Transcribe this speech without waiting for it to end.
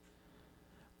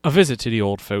A visit to the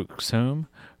old folks' home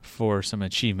for some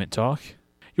achievement talk,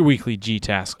 your weekly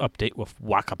G-Task update with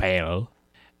Wakapale,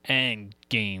 and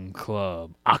Game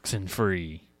Club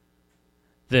Oxenfree.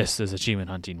 This is Achievement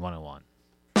Hunting 101.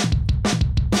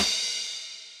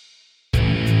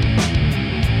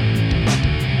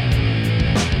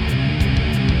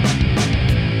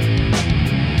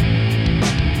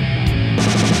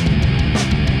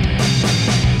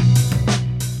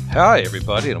 Hi,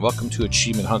 everybody, and welcome to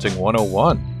Achievement Hunting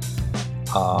 101.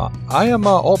 I am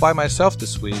all by myself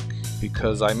this week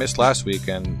because I missed last week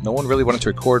and no one really wanted to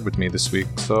record with me this week.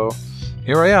 So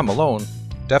here I am alone,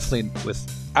 definitely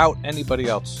without anybody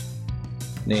else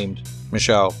named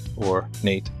Michelle or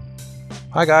Nate.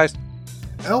 Hi, guys.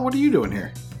 Elle, what are you doing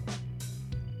here?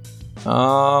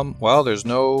 Well, there's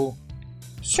no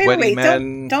sweaty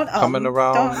men don't coming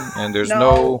around, and there's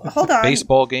hold on.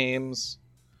 baseball games.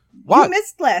 What? You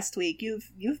missed last week.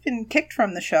 You've been kicked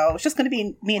from the show. It's just going to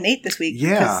be me and Nate this week.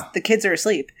 Yeah. Because the kids are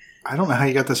asleep. I don't know how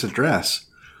you got this address.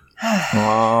 You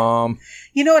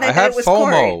know what? I bet had it was FOMO.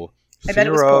 Corey. I bet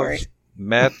it was Fear of Corey.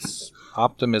 Mets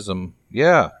optimism.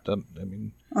 Yeah.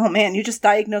 Oh, man. You just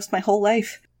diagnosed my whole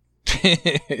life.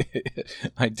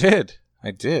 I did.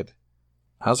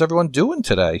 How's everyone doing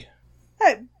today?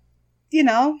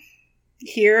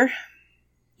 Here.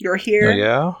 You're here. Oh,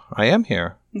 yeah, I am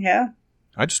here. Yeah.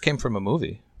 I just came from a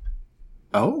movie.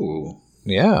 Oh.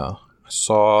 Yeah. I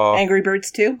saw... Angry Birds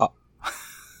 2?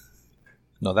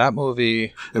 No, that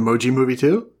movie... Emoji Movie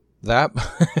 2? That...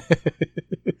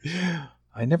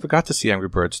 I never got to see Angry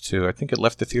Birds 2. I think it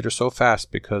left the theater so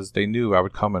fast because they knew I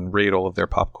would come and raid all of their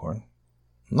popcorn.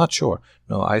 I'm not sure.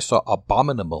 No, I saw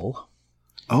Abominable.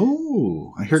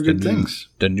 Oh, I hear good things.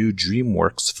 The new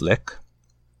DreamWorks flick.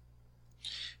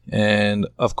 And,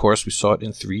 of course, we saw it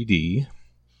in 3D.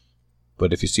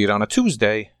 But if you see it on a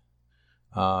Tuesday,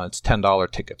 it's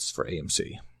 $10 tickets for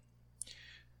AMC.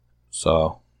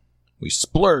 So, we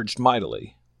splurged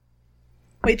mightily.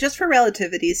 Wait, just for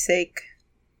relativity's sake.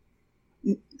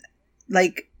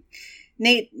 Nate,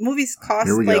 movies cost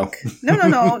Here we go.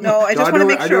 No. I just want to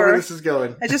make sure. I know where this is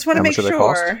going. I just want to How make much do they sure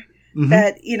cost?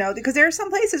 that, because there are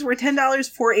some places where $10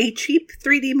 for a cheap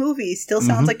 3D movie still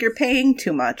sounds like you're paying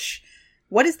too much.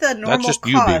 What is the normal That's just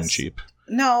cost? you being cheap.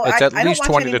 No, It's I at don't least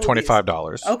watch $20 any to movies.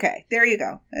 $25. Okay, there you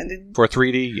go. And For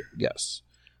 3D, yes.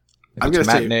 If I'm it's a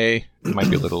gonna say- matinee, it might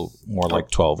be a little more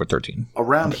like 12 or 13.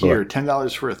 Around here,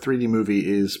 $10 for a 3D movie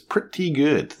is pretty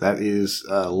good. That is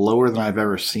lower than I've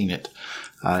ever seen it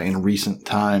in recent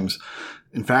times.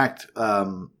 In fact,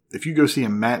 if you go see a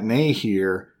matinee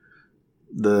here,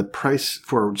 the price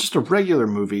for just a regular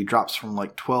movie drops from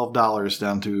like $12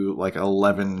 down to like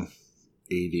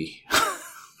 $11.80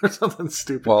 or something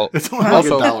stupid. Well, it's only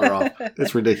also- like $1 off.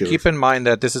 It's ridiculous. Keep in mind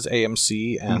that this is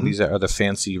AMC, and these are the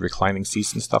fancy reclining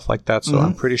seats and stuff like that. So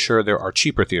I'm pretty sure there are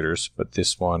cheaper theaters, but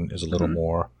this one is a little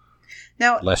more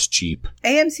now, less cheap.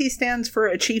 AMC stands for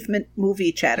Achievement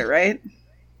Movie Chatter, right?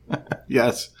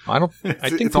 Yes. I think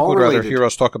it's people all would rather related. hear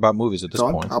us talk about movies at this It's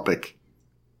on point. topic.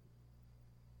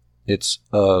 It's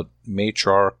a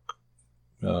matriarch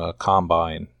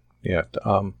combine. Yeah.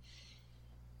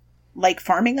 Like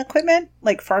farming equipment?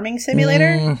 Like farming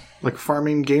simulator? Like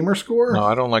Farming Gamer Score? No,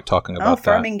 I don't like talking about that.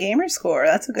 Farming Gamer Score.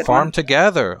 That's a good Farm one.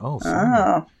 Together. Oh,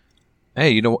 Oh,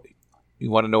 hey, you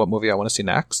want to know what movie I want to see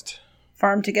next?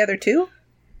 Farm Together too?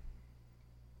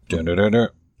 Dun-dun-dun-dun.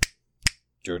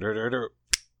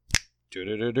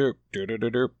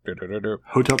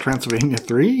 Hotel Transylvania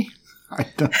 3?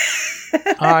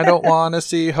 I don't want to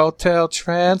see Hotel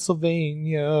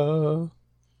Transylvania.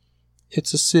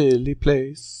 It's a silly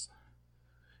place.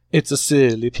 It's a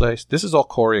silly place. This is all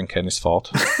Corey and Kenny's fault.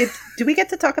 Do we get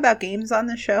to talk about games on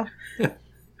this show?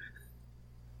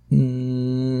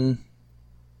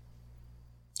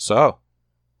 So,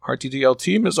 RTDL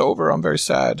team is over. I'm very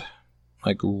sad.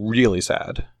 Like, really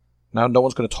sad. Now no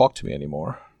one's going to talk to me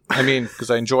anymore. I mean, because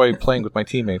I enjoy playing with my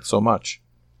teammates so much.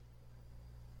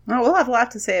 Oh, we'll have a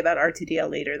lot to say about RTDL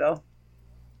later, though.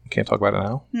 Can't talk about it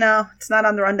now? No, it's not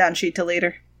on the rundown sheet till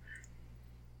later.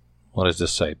 What does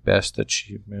this say? Best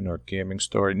achievement or gaming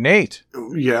story? Nate!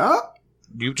 Yeah?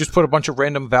 You just put a bunch of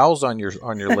random vowels on your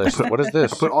list. What is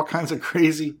this? I put all kinds of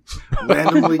crazy,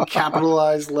 randomly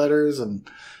capitalized letters and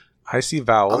I see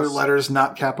vowels. other letters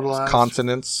not capitalized.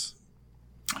 Consonants.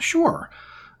 Sure.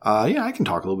 Yeah, I can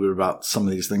talk a little bit about some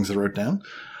of these things that I wrote down.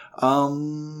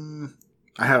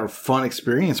 I had a fun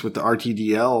experience with the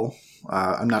RTDL.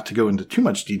 I'm not to go into too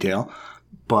much detail,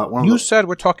 But You said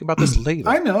we're talking about this later.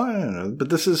 I know, but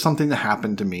this is something that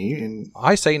happened to me. And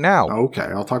I say now. okay,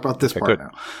 I'll talk about this part good.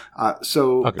 now.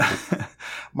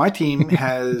 My team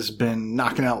has been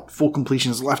knocking out full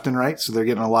completions left and right, so they're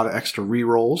getting a lot of extra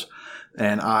re-rolls,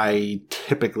 and I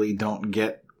typically don't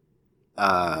get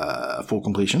full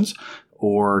completions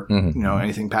or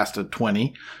anything past a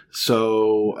 20.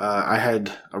 So I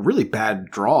had a really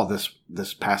bad draw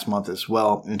this past month as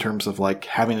well in terms of like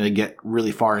having to get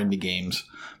really far into games.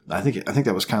 I think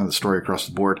that was kind of the story across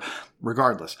the board.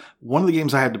 Regardless, one of the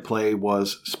games I had to play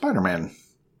was Spider-Man.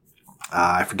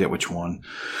 I forget which one,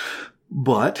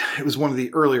 but it was one of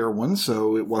the earlier ones,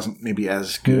 so it wasn't maybe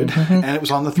as good. And it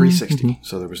was on the 360,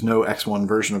 so there was no X1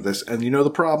 version of this. And the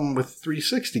problem with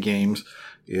 360 games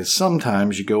is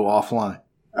sometimes you go offline.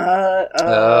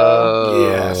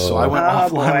 Yeah, so I went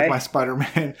offline with my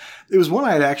Spider-Man. It was one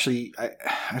I'd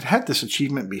had this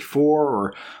achievement before,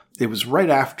 or it was right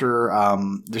after.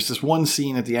 There's this one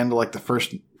scene at the end of like the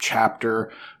first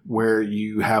chapter where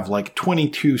you have like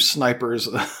 22 snipers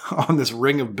on this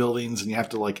ring of buildings, and you have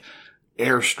to like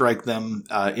airstrike them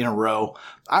in a row.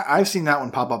 I've seen that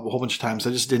one pop up a whole bunch of times.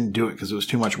 I just didn't do it because it was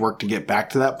too much work to get back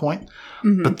to that point.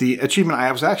 But the achievement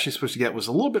I was actually supposed to get was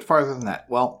a little bit farther than that.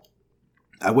 Well,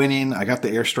 I went in, I got the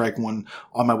airstrike one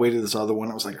on my way to this other one.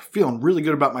 I was like feeling really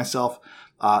good about myself.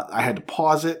 I had to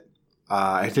pause it.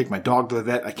 I had to take my dog to the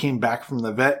vet. I came back from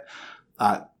the vet.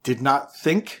 Did not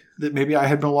think that maybe I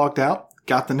had been logged out.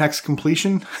 Got the next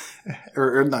completion,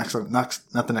 or not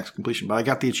the next completion, but I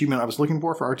got the achievement I was looking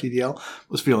for RTDL.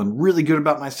 Was feeling really good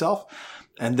about myself.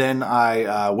 And then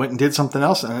I went and did something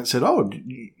else, and it said, "Oh,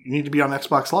 you need to be on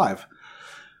Xbox Live."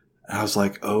 And I was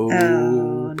like, "Oh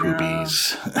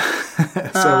poopies!"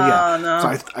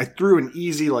 So I threw an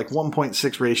easy like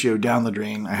 1.6 ratio down the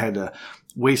drain. I had to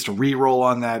waste a reroll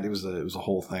on that. It was a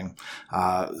whole thing.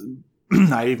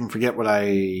 I even forget what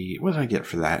did I get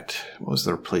for that? What was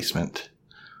the replacement?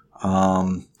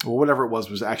 Whatever it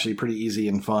was actually pretty easy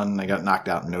and fun. I got knocked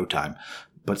out in no time.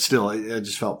 But still, I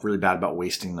just felt really bad about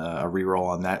wasting a reroll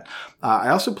on that. I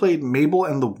also played Mabel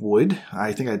and the Wood.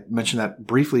 I think I mentioned that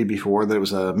briefly before, that it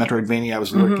was a Metroidvania I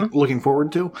was looking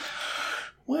forward to.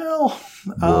 Well,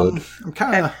 I'm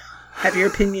kind of... Have your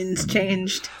opinions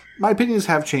changed? My opinions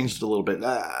have changed a little bit.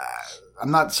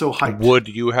 I'm not so hyped. Would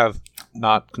you have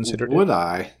not considered Would it?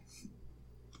 I?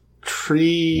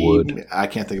 Tree. Wood. I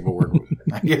can't think of a word.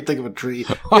 I can't think of a tree.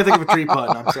 I can't think of a tree pun.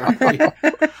 I'm sorry.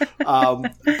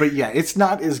 But yeah, it's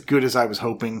not as good as I was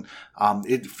hoping.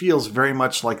 It feels very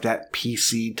much like that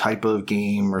PC type of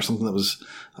game, or something that was,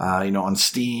 on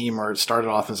Steam, or it started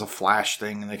off as a Flash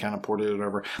thing and they kind of ported it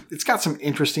over. It's got some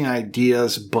interesting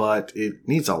ideas, but it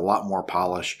needs a lot more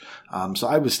polish. So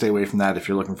I would stay away from that if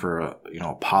you're looking for a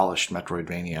polished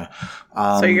Metroidvania.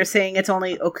 So you're saying it's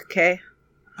only okay?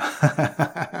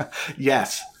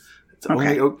 Yes. It's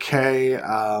only okay.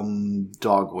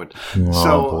 Dogwood.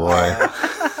 Oh, boy.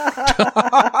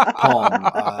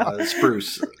 Palm.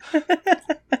 Spruce.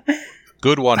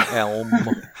 Good one, Elm. Wait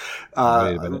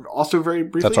a minute. Also, very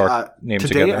briefly, That's our name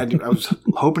today together. I was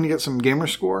hoping to get some gamer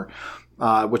score,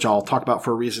 which I'll talk about for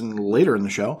a reason later in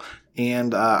the show.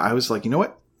 And I was like, you know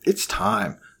what? It's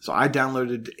time. So I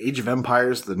downloaded Age of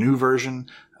Empires, the new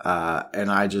version.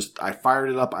 And I fired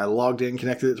it up. I logged in,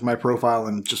 connected it to my profile,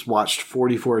 and just watched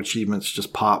 44 achievements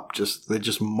just pop. They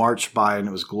just marched by, and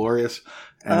it was glorious.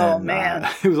 And man.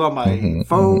 It was on my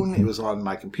phone. It was on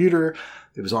my computer.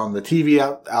 It was on the TV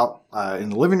out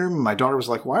in the living room. And my daughter was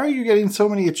like, "Why are you getting so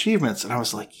many achievements?" And I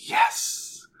was like,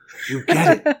 "Yes, you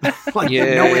get it. Like, you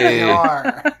know what they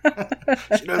are."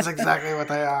 She knows exactly what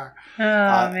they are.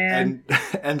 Oh, man.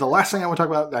 And the last thing I want to talk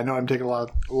about, I know I'm taking a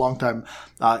long time,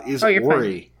 is you're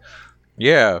Ori. fine.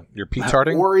 Yeah, you're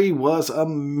P-charting? Ori was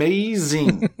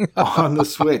amazing on the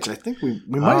Switch. I think we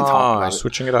might have talked about it.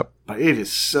 Switching it up. But it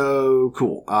is so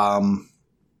cool. I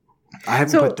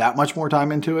haven't put that much more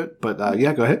time into it, but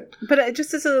yeah, go ahead. But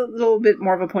just as a little bit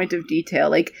more of a point of detail,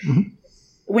 like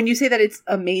when you say that it's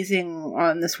amazing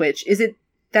on the Switch, is it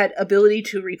that ability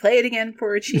to replay it again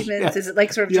for achievements? Yeah. Is it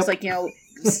like sort of just like,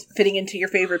 fitting into your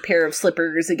favorite pair of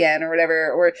slippers again or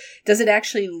whatever? Or does it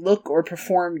actually look or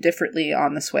perform differently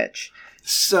on the Switch?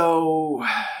 So,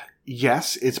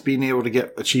 yes, it's being able to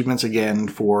get achievements again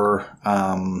for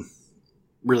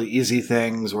really easy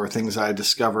things or things I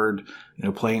discovered,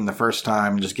 playing the first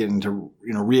time, just getting to,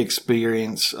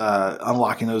 re-experience,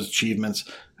 unlocking those achievements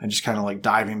and just kind of like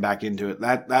diving back into it.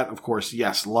 That, of course,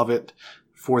 yes, love it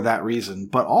for that reason.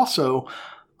 But also,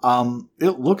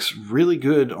 it looks really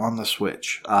good on the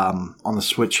Switch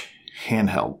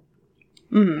handheld.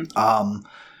 Mm-hmm.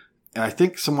 And I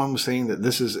think someone was saying that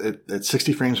this is at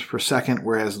 60 frames per second,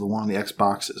 whereas the one on the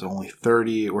Xbox is only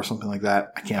 30 or something like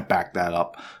that. I can't back that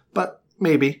up, but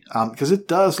maybe, because it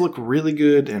does look really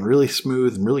good and really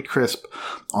smooth and really crisp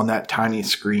on that tiny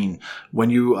screen. When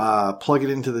you plug it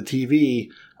into the TV,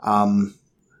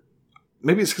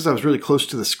 maybe it's because I was really close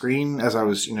to the screen as I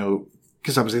was,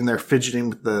 because I was in there fidgeting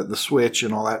with the Switch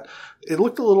and all that. It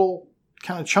looked a little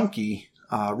kind of chunky,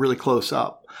 really close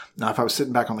up. Now, if I was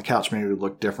sitting back on the couch, maybe it would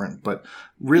look different. But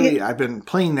really, I've been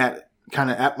playing that kind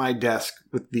of at my desk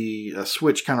with the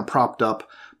Switch kind of propped up,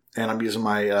 and I'm using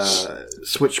my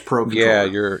Switch Pro controller. Yeah,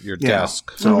 your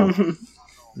desk. So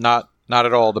not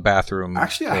at all the bathroom.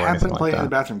 Actually, I have been playing in the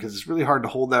bathroom because it's really hard to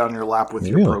hold that on your lap with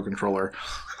Really? your Pro controller.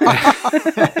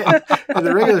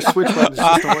 The regular Switch buttons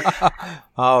just don't work.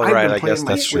 Oh, I've right. been I playing guess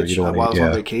my that's true. Switch You don't while I want was on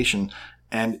to. vacation,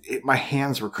 and my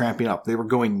hands were cramping up. They were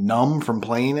going numb from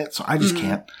playing it, so I just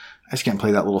can't. I just can't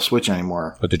play that little Switch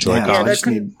anymore. But the Joy-Cons? Yeah, Yeah, I just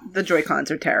need. the Joy-Cons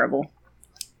are terrible.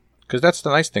 Because that's the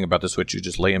nice thing about the Switch. You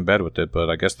just lay in bed with it. But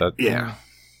I guess that. Yeah.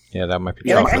 Yeah, that might be.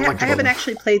 Yeah, tough. I haven't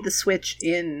actually played the Switch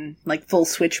in like full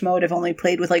Switch mode. I've only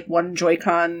played with like one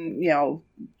Joy-Con,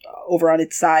 over on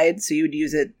its side, so you would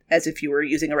use it as if you were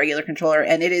using a regular controller,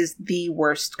 and it is the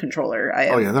worst controller I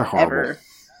have they're horrible. ever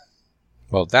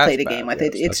Well, that's played a bad, game with.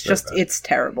 yes, It's that's very bad. it's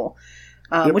terrible.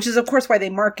 Yep. Which is, of course, why they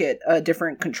market a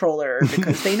different controller,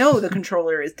 because they know the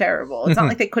controller is terrible. It's not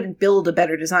like they couldn't build a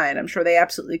better design. I'm sure they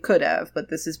absolutely could have, but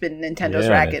this has been Nintendo's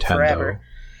racket Nintendo. forever.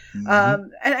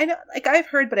 And I know, like, I've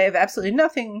heard, but I have absolutely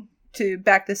nothing to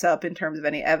back this up in terms of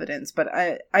any evidence, but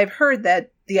I've heard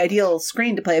that the ideal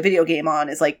screen to play a video game on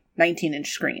is like 19-inch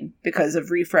screen because of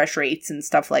refresh rates and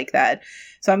stuff like that.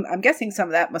 So I'm guessing some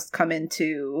of that must come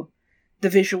into the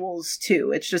visuals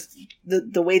too. It's just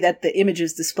the way that the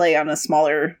images display on a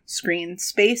smaller screen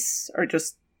space, or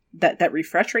just that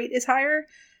refresh rate is higher.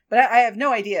 But I have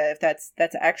no idea if that's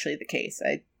actually the case.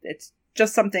 It's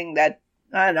just something that,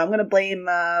 I don't know, I'm going to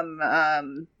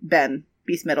blame Ben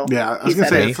Beast Middle. Yeah, I was going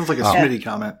to say, it sounds like a Smitty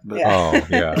comment. But, Oh,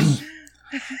 yeah.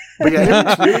 but yeah, it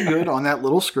looks really good on that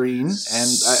little screen. And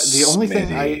the only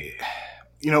thing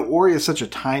Ori is such a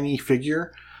tiny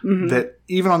figure that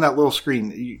even on that little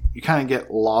screen, you kind of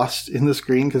get lost in the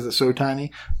screen because it's so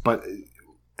tiny. But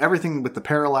everything with the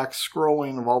parallax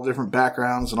scrolling of all the different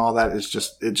backgrounds and all that it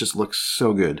just looks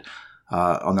so good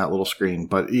on that little screen.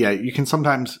 But yeah, you can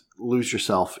sometimes lose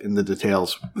yourself in the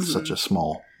details with such a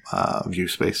small view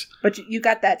space. But you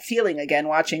got that feeling again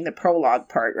watching the prologue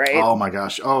part, right? Oh my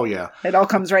gosh! Oh yeah, it all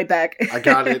comes right back. I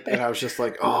got it, and I was just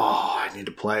like, "Oh, I need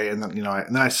to play." And then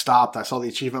and then I stopped. I saw the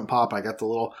achievement pop. I got the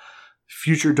little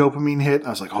future dopamine hit. I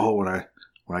was like, "Oh, when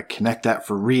I connect that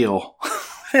for real,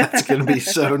 that's going to be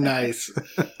so nice."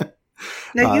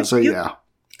 Now you yeah.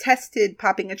 tested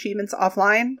popping achievements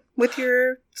offline with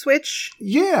your Switch?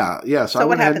 Yeah. So I what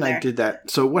went ahead happened and there? I did that.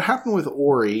 So what happened with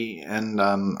Ori, and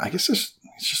I guess it's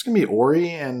just going to be Ori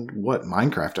and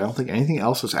Minecraft. I don't think anything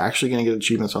else is actually going to get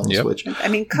achievements on the Yep. Switch. I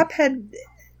mean, Cuphead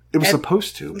It was At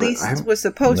supposed to, at but least I haven't. was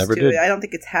supposed Never to. did. I don't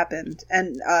think it's happened.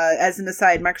 And as an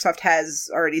aside, Microsoft has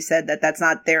already said that that's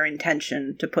not their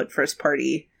intention to put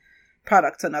first-party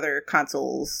products on other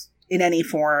consoles in any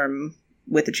form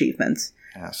with achievements.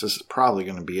 Yeah, so this is probably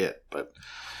going to be it. But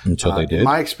Until they in did.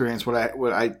 my experience, what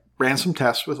I ran some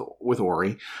tests with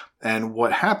Ori, and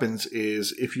what happens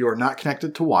is if you're not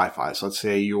connected to Wi-Fi, so let's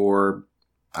say you're,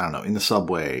 I don't know, in the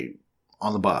subway,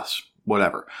 on the bus,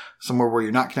 whatever, somewhere where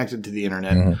you're not connected to the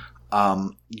internet,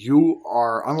 you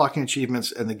are unlocking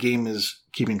achievements, and the game is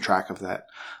keeping track of that.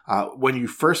 When you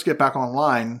first get back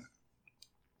online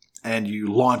and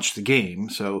you launch the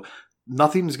game, so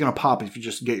nothing's going to pop if you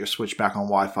just get your Switch back on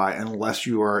Wi-Fi unless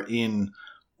you are in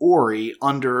Ori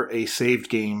under a saved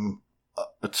game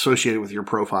associated with your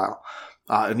profile.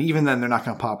 And even then, they're not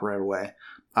going to pop right away.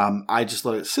 I just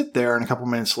let it sit there, and a couple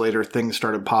minutes later, things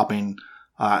started popping.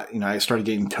 I started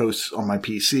getting toasts on my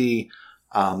PC.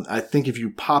 I think if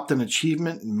you popped an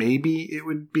achievement, maybe it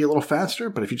would be a little faster,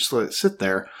 but if you just let it sit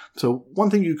there. So one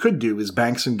thing you could do is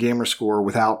bank some gamer score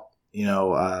without,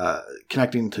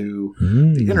 connecting to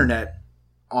the internet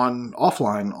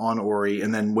offline on Ori.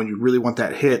 And then when you really want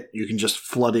that hit, you can just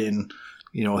flood in,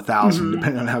 1,000,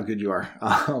 depending on how good you are.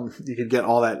 You can get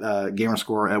all that gamer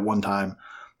score at one time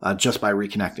just by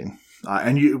reconnecting.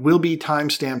 And it will be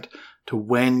time-stamped to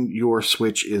when your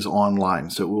Switch is online.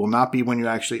 So it will not be when you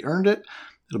actually earned it.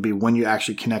 It'll be when you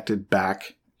actually connected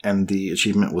back and the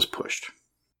achievement was pushed.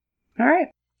 All right.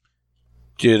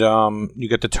 Did you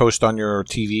get the toast on your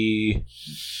TV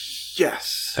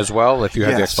Yes. as well if you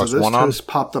had the so Xbox those One on? toasts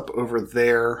popped up over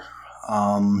there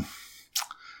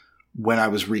when I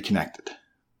was reconnected.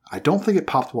 I don't think it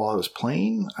popped while I was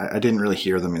playing. I didn't really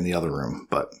hear them in the other room,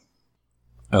 but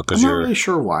I'm not really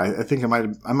sure why. I think I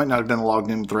might not have been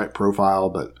logged in with the right profile,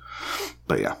 but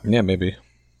yeah. Yeah, maybe.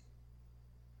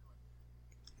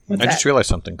 I just realized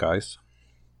something, guys.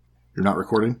 You're not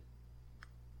recording?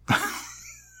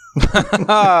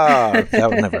 That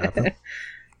would never happen.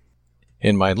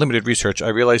 In my limited research, I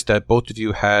realized that both of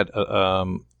you had a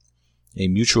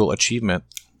mutual achievement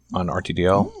on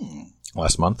RTDL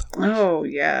last month. Oh,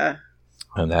 yeah.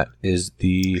 And that is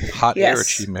the Hot Air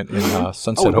achievement in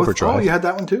Sunset Overdrive. Oh, you had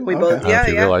that one too? We both, I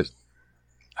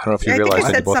don't know if you realized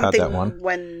that you both had that one.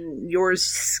 When yours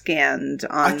scanned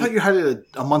on... I thought you had it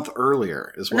a month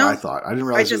earlier, is what I thought. I didn't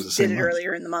realize it was the same month. I just did it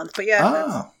earlier in the month. But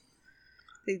yeah,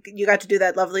 you got to do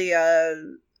that lovely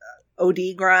OD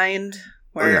grind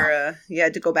where you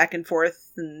had to go back and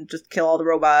forth and just kill all the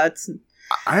robots.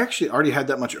 I actually already had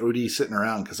that much OD sitting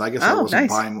around because I guess I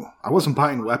wasn't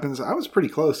buying weapons. I was pretty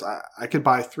close. I could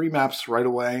buy 3 maps right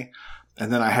away,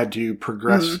 and then I had to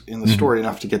progress in the story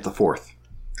enough to get the 4th.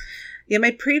 Yeah,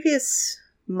 my previous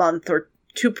month or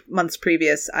 2 months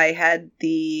previous, I had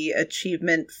the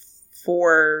achievement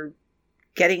for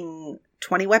getting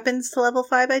 20 weapons to level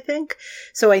 5, I think.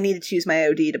 So I needed to use my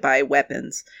OD to buy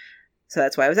weapons. So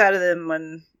that's why I was out of them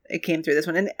when it came through this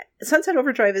one. And Sunset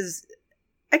Overdrive is...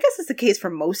 I guess it's the case for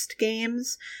most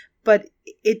games, but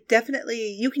it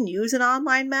definitely, you can use an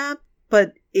online map,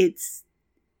 but it's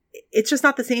just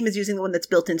not the same as using the one that's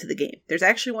built into the game. There's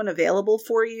actually one available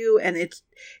for you, and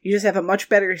you just have a much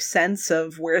better sense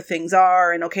of where things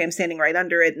are, and okay, I'm standing right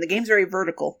under it, and the game's very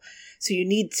vertical, so you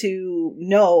need to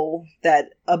know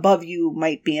that above you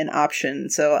might be an option.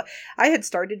 So I had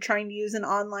started trying to use an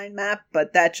online map,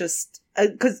 but that just,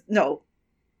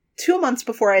 2 months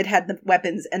before I had the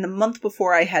weapons and the month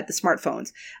before I had the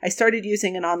smartphones, I started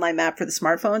using an online map for the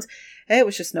smartphones, and it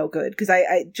was just no good because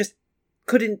I just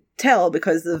couldn't tell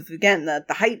because of, again, the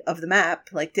height of the map.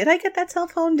 Like, did I get that cell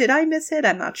phone? Did I miss it?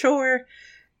 I'm not sure.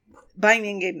 Buying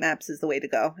in-game maps is the way to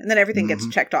go. And then everything gets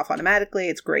checked off automatically.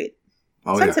 It's great.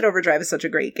 Sunset Overdrive is such a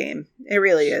great game. It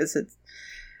really is. It's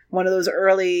one of those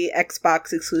early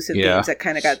Xbox exclusive games that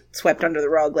kind of got swept under the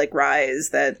rug, like Rise,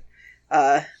 that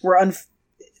were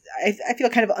I feel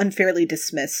kind of unfairly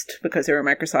dismissed because they were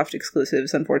Microsoft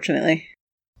exclusives, unfortunately.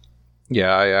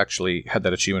 Yeah, I actually had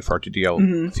that achievement for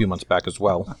RTDL a few months back as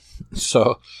well.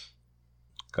 So,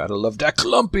 gotta love that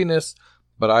clumpiness.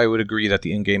 But I would agree that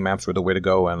the in-game maps were the way to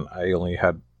go, and I only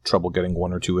had trouble getting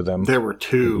 1 or 2 of them. There were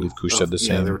 2. I believe Kush said the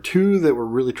same. Yeah, there were 2 that were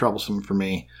really troublesome for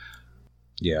me.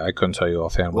 Yeah, I couldn't tell you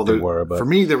offhand what they were, but... For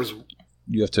me, there was...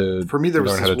 You have to... For me, there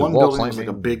was this one building that was like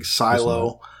a big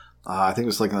silo... I think it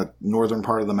was like in the northern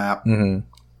part of the map. And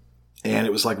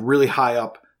it was like really high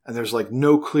up, and there's like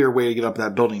no clear way to get up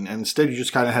that building. And instead, you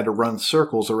just kind of had to run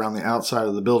circles around the outside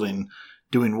of the building,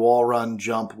 doing wall run,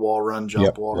 jump, wall run,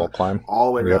 jump, wall run, climb. All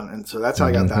the way around. And so that's how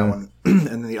I got that one. And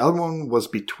then the other one was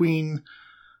between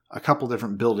a couple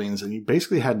different buildings, and you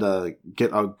basically had to get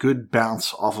a good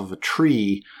bounce off of a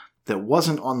tree that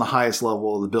wasn't on the highest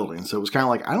level of the building. So it was kind of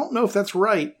like, I don't know if that's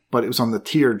right, but it was on the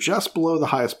tier just below the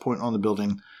highest point on the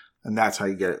building. And that's how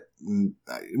you get it. And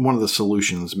one of the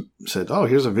solutions said, oh,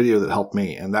 here's a video that helped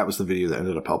me. And that was the video that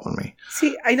ended up helping me.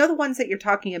 See, I know the ones that you're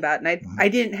talking about, and I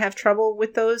didn't have trouble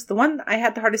with those. The one I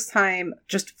had the hardest time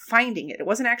just finding it. It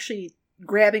wasn't actually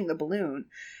grabbing the balloon.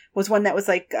 Was one that was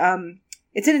like,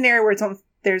 it's in an area where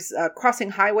there's crossing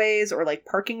highways or like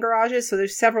parking garages. So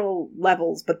there's several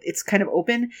levels, but it's kind of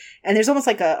open. And there's almost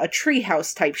like a tree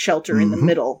house type shelter in the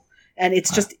middle. And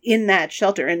it's just in that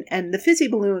shelter. And the fizzy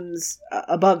balloons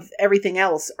above everything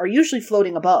else are usually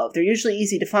floating above. They're usually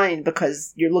easy to find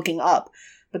because you're looking up.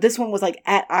 But this one was like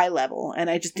at eye level, and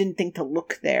I just didn't think to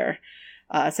look there.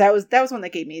 So that was one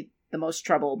that gave me the most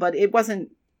trouble. But it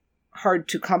wasn't hard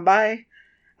to come by.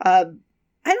 I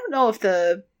don't know if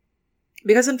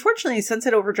because unfortunately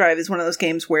Sunset Overdrive is one of those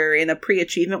games where in a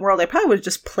pre-achievement world, I probably would have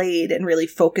just played and really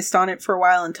focused on it for a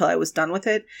while until I was done with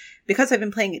it. Because I've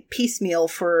been playing it piecemeal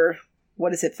for,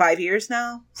 5 years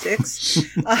now?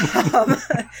 6?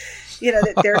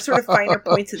 There are sort of finer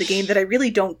points of the game that I really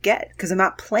don't get because I'm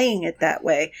not playing it that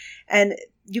way. And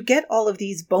you get all of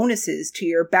these bonuses to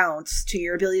your bounce, to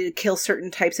your ability to kill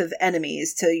certain types of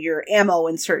enemies, to your ammo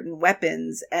and certain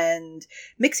weapons. And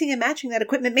mixing and matching that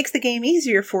equipment makes the game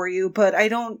easier for you, but I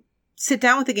don't sit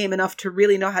down with the game enough to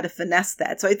really know how to finesse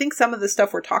that. So I think some of the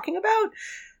stuff we're talking about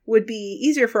would be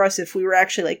easier for us if we were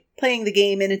actually like playing the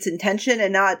game in its intention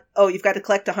and not, you've got to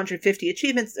collect 150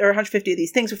 achievements or 150 of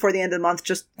these things before the end of the month.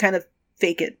 Just kind of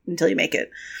fake it until you make it.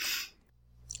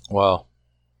 Well,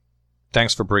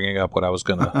 thanks for bringing up what I was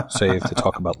going to save to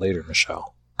talk about later,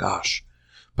 Michelle. Gosh.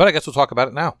 But I guess we'll talk about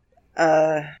it now.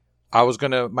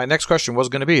 my next question was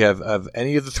gonna be: Have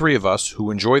any of the three of us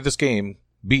who enjoyed this game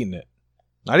beaten it?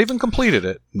 Not even completed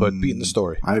it, but beaten the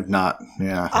story. I have not.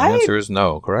 Yeah. The answer is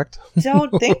no. Correct? Don't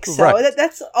think so. Right.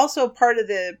 That's also part of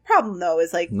the problem, though,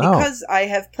 is like because I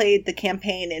have played the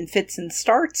campaign in fits and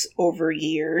starts over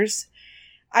years,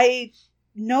 I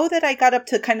know that I got up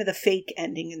to kind of the fake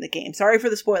ending in the game. Sorry for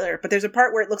the spoiler, but there's a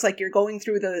part where it looks like you're going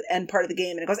through the end part of the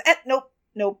game, and it goes,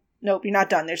 nope, you're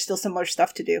not done. There's still some more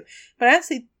stuff to do. But I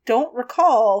honestly don't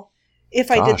recall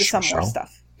if I did some more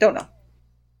stuff. Don't know.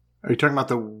 Are you talking about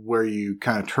the where you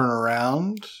kind of turn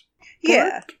around?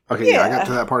 Yeah. Okay, yeah, I got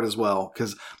to that part as well,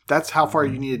 because that's how far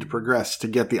you needed to progress to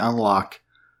get the unlock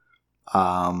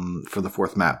for the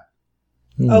fourth map.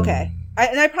 Okay.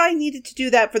 I probably needed to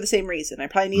do that for the same reason. I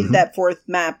probably needed that fourth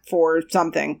map for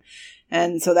something.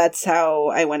 And so that's how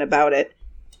I went about it.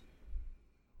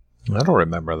 I don't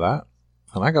remember that.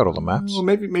 And I got all the maps. Well,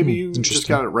 maybe you just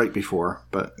got it right before,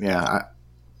 but yeah.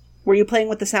 Were you playing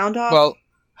with the sound off? Well,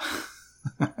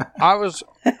 I was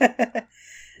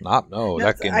not. No,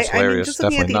 that game is hilarious. Just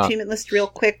looking at the achievement list real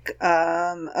quick.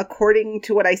 According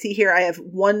to what I see here, I have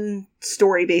one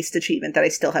story-based achievement that I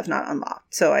still have not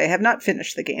unlocked. So I have not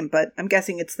finished the game, but I'm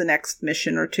guessing it's the next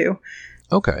mission or two.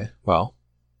 Okay, well,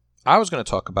 I was going to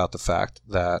talk about the fact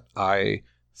that I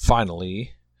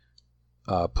finally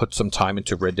put some time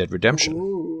into Red Dead Redemption.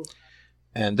 Ooh.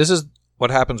 And this is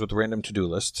what happens with the random to-do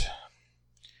list.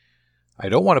 I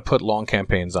don't want to put long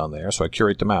campaigns on there, so I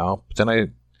curate them out, but then I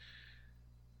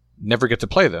never get to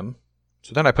play them.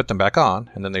 So then I put them back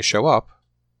on, and then they show up,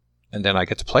 and then I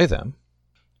get to play them.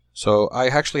 So I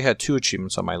actually had 2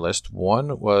 achievements on my list.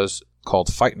 One was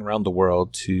called Fighting Around the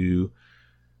World, to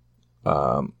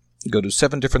go to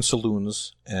 7 different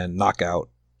saloons and knock out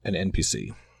an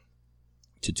NPC.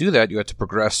 To do that, you have to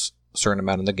progress a certain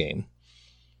amount in the game.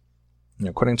 And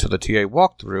according to the TA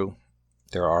walkthrough,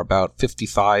 there are about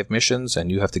 55 missions,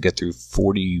 and you have to get through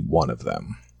 41 of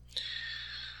them.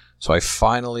 So I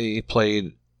finally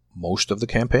played most of the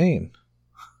campaign.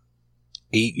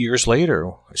 8 years later,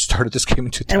 I started this game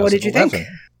in 2011. And what did you think?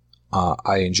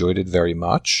 I enjoyed it very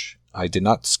much. I did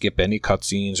not skip any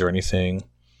cutscenes or anything.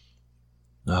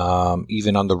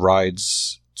 Even on the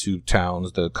rides to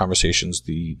towns, the conversations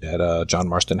that John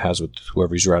Marston has with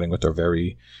whoever he's riding with are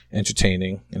very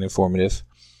entertaining and informative.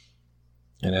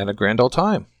 And had a grand old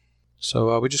time.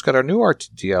 So we just got our new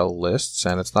RTDL lists,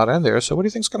 and it's not in there. So what do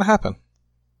you think's going to happen?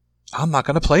 I'm not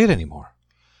going to play it anymore.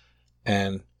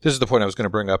 And this is the point I was going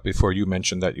to bring up before you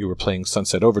mentioned that you were playing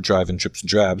Sunset Overdrive and Drips and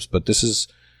Drabs. But this is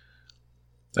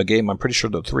a game I'm pretty sure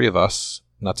the 3 of us,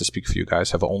 not to speak for you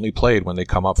guys, have only played when they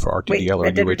come up for RTDL or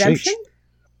Red Dead UHH. Redemption?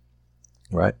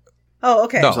 Right. Oh,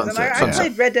 okay. No, I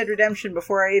played Red Dead Redemption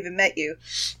before I even met you.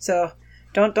 So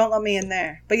don't let me in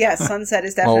there. But yeah, Sunset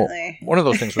is definitely... One of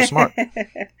those things was smart.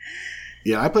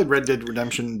 Yeah, I played Red Dead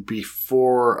Redemption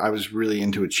before I was really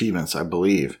into achievements, I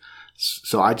believe.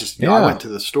 So I just I went to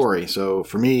the story. So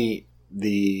for me,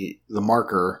 the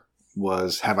marker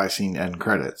was, have I seen end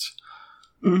credits?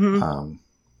 Mm-hmm.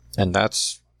 And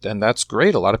that's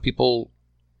great. A lot of people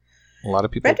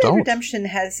Red Dead don't. Redemption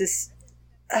has this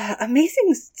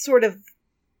amazing sort of,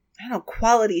 I don't know,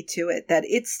 quality to it that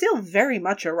it's still very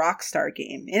much a Rockstar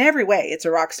game. In every way, it's a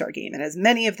Rockstar game. It has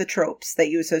many of the tropes that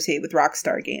you associate with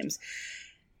Rockstar games.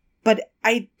 But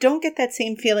I don't get that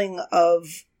same feeling of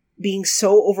being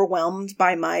so overwhelmed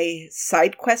by my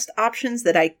side quest options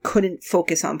that I couldn't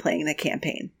focus on playing the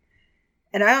campaign.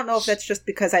 And I don't know if that's just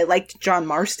because I liked John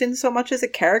Marston so much as a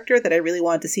character that I really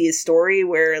wanted to see his story,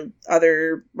 where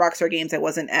other Rockstar games I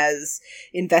wasn't as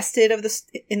invested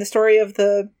in the story of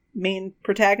the main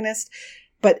protagonist.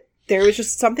 But there was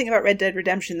just something about Red Dead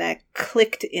Redemption that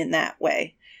clicked in that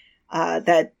way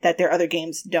that their other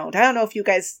games don't. I don't know if you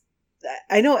guys...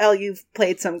 I know, Elle, you've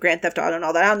played some Grand Theft Auto and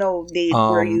all that. I don't know, Nate,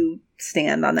 where you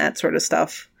stand on that sort of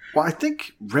stuff. Well, I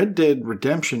think Red Dead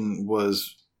Redemption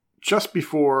was just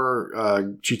before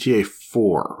GTA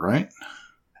 4, right?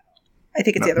 I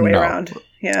think it's the other way around.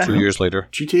 Yeah. 2 years later.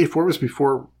 GTA 4 was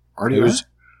before RDR?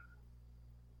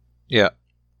 Yeah.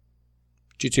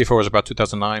 GTA 4 was about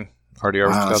 2009. RDR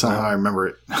was 2009. That's not how I remember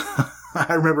it.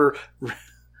 I remember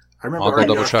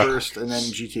RDR first and then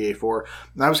GTA 4.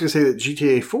 And I was going to say that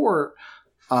GTA 4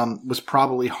 was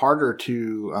probably harder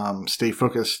to stay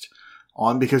focused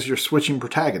on because you're switching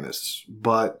protagonists.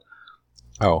 But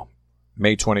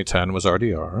May 2010 was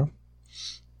RDR.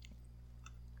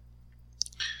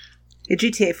 Yeah,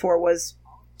 GTA 4 was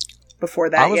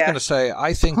before that. I was going to say,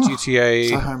 I think GTA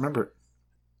that's not how I remember it.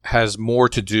 Has more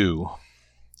to do.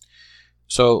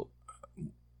 So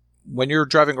when you're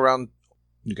driving around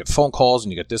You get phone calls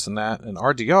and you get this and that. In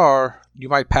RDR, you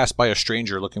might pass by a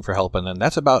stranger looking for help, and then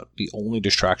that's about the only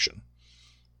distraction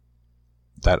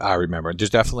that I remember. There's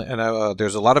definitely, and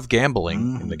there's a lot of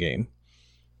gambling in the game.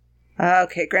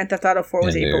 Okay, Grand Theft Auto 4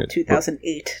 was April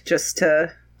 2008, just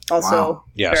to also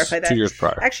verify that. 2 years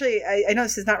prior. Actually, I know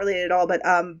this is not related at all, but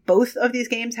both of these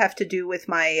games have to do with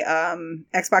my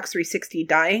Xbox 360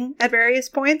 dying at various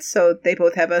points, so they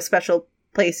both have a special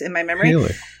place in my memory.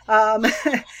 Really?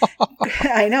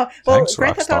 I know. Well, Thanks,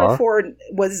 Grand Theft Rockstar. Auto 4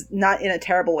 was not in a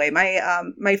terrible way.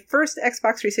 My first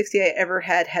Xbox 360 I ever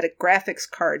had a graphics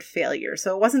card failure,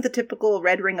 so it wasn't the typical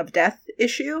red ring of death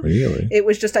issue. Really? It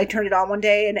was just I turned it on one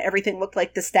day and everything looked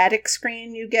like the static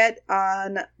screen you get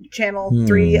on channel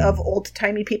 3 of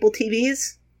old-timey people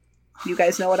TVs. You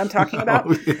guys know what I'm talking about?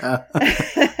 Oh, yeah.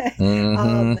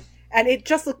 And it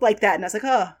just looked like that, and I was like,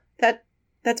 oh,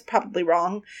 that's probably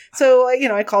wrong. So,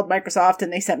 I called Microsoft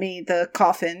and they sent me the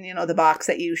coffin, the box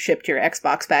that you shipped your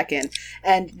Xbox back in.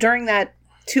 And during that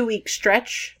 2-week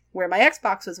stretch where my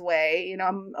Xbox was away,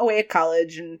 I'm away at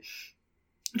college and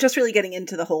just really getting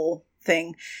into the whole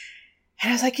thing.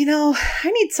 And I was like,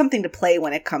 I need something to play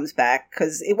when it comes back,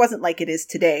 because it wasn't like it is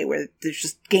today where there's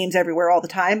just games everywhere all the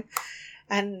time.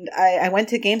 And I went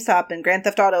to GameStop and Grand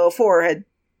Theft Auto 4 had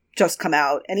just come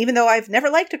out. And even though I've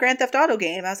never liked a Grand Theft Auto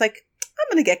game, I was like,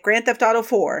 I'm going to get Grand Theft Auto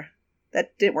 4.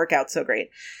 That didn't work out so great.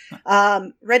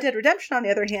 Red Dead Redemption, on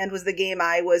the other hand, was the game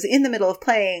I was in the middle of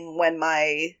playing when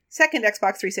my second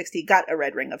Xbox 360 got a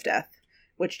red ring of death,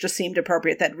 which just seemed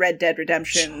appropriate that Red Dead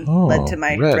Redemption led to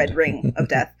my red ring of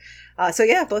death. So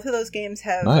yeah, both of those games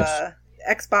have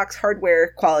Xbox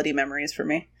hardware quality memories for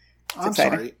me. It's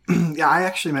exciting. Sorry. Yeah, I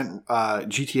actually meant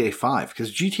GTA 5, because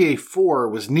GTA 4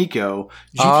 was Nico.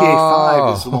 GTA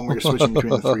 5 is the one where you're switching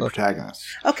between the 3 protagonists.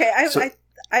 Okay, I was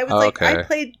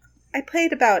I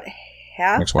played about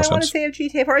half, I want to say, of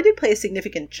GTA 4. I did play a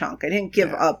significant chunk. I didn't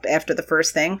give up after the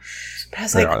first thing. But I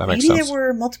was like, maybe there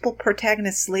were multiple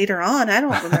protagonists later on. I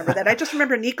don't remember that. I just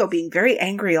remember Nico being very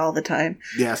angry all the time.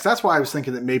 Yes, that's why I was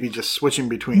thinking that maybe just switching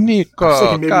between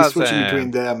switching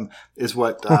between them is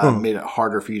what made it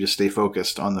harder for you to stay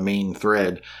focused on the main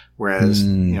thread. Whereas,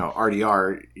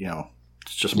 RDR,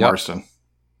 it's just Marston.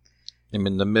 I'm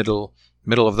in the middle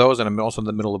of those, and I'm also in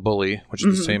the middle of Bully, which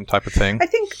is the same type of thing.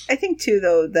 I think too,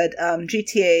 though, that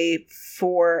GTA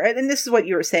 4, and this is what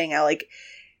you were saying, Al, like,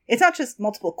 it's not just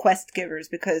multiple quest givers,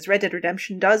 because Red Dead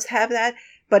Redemption does have that,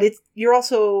 but you're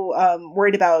also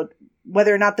worried about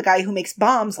whether or not the guy who makes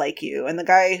bombs like you, and the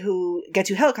guy who gets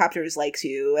you helicopters likes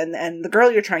you, and the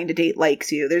girl you're trying to date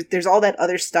likes you. There's all that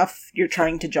other stuff you're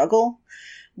trying to juggle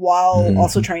while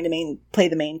also trying to play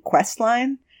the main quest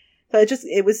line. So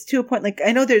it was to a point, like,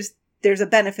 I know there's a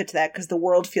benefit to that because the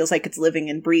world feels like it's living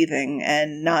and breathing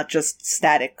and not just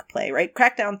static play, right?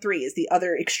 Crackdown 3 is the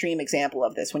other extreme example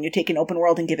of this, when you take an open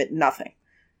world and give it nothing.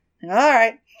 All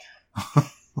right.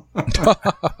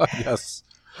 Yes.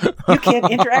 You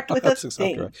can't interact with a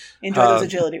thing. Right. Enjoy those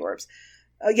agility orbs.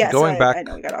 Yes, I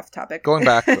know we got off topic. Going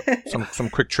back, some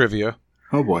quick trivia.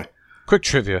 Oh boy. Quick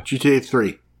trivia. GTA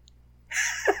 3.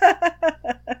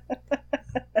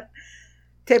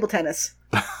 Table tennis.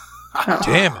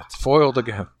 Damn it. Foiled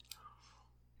again.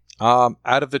 Out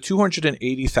of the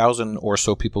 280,000 or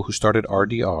so people who started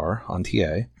RDR on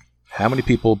TA, how many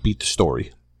people beat the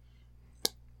story?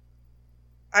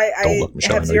 I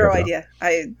have zero idea.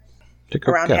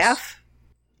 Around half?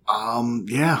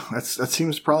 Yeah, that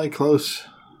seems probably close.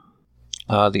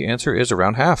 The answer is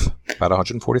around half. About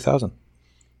 140,000.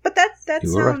 But that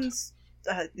sounds...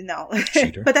 no,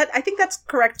 but I think that's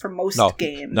correct for most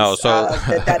games. No, so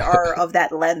that are of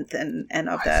that length and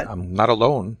of that. I'm not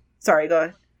alone. Sorry, go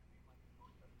ahead.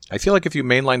 I feel like if you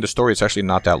mainline the story, it's actually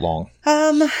not that long. I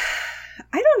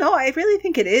don't know. I really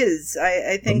think it is.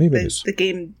 I think the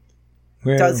game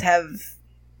does have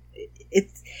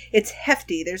it's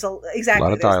hefty. There's a lot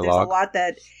of dialogue. There's a lot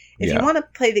that if you want to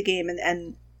play the game,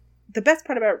 and the best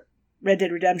part about Red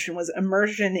Dead Redemption was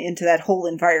immersion into that whole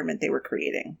environment they were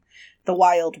creating. The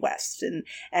Wild West,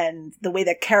 and the way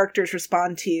that characters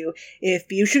respond to you.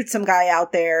 If you shoot some guy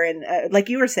out there, and like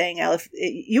you were saying, Al,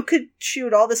 you could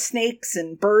shoot all the snakes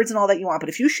and birds and all that you want, but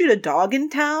if you shoot a dog in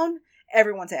town,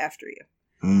 everyone's after you.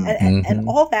 And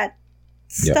all that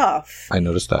stuff. I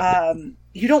noticed that.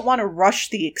 You don't want to rush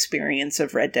the experience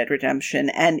of Red Dead Redemption,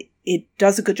 and it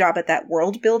does a good job at that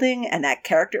world building and that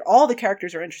character. All the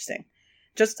characters are interesting.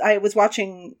 I was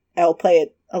watching Elle play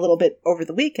it a little bit over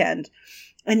the weekend,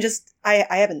 and I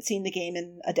haven't seen the game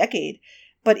in a decade,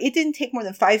 but it didn't take more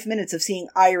than 5 minutes of seeing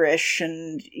Irish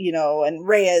and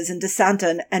Reyes and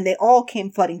DeSanta, and they all came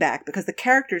flooding back because the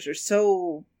characters are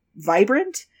so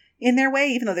vibrant. in their way,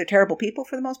 even though they're terrible people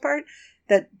for the most part,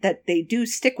 that they do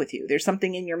stick with you. There's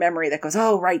something in your memory that goes,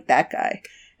 oh, right, that guy.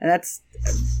 And that's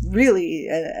really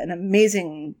an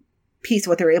amazing piece of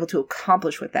what they were able to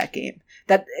accomplish with that game.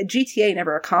 That GTA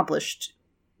never accomplished,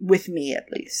 with me at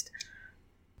least.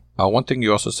 One thing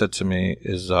you also said to me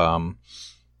is that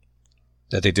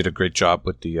they did a great job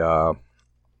with the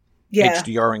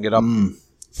HDRing it up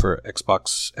for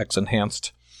Xbox X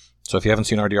Enhanced. So if you haven't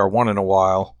seen RDR1 in a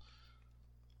while,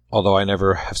 although I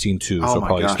never have seen 2, so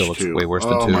probably still looks way worse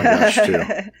than 2. My gosh, 2.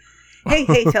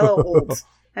 Hey, fellow olds.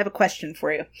 I have a question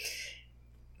for you.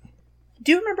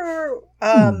 Do you remember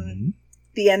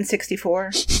the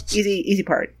N64? Easy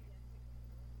part.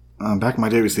 Back in my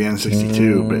day it was the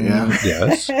N62, but yeah.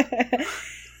 Yes.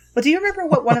 Well, do you remember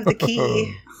what one of the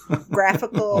key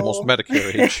graphical... Almost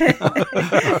Medicare age.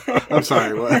 I'm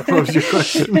sorry, what was your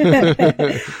question?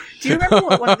 Do you remember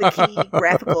what one of the key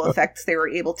graphical effects they were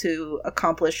able to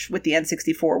accomplish with the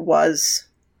N64 was?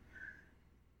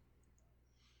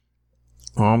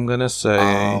 I'm going to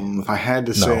say... if I had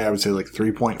to say, I would say like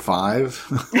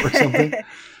 3.5 or something.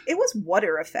 It was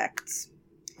water effects.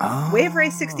 Oh, Wave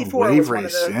Race 64 was one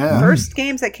of the first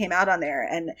games that came out on there,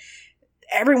 and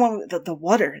everyone, the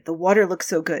water looks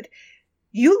so good.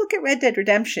 You look at Red Dead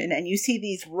Redemption and you see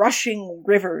these rushing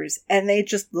rivers and they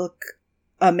just look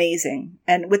amazing.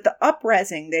 And with the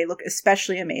up-resing, they look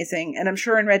especially amazing. And I'm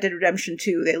sure in Red Dead Redemption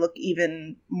 2, they look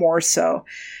even more so.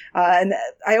 And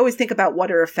I always think about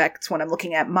water effects when I'm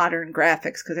looking at modern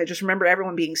graphics, because I just remember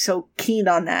everyone being so keen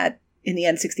on that in the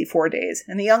N64 days.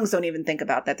 And the youngs don't even think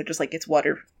about that. They're just like, it's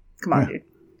water. Come on, dude.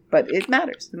 But it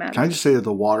matters. It matters. Can I just say that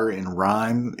the water in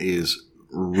Rime is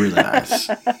really nice.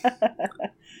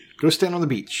 Go stand on the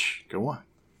beach. Go on.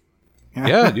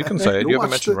 Yeah, you can say it. You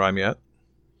haven't mentioned Rime yet.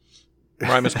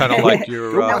 Rime is kind of like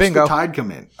your bingo. The tide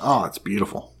come in. Oh, it's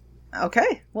beautiful.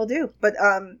 Okay, we'll do. But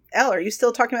Elle, are you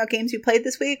still talking about games you played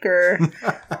this week, or?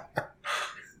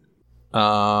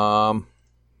 I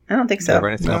don't think so. Is there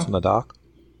anything else on the dock?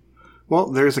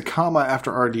 Well, there's a comma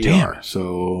after RDR,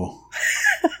 so.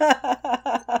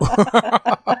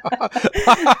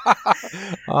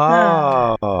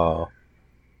 Oh.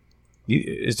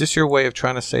 Is this your way of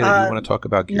trying to say that you want to talk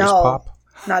about Gears Pop?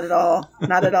 Not at all.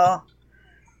 Not at all.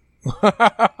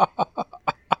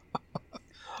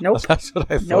 Nope. That's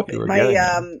what I thought you were getting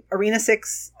at. My Arena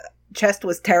 6 chest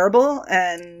was terrible,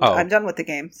 and I'm done with the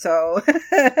game, so...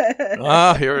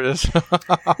 Here it is.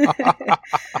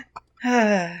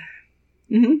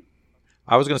 Mm-hmm.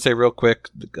 I was going to say real quick,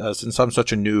 since I'm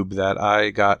such a noob, that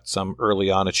I got some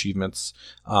early on achievements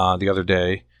the other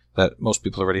day that most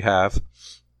people already have,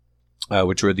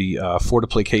 which were the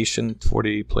fortification,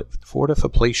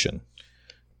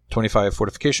 25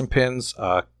 fortification pins,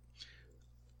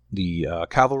 the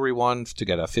cavalry one to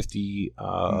get a 50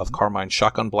 of Carmine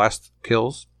shotgun blast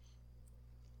kills,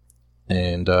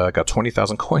 and I got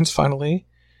 20,000 coins finally,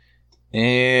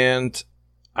 and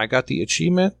I got the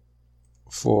achievement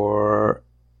for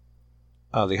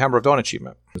the Hammer of Dawn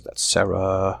achievement. That's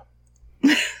Sarah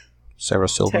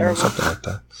Silverman or something like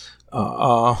that.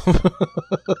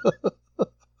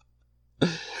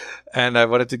 And I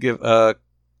wanted to give a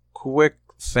quick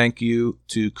thank you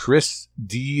to Chris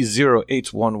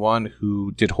D0811,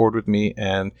 who did Horde with me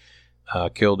and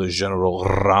killed General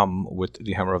Ram with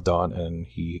the Hammer of Dawn, and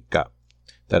he got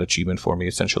that achievement for me,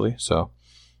 essentially. So,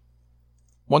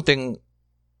 one thing,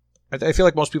 I feel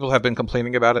like most people have been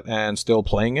complaining about it and still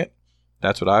playing it.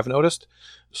 That's what I've noticed.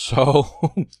 So,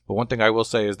 but one thing I will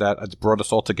say is that it's brought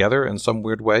us all together in some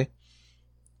weird way.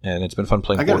 And it's been fun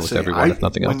playing Horde with everyone, if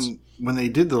nothing else. When they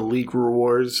did the league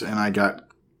rewards and I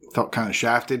felt kind of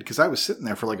shafted, because I was sitting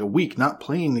there for like a week not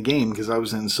playing the game because I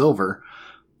was in silver.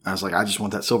 I was like, I just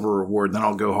want that silver reward, then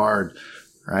I'll go hard,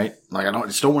 right? Like, I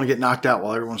just don't want to get knocked out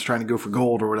while everyone's trying to go for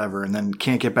gold or whatever, and then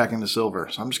can't get back into silver.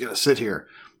 So I'm just going to sit here.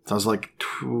 So I was like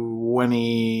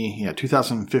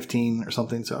 2015 or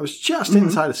something. So I was just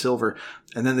inside of silver.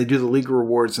 And then they do the league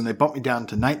rewards and they bump me down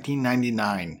to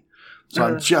 1999. So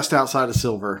I'm just outside of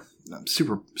silver. I'm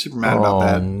super, super mad about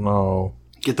that. No.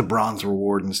 Get the bronze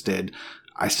reward instead.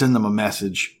 I send them a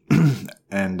message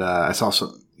and I saw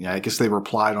some, I guess they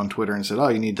replied on Twitter and said, oh,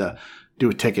 you need to do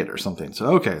a ticket or something.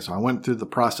 So, okay. So I went through the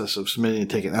process of submitting a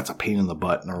ticket. That's a pain in the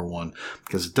butt, number one,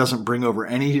 because it doesn't bring over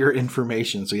any of your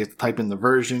information. So you have to type in the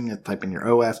version, you have to type in your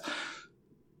OS,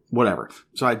 whatever.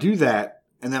 So I do that.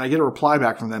 And then I get a reply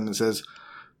back from them that says,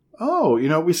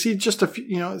 oh, we see just a few,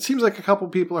 it seems like a couple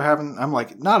people are having, I'm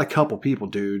like, not a couple people,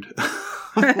 dude.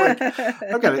 I'm like,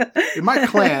 I've got it. In my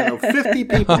clan of 50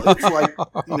 people, it's like,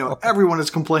 everyone is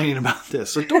complaining about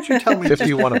this. So don't you tell me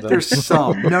 51 of them. There's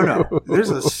some. No. There's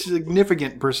a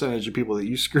significant percentage of people that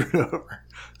you screwed over.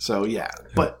 So, yeah.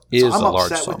 But so I'm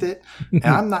upset with it. And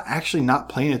I'm not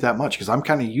playing it that much because I'm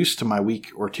kind of used to my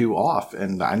week or two off.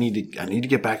 And I need to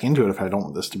get back into it if I don't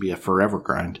want this to be a forever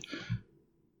grind.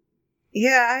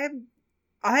 Yeah,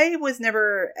 I was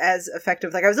never as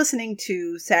effective. Like I was listening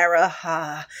to Sarah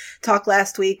talk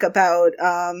last week about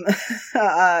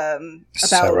how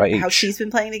she's been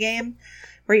playing the game,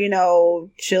 where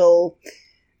she'll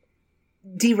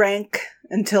de-rank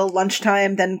until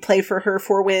lunchtime, then play for her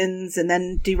 4 wins, and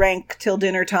then de-rank till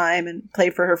dinner time and play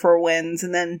for her 4 wins,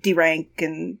 and then de-rank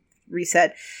and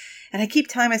reset. And I keep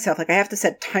telling myself like I have to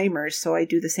set timers so I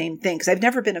do the same thing because I've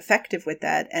never been effective with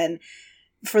that. And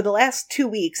for the last 2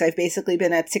 weeks, I've basically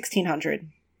been at 1,600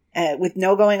 with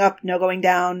no going up, no going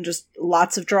down, just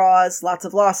lots of draws, lots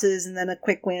of losses, and then a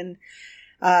quick win.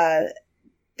 I'm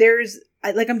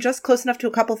just close enough to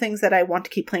a couple things that I want to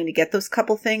keep playing to get those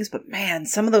couple things. But man,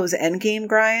 some of those endgame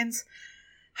grinds,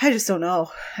 I just don't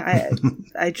know.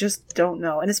 I just don't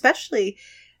know. And especially,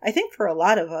 I think for a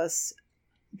lot of us,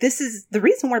 this is the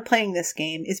reason we're playing this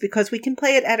game is because we can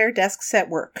play it at our desks at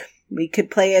work. We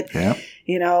could play it,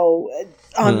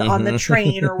 on the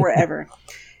train or wherever.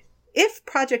 If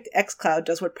Project xCloud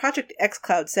does what Project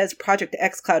xCloud says Project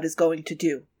xCloud is going to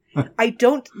do, I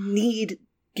don't need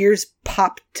Gears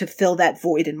Pop to fill that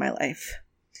void in my life.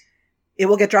 It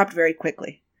will get dropped very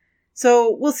quickly.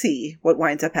 So we'll see what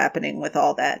winds up happening with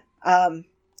all that. But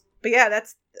yeah,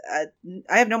 that's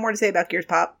I have no more to say about Gears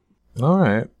Pop. All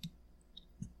right.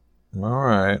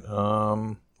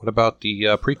 What about the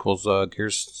prequels,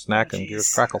 Gears Snack and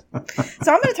Gears Crackle?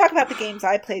 So I'm going to talk about the games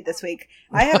I played this week.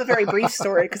 I have a very brief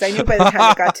story because I knew by the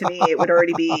time it got to me, it would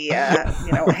already be,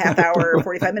 a half hour,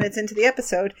 45 minutes into the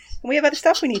episode, and we have other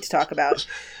stuff we need to talk about.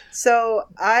 So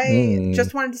I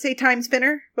just wanted to say Time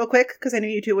Spinner real quick because I knew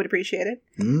you two would appreciate it.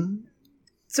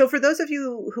 So for those of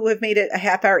you who have made it a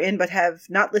half hour in but have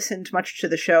not listened much to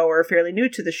the show or are fairly new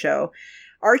to the show,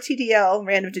 RTDL,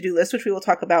 Random To-Do List, which we will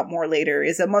talk about more later,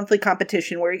 is a monthly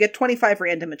competition where you get 25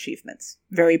 random achievements,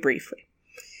 very briefly.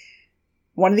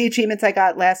 One of the achievements I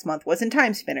got last month was in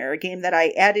Time Spinner, a game that I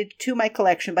added to my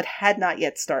collection but had not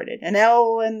yet started. And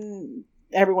Elle and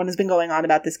everyone has been going on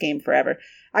about this game forever.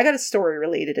 I got a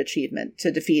story-related achievement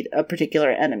to defeat a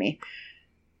particular enemy.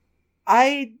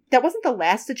 That wasn't the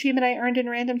last achievement I earned in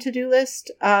Random To-Do List.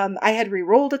 I had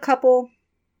re-rolled a couple.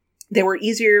 They were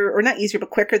easier, or not easier,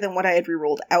 but quicker than what I had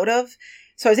re-rolled out of.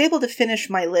 So I was able to finish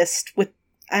my list with,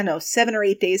 7 or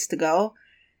 8 days to go.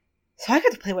 So I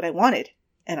got to play what I wanted.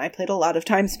 And I played a lot of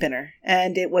Time Spinner.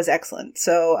 And it was excellent.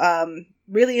 So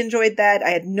really enjoyed that. I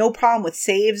had no problem with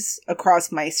saves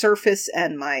across my Surface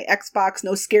and my Xbox.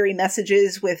 No scary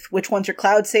messages with which one's your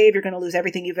cloud save. You're going to lose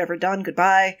everything you've ever done.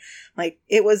 Goodbye.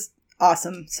 It was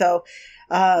awesome. So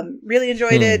really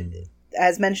enjoyed it.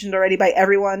 As mentioned already by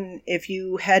everyone, if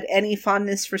you had any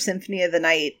fondness for Symphony of the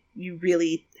Night, you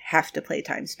really have to play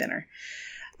Time Spinner.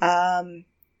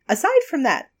 Aside from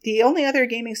that, the only other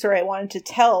gaming story I wanted to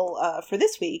tell for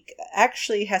this week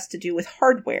actually has to do with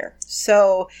hardware.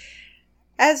 So,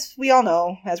 as we all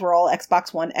know, as we're all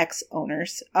Xbox One X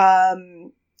owners,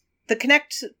 the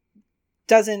Kinect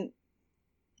doesn't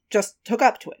just hook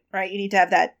up to it, right? You need to have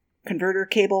that converter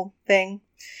cable thing.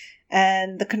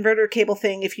 And the converter cable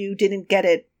thing, if you didn't get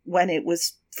it when it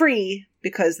was free,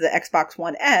 because the Xbox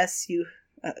One S, you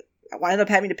wound up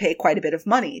having to pay quite a bit of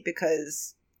money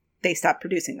because they stopped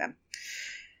producing them.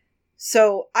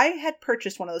 So I had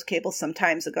purchased one of those cables some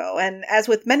times ago, and as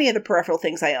with many of the peripheral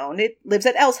things I own, it lives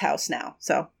at Elle's house now,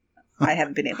 so I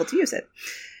haven't been able to use it.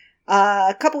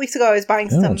 A couple weeks ago, I was buying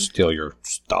some... You don't steal your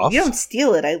stuff. You don't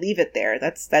steal it. I leave it there.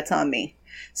 That's on me.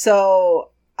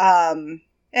 So,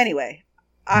 anyway...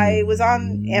 I was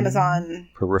on Amazon.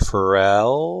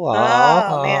 Peripheral.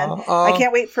 Oh, man. I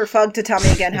can't wait for Fug to tell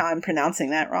me again how I'm pronouncing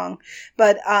that wrong.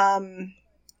 But,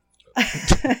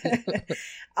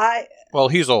 Well,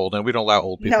 he's old, and we don't allow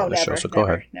old people on the show, so go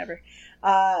ahead. Never.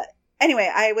 Anyway,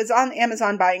 I was on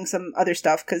Amazon buying some other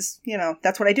stuff, because,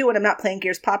 that's what I do when I'm not playing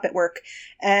Gears Pop at work.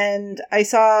 And I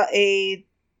saw a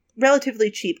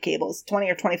relatively cheap cable,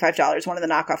 $20 or $25, one of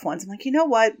the knockoff ones. I'm like, you know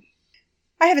what?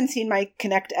 I haven't seen my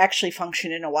Kinect actually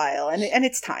function in a while, and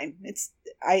it's time.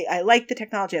 I like the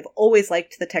technology. I've always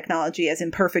liked the technology, as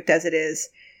imperfect as it is.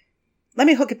 Let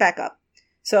me hook it back up.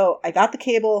 So I got the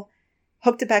cable,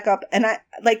 hooked it back up, and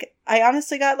I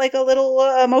honestly got a little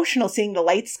emotional seeing the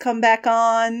lights come back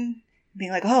on,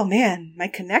 being like, oh man, my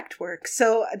Kinect works.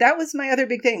 So that was my other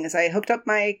big thing, is I hooked up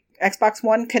my Xbox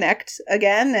One Kinect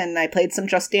again, and I played some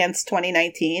Just Dance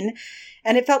 2019,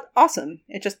 and it felt awesome.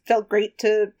 It just felt great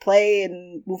to play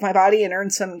and move my body and earn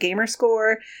some gamer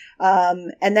score.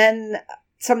 And then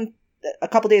a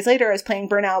couple days later, I was playing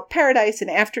Burnout Paradise,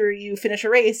 and after you finish a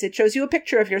race, it shows you a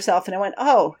picture of yourself, and I went,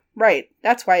 oh, right,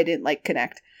 that's why I didn't like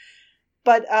Kinect.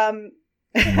 But, oh,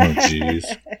 jeez.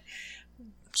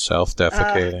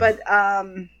 Self-defecating. but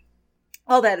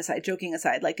all that aside, joking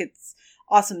aside, like, it's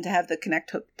awesome to have the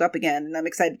Kinect hooked up again, and I'm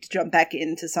excited to jump back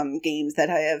into some games that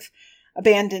I have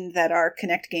abandoned that are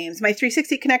Kinect games. My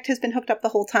 360 Kinect has been hooked up the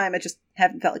whole time. I just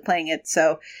haven't felt like playing it,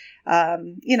 so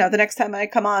the next time I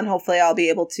come on, hopefully I'll be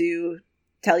able to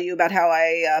tell you about how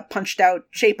I punched out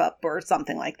Shape Up or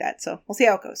something like that. So we'll see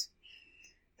how it goes.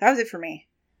 That was it for me.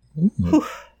 Whew.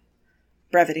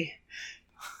 Brevity.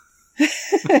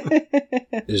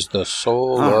 Is the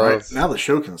soul All of... right, now the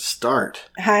show can start.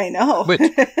 I know. Wait.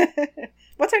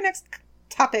 What's our next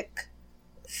topic?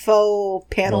 Faux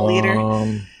panel leader.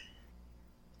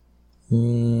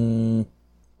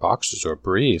 Boxers or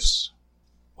briefs?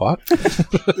 What?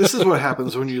 This is what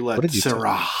happens when you let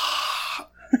Sarah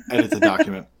edit the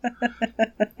document.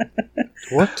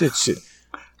 What did she...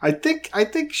 I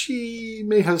think she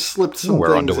may have slipped some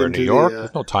wear things underwear in into New York. The,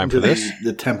 There's no time for this.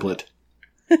 The template.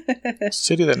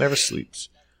 City that never sleeps.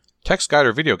 Text guide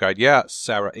or video guide? Yeah,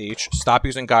 Sarah H. Stop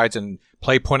using guides and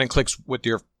play point and clicks with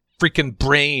your freaking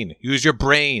brain. Use your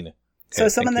brain. So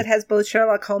someone that has both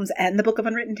Sherlock Holmes and the Book of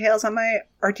Unwritten Tales on my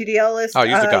RTDL list. Oh,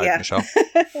 use the guide, Michelle.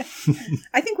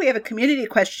 I think we have a community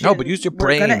question. No, but use your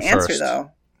brain we're gonna first. answer,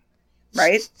 though.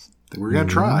 Right? We're going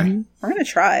to try. We're going to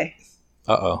try.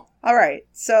 Uh-oh. All right.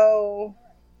 So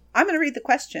I'm going to read the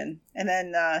question, and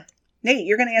then Nate,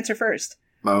 you're going to answer first.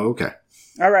 Oh, okay.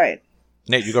 All right.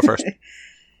 Nate, you go first.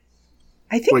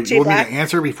 I think Wait, Jay you want Black... me to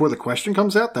answer before the question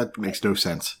comes out? That makes no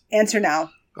sense. Answer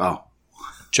now. Oh.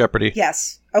 Jeopardy.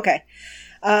 Yes. Okay.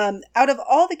 Out of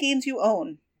all the games you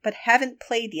own but haven't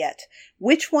played yet,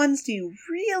 which ones do you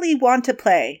really want to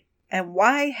play, and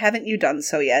why haven't you done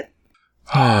so yet?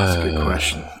 That's a good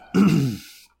question.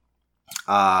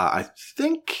 I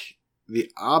think the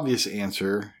obvious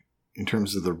answer, in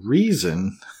terms of the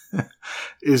reason,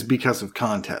 is because of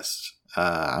contests.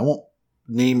 I won't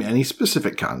name any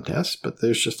specific contests, but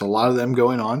there's just a lot of them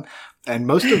going on, and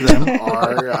most of them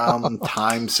are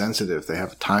time sensitive. They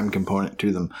have a time component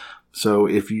to them. So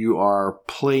if you are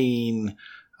playing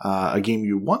a game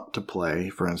you want to play,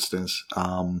 for instance,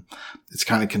 it's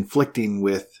kind of conflicting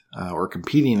with or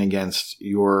competing against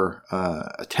your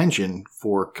attention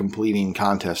for completing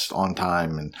contests on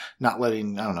time and not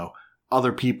letting,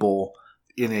 other people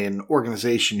in an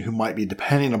organization who might be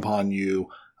depending upon you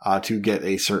to get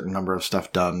a certain number of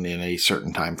stuff done in a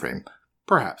certain time frame.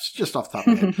 Perhaps, just off the top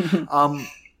of my head.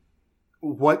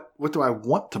 What do I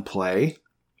want to play?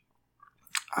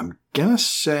 I'm gonna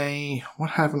say,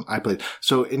 what haven't I played?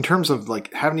 So in terms of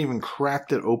haven't even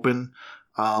cracked it open,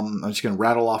 I'm just gonna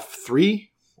rattle off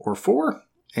 3 or 4,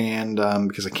 and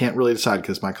because I can't really decide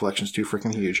because my collection's too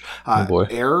freaking huge. Oh boy.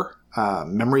 Air,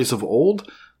 Memories of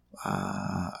Old.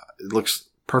 It looks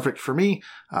perfect for me.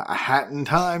 A Hat in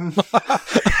Time.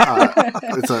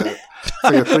 It's like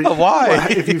a 3. Why?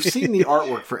 Well, if you've seen the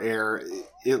artwork for Air,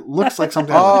 it looks like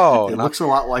something. It looks a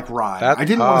lot like Rhyme. I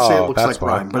didn't want to say it looks like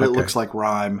Rhyme, but it looks like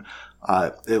Rhyme,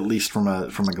 at least from a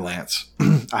glance.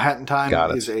 A Hat in Time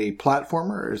is a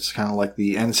platformer. It's kind of like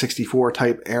the N64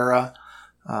 type era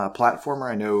platformer.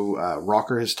 I know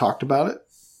Rocker has talked about it.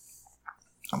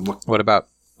 What about?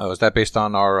 Oh, is that based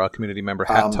on our community member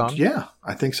Hatton? Yeah,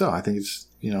 I think so. I think it's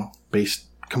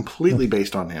completely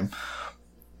based on him.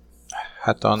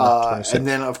 Hatton 26. And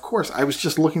then, of course, I was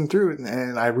just looking through it,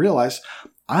 and I realized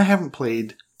I haven't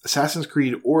played Assassin's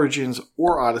Creed Origins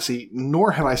or Odyssey,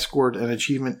 nor have I scored an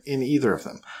achievement in either of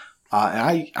them.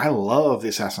 And I love the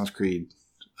Assassin's Creed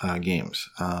games.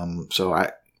 So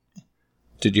I.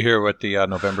 Did you hear what the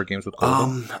November games would call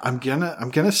them? I'm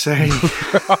gonna say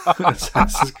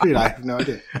Assassin's Creed. I have no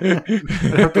idea. I'd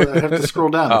have to scroll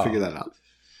down to figure that out.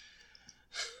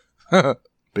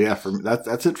 But yeah,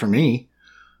 that's it for me.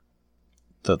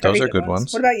 Those are good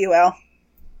ones. What about you, Al?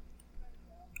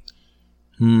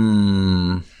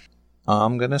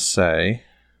 I'm gonna say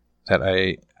that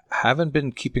I haven't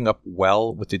been keeping up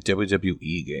well with the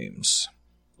WWE games,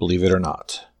 believe it or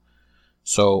not.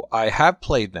 So I have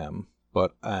played them,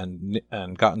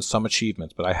 and gotten some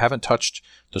achievements, but I haven't touched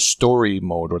the story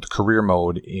mode or the career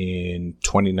mode in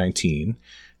 2019.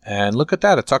 And look at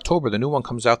that, it's October. The new one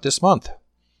comes out this month.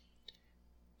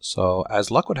 So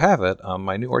as luck would have it,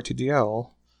 my new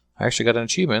RTDL, I actually got an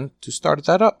achievement to start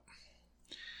that up.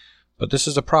 But this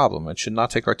is a problem. It should not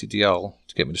take RTDL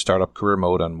to get me to start up career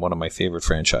mode on one of my favorite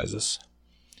franchises.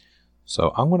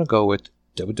 So I'm going to go with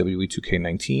WWE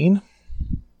 2K19.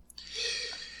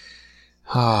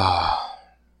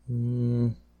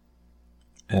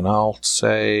 And I'll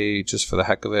say, just for the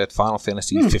heck of it, Final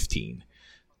Fantasy 15.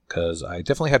 Because I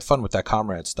definitely had fun with that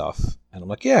comrade stuff. And I'm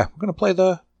like, yeah, we're going to play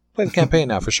the campaign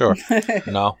now for sure.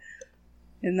 No.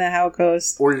 Isn't that how it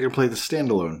goes? Or you're going to play the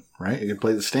standalone, right? You're going to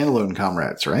play the standalone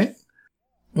comrades, right?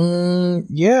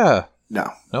 Yeah.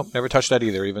 No. Nope, never touched that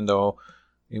either, even though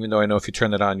I know if you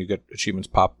turn that on, you get achievements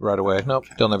pop right away. Nope,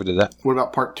 they'll never do that. What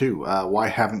about part 2? Why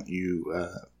haven't you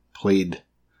played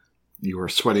your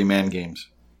Sweaty Man games?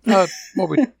 You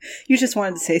just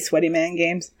wanted to say Sweaty Man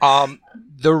games.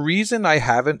 The reason I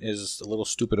haven't is a little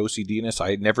stupid OCD-ness.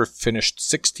 I never finished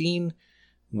 16,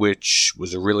 which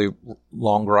was a really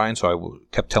long grind, so I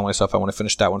kept telling myself I want to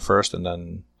finish that one first and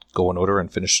then go in order and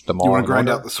finish them all. You want to grind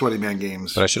out the Sweaty Man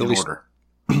games but I should in at least order.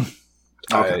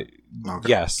 Okay.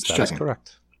 Yes, that's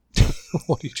correct.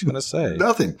 What are you trying to say?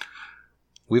 Nothing.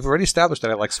 We've already established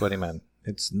that I like Sweaty Men.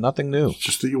 It's nothing new. It's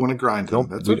just that you want to grind them.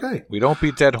 That's okay. We don't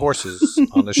beat dead horses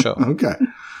on the show. Okay.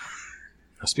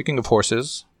 Speaking of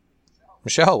horses,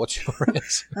 Michelle, what's your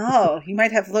answer? Oh, you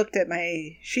might have looked at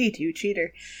my sheet, you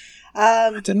cheater.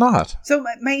 I did not. So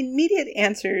my immediate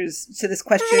answers to this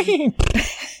question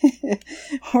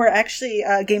were actually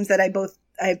games that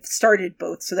I've started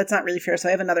both, so that's not really fair. So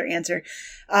I have another answer.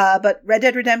 But Red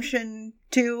Dead Redemption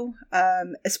 2,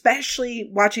 especially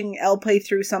watching Elle play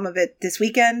through some of it this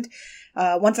weekend.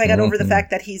 Once I got over the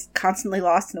fact that he's constantly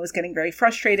lost and it was getting very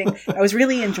frustrating, I was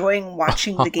really enjoying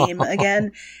watching the game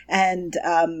again. And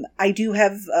I do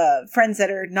have friends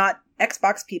that are not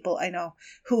Xbox people, I know,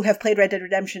 who have played Red Dead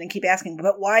Redemption and keep asking,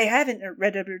 but why haven't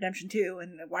Red Dead Redemption 2?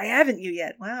 And why haven't you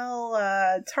yet? Well,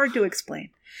 it's hard to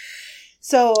explain.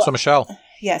 So Michelle.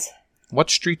 Yes. What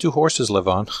street do horses live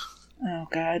on? Oh,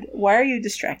 God. Why are you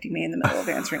distracting me in the middle of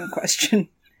answering a question?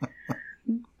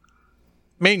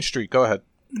 Main Street. Go ahead.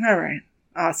 All right.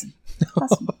 Awesome.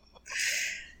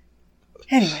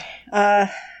 Anyway.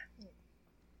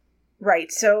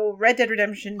 Right. So Red Dead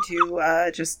Redemption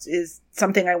 2 just is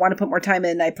something I want to put more time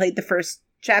in. I played the first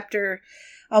chapter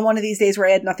on one of these days where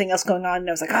I had nothing else going on. And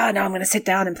I was like, now I'm going to sit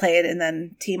down and play it. And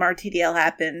then Team RTDL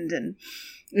happened and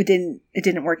it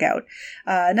didn't work out.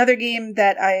 Another game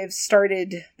that I've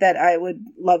started that I would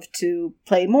love to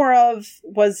play more of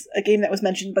was a game that was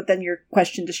mentioned, but then your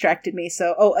question distracted me.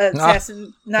 So, not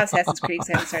Assassin's Creed.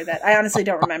 I haven't started that. I honestly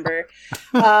don't remember.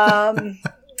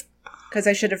 Because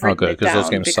I should have written it down. Those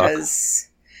games because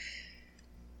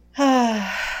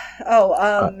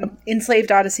Enslaved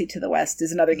Odyssey to the West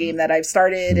is another game that I've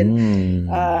started,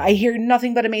 and I hear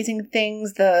nothing but amazing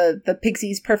things. The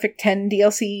Pixies Perfect 10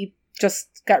 DLC just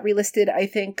got relisted, I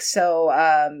think. So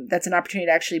that's an opportunity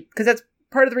to actually, because that's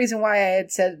part of the reason why I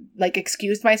had said,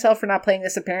 excused myself for not playing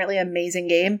this apparently amazing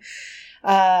game.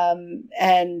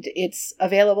 And it's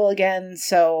available again,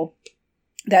 so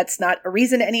that's not a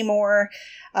reason anymore.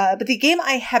 But the game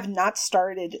I have not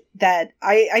started that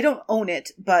I don't own it,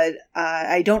 but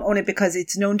I don't own it because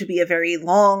it's known to be a very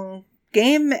long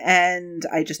game, and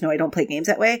I just know I don't play games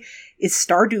that way, is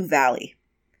Stardew Valley.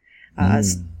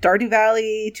 Stardew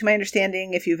Valley, to my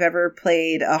understanding, if you've ever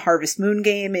played a Harvest Moon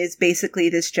game, is basically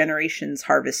this generation's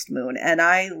Harvest Moon. And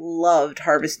I loved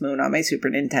Harvest Moon on my Super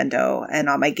Nintendo and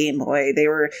on my Game Boy. They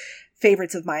were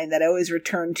favorites of mine that I always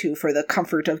returned to for the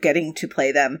comfort of getting to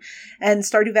play them. And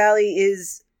Stardew Valley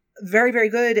is very, very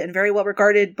good and very well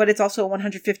regarded, but it's also a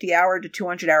 150-hour to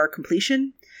 200-hour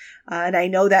completion. And I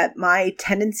know that my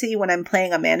tendency when I'm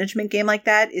playing a management game like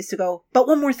that is to go, but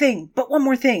one more thing,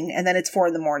 and then it's 4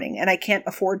 a.m, and I can't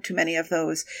afford too many of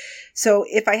those. So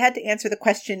if I had to answer the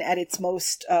question at its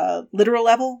most literal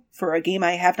level for a game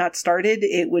I have not started,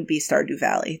 it would be Stardew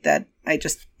Valley. That I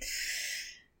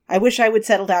wish I would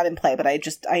settle down and play, but I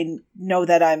know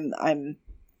that I'm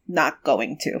not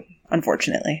going to,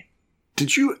 unfortunately.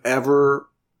 Did you ever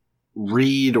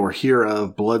read or hear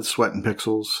of Blood, Sweat, and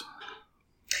Pixels?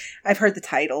 I've heard the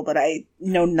title, but I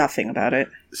know nothing about it.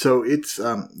 So it's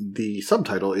the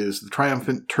subtitle is The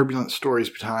Triumphant, Turbulent Stories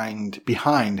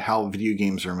Behind How Video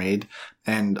Games Are Made,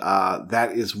 and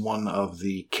that is one of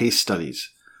the case studies.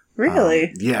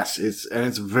 Really? Yes,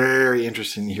 it's very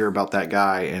interesting to hear about that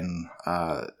guy and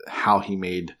how he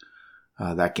made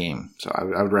that game. So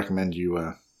I would recommend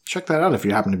you check that out if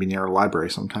you happen to be near a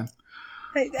library sometime.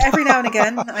 Every now and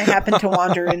again, I happen to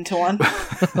wander into one.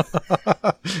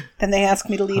 Then they ask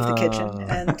me to leave the kitchen.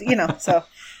 And, so,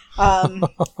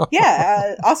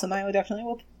 awesome. I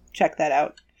will check that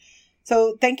out.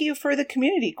 So, thank you for the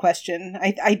community question.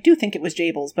 I do think it was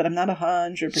Jables, but I'm not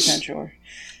 100% sure.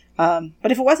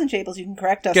 But if it wasn't Jables, you can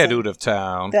correct us. Get out of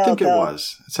town. I think it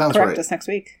was. It sounds correct right. us next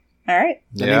week. All right.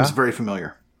 The name's very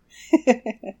familiar.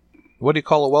 What do you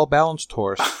call a well-balanced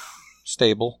horse?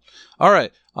 Stable. All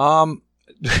right.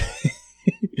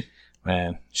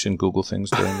 Man, shouldn't Google things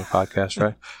during the podcast,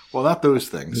 right? Well, not those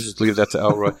things. Just leave that to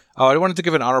Elroy. I wanted to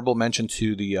give an honorable mention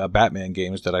to the Batman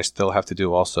games that I still have to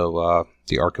do. Also,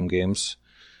 the Arkham games.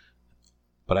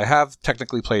 But I have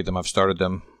technically played them. I've started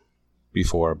them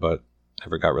before, but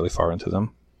never got really far into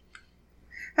them.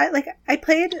 I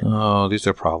played. Oh, these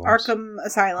are problems. Arkham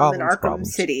Asylum and Arkham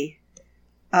City.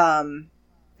 And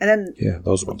then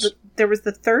those ones. There was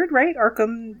the third, right?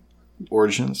 Arkham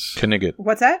Origins. Knigget.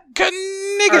 What's that?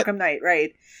 Knigget. Arkham Knight,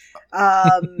 right?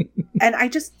 And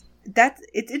it's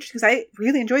interesting because I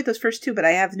really enjoyed those first two, but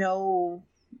I have no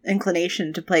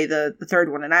inclination to play the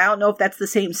third one, and I don't know if that's the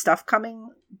same stuff coming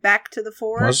back to the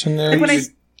fore. Wasn't there?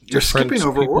 You're skipping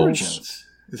over Origins.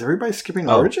 Is everybody skipping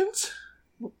Origins?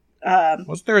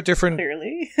 Wasn't there a different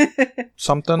clearly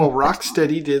something? Well,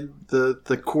 Rocksteady did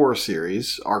the core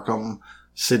series, Arkham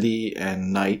City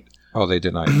and Knight. Oh, they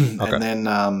did not. Okay. And then,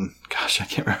 gosh, I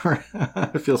can't remember.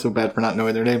 I feel so bad for not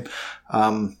knowing their name.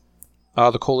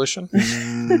 The Coalition?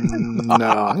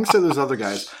 No, I think so. Those other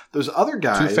guys. Those other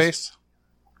guys. Two-Face?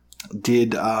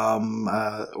 Did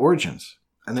Origins.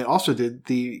 And they also did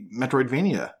the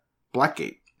Metroidvania,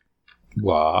 Blackgate.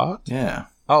 What? Yeah.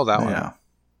 Oh, that one. Yeah.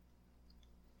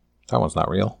 That one's not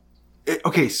real.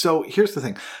 Okay, so here's the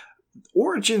thing.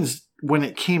 Origins, when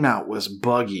it came out, was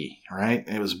buggy, right?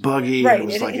 It was buggy. Right. It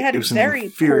was it had it was a very an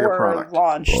inferior poor product.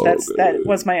 launch. That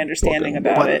was my understanding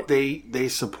about it. But they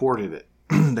supported it.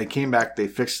 They came back. They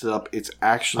fixed it up. It's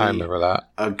actually I remember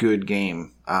that. a good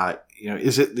game.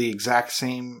 Is it the exact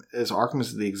same as Arkham?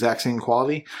 Is it the exact same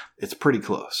quality? It's pretty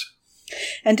close.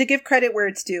 And to give credit where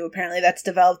it's due, apparently that's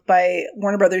developed by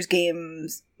Warner Brothers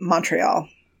Games Montreal.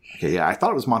 Okay, yeah, I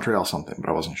thought it was Montreal something, but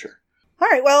I wasn't sure. All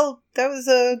right, well, that was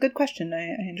a good question.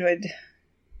 I enjoyed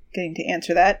getting to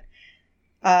answer that.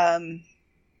 But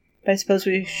I suppose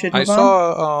we should move on. I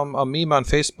saw a meme on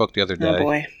Facebook the other day. Oh,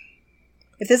 boy.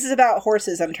 If this is about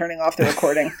horses, I'm turning off the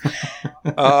recording.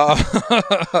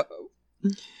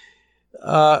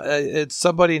 It's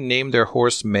somebody named their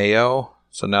horse Mayo,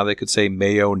 so now they could say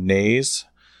mayonnaise.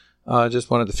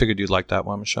 Just wanted to figure you'd like that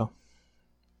one, Michelle.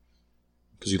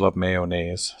 Because you love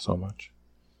mayonnaise so much.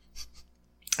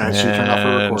 And she turned off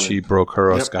her recording. She broke her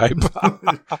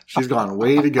Skype. She's gone.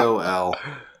 Way to go, Elle.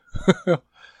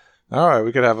 All right,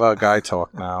 we could have a guy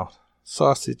talk now.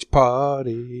 Sausage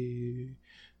party.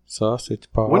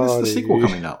 Sausage party. When is the sequel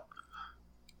coming out?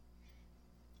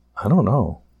 I don't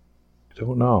know. I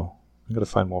got to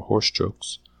find more horse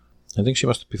jokes. I think she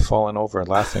must be falling over and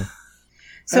laughing.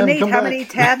 So, Nate, how many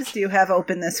tabs do you have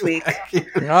open this week? Thank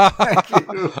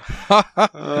you.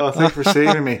 Thanks for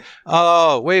saving me.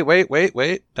 Oh,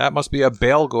 wait. That must be a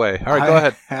Belgway. All right, go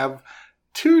ahead. I have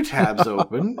 2 tabs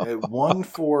open. One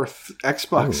for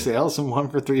Xbox sales and one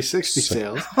for 360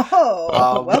 sales.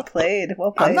 Oh, well played.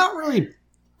 I'm not really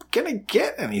going to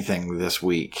get anything this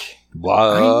week. What?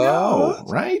 I know,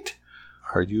 right?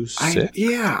 Are you sick?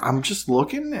 I'm just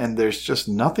looking, and there's just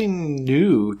nothing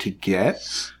new to get.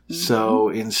 Mm-hmm. So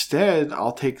instead,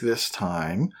 I'll take this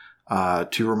time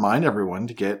to remind everyone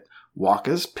to get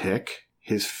Waka's pick,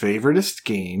 his favoriteest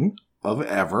game of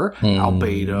ever,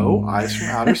 Albedo, Eyes from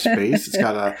Outer Space. It's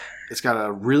got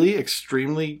a really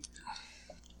extremely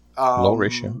low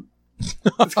ratio.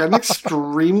 It's got an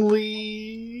extremely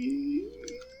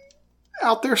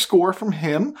out there score from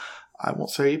him. I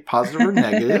won't say positive or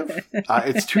negative.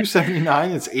 It's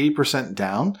 279. It's 80%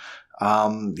 down. I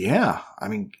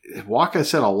mean, Waka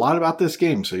said a lot about this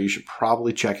game, so you should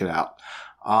probably check it out.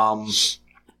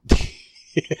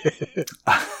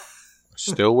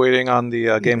 Still waiting on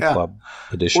the Game Club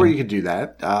edition. Or you could do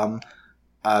that.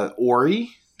 Ori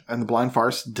and the Blind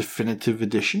Forest Definitive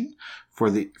Edition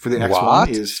for the X1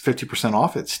 is 50%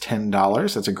 off. It's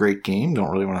 $10. That's a great game.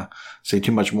 Don't really want to say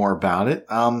too much more about it.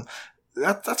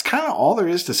 That's kind of all there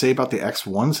is to say about the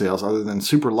X1 sales, other than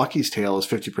Super Lucky's Tale is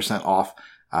 50% off.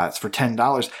 It's for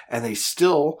 $10, and they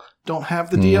still don't have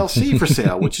the DLC for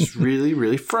sale, which is really,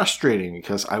 really frustrating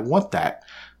because I want that.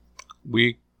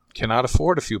 We cannot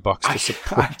afford a few bucks to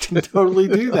support. I can totally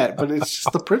do that, but it's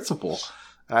just the principle.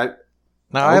 I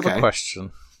have a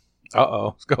question.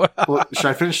 Uh-oh. Go ahead. Well, should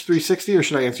I finish 360 or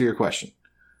should I answer your question?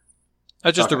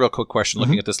 Just a real quick question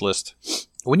looking at this list.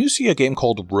 When you see a game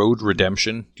called Road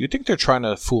Redemption, do you think they're trying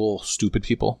to fool stupid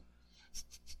people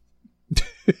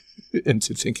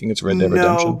into thinking it's Red Dead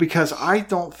Redemption? No, because I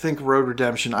don't think Road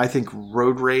Redemption. I think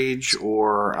Road Rage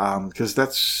or because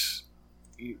that's...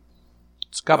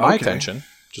 It's got my attention.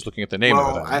 Just looking at the name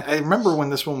of it. I remember when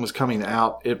this one was coming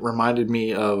out, it reminded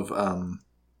me of, I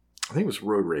think it was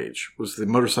Road Rage, was the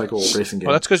motorcycle racing game.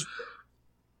 Well,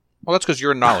 that's because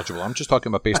you're knowledgeable. I'm just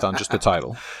talking about based on just the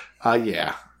title.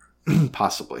 Yeah,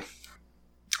 possibly.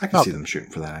 I can see them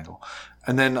shooting for that angle.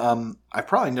 And then I've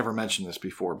probably never mentioned this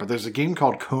before, but there's a game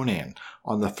called Conan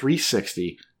on the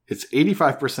 360. It's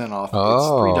 85% off.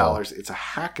 Oh. It's $3. It's a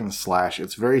hack and slash.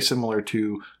 It's very similar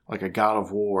to like a God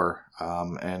of War.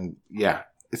 And yeah,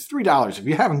 it's $3. If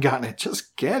you haven't gotten it,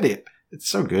 just get it. It's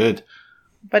so good.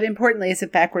 But importantly, is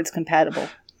it backwards compatible?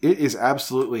 It is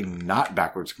absolutely not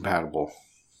backwards compatible.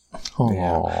 Oh,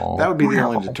 yeah. That would be the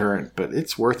only deterrent, but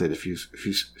it's worth it if you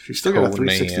still got a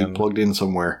 360 plugged in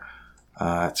somewhere.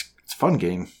 It's a fun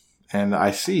game, and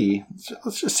I see.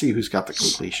 Let's just see who's got the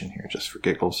completion here, just for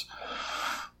giggles.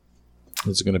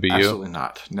 Is it going to be Absolutely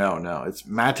not. No. It's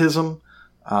Mattism,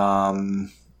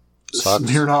 Sucks.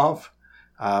 Smirnov.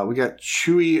 We got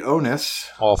Chewy Onus.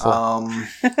 Awful.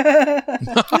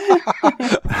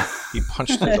 He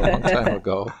punched it a long time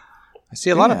ago. I see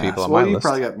a lot of people on my list. You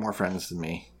probably got more friends than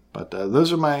me. But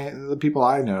those are the people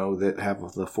I know that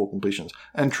have the full completions.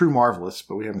 And True Marvelous,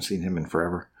 but we haven't seen him in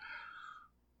forever.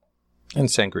 And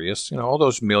Sangrius. All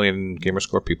those million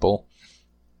Gamerscore people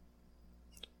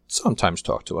sometimes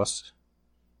talk to us.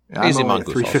 Yeah, I'm only at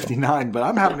 359, but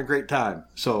I'm having a great time.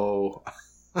 So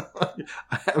I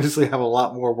obviously have a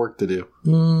lot more work to do.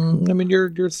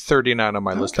 You're 39 on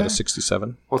my list out of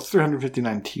 67. Well, it's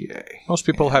 359 TA. Most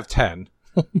people have 10.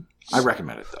 I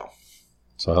recommend it, though.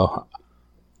 So,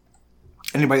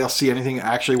 anybody else see anything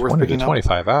actually worth 20 picking to up?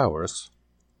 25 hours.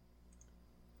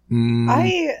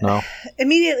 I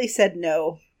immediately said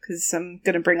no, because I'm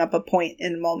going to bring up a point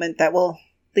in a moment that will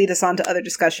lead us on to other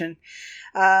discussion.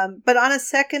 But on a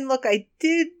second look, I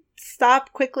did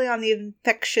stop quickly on the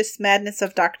Infectious Madness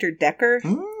of Dr. Decker,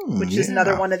 which is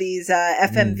another one of these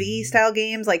FMV-style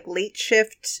games, like Late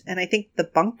Shift, and I think The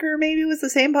Bunker maybe was the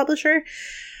same publisher.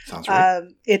 Sounds right.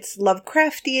 It's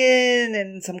Lovecraftian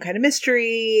and some kind of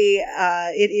mystery.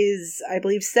 It is, I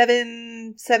believe,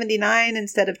 $7.79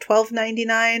 instead of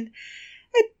 $12.99.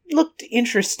 It looked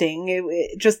interesting.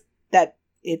 It just that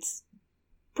it's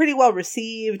pretty well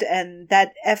received, and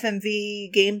that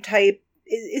FMV game type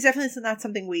is definitely not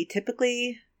something we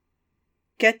typically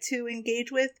get to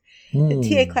engage with.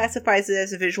 The TA classifies it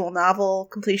as a visual novel.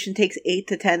 Completion takes 8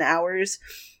 to 10 hours.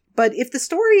 But if the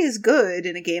story is good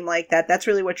in a game like that, that's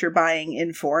really what you're buying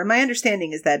in for. And my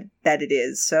understanding is that it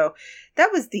is. So that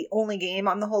was the only game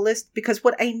on the whole list, because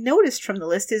what I noticed from the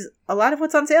list is a lot of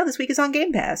what's on sale this week is on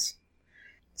Game Pass.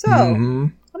 So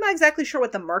I'm not exactly sure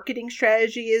what the marketing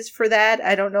strategy is for that.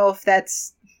 I don't know if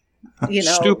that's,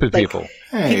 stupid people.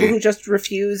 People who just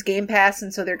refuse Game Pass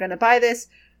and so they're going to buy this.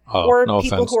 Or no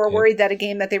people who are worried that a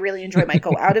game that they really enjoy might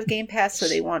go out of Game Pass, so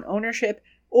they want ownership.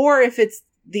 Or if it's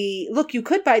look, you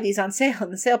could buy these on sale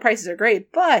and the sale prices are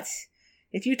great, but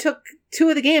if you took 2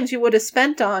 of the games you would have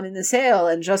spent on in the sale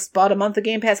and just bought a month of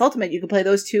Game Pass Ultimate, you could play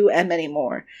those 2 and many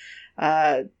more.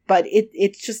 But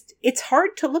it's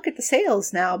hard to look at the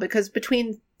sales now, because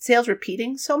between sales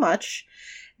repeating so much,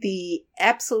 the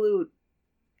absolute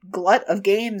glut of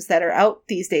games that are out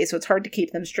these days, so it's hard to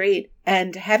keep them straight,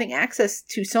 and having access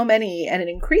to so many and an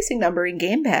increasing number in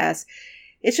Game Pass,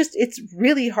 it's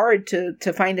really hard to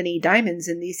find any diamonds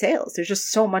in these sales. There's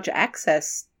just so much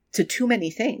access to too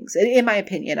many things, in my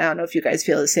opinion. I don't know if you guys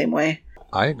feel the same way.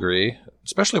 I agree,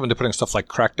 especially when they're putting stuff like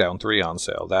Crackdown 3 on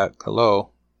sale. Pay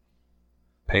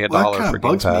 $1 for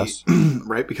Game Pass,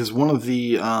 right? Because one of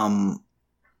the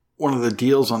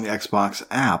deals on the Xbox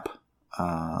app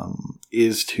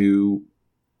is to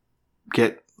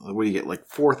get, what do you get, like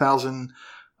 4,000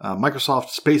 Microsoft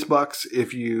Space Bucks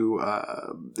if you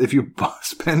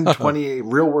spend 20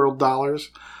 real world dollars.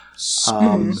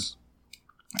 And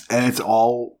it's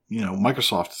all,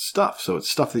 Microsoft stuff. So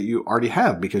it's stuff that you already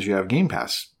have because you have Game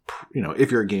Pass. If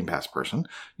you're a Game Pass person,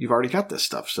 you've already got this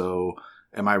stuff. So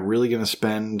am I really going to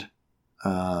spend,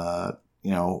 to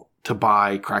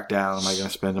buy Crackdown? Am I going to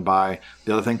spend to buy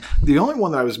the other thing? The only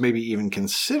one that I was maybe even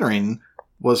considering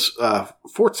was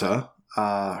Forza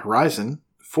Horizon,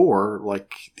 for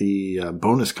like the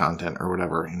bonus content or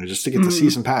whatever, just to get the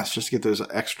season pass, just to get those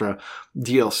extra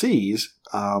DLCs.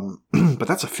 But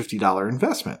that's a $50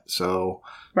 investment. So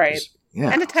right.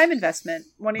 Yeah. And a time investment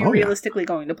when you're realistically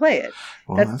going to play it.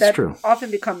 Well, that's true.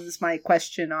 Often becomes my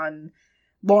question on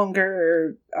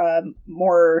longer,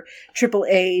 more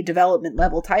AAA development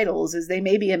level titles, is they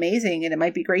may be amazing and it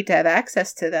might be great to have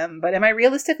access to them, but am I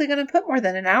realistically going to put more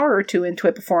than an hour or 2 into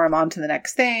it before I'm on to the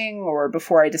next thing, or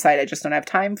before I decide I just don't have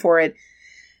time for it?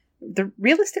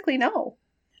 Realistically, no.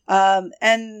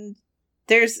 And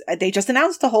they just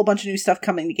announced a whole bunch of new stuff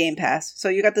coming to Game Pass. So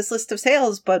you got this list of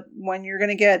sales, but when you're going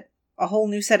to get a whole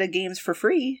new set of games for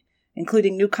free,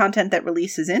 including new content that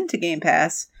releases into Game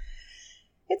Pass,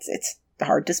 it's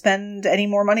hard to spend any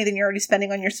more money than you're already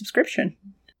spending on your subscription.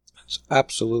 It's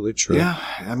absolutely true. Yeah,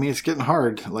 I mean, it's getting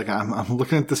hard. Like, I'm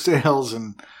looking at the sales,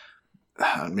 and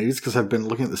maybe it's because I've been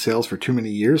looking at the sales for too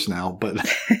many years now, but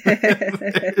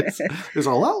there's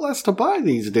a lot less to buy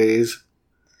these days.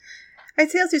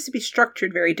 Sales used to be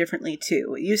structured very differently,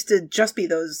 too. It used to just be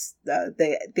those,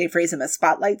 they phrase them as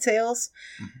spotlight sales,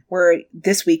 where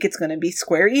this week it's going to be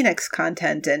Square Enix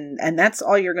content, and that's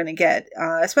all you're going to get.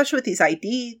 Especially with these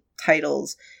ID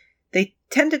titles, they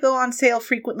tend to go on sale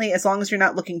frequently as long as you're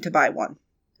not looking to buy one.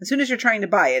 As soon as you're trying to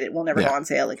buy it, it will never go on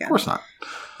sale again. Of course not.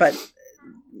 But,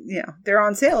 they're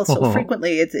on sale so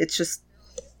frequently, it's just,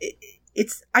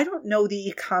 I don't know the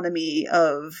economy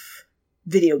of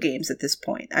video games at this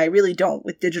point. I really don't,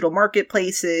 with digital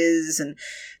marketplaces and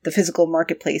the physical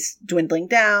marketplace dwindling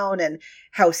down and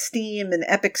how Steam and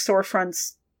Epic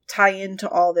storefronts tie into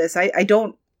all this. I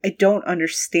don't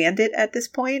understand it at this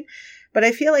point, but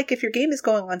I feel like if your game is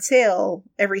going on sale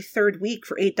every third week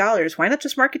for $8, why not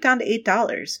just mark it down to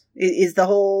 $8? Is the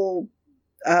whole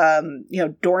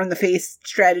door in the face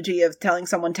strategy of telling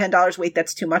someone $10, wait,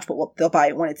 that's too much, but they'll buy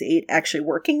it when it's $8, actually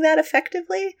working that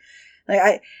effectively?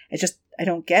 Like, I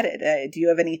don't get it. Do you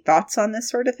have any thoughts on this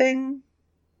sort of thing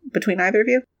between either of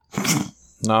you?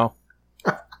 No.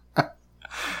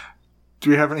 Do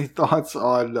we have any thoughts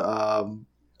on...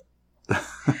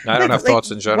 I don't have thoughts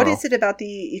in general. What is it about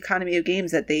the economy of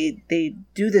games that they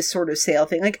do this sort of sale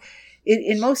thing? Like,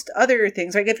 in most other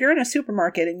things, like if you're in a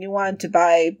supermarket and you want to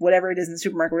buy whatever it is in the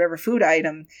supermarket, whatever food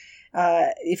item,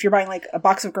 if you're buying like a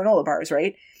box of granola bars,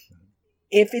 right?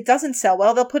 If it doesn't sell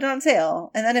well, they'll put it on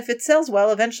sale. And then if it sells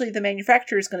well, eventually the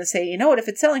manufacturer is going to say, you know what, if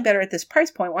it's selling better at this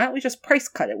price point, why don't we just price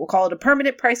cut it? We'll call it a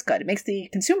permanent price cut. It makes the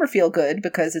consumer feel good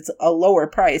because it's a lower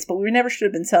price, but we never should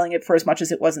have been selling it for as much as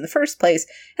it was in the first place.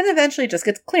 And then eventually it just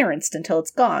gets clearanced until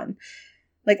it's gone.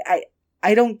 Like,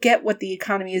 I don't get what the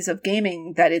economy is of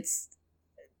gaming, that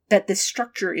this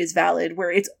structure is valid,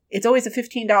 where it's always a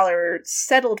 $15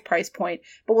 settled price point,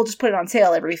 but we'll just put it on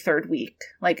sale every third week.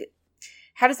 Like,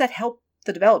 how does that help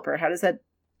the developer? How does that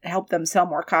help them sell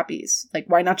more copies? Like,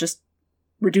 why not just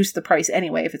reduce the price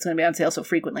anyway if it's going to be on sale so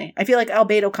frequently? I feel like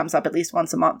Albedo comes up at least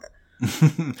once a month.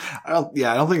 I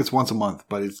don't think it's once a month,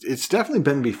 but it's definitely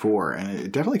been before, and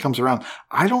it definitely comes around.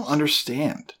 I don't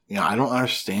understand. I don't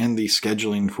understand the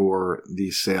scheduling for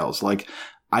these sales. Like,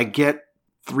 I get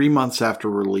 3 months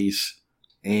after release,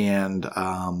 and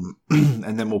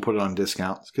then we'll put it on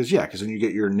discounts because then you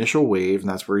get your initial wave, and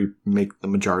that's where you make the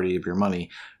majority of your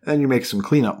money. And then you make some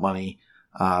cleanup money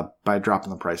by dropping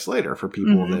the price later for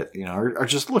people that are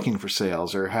just looking for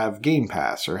sales or have Game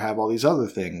Pass or have all these other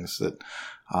things that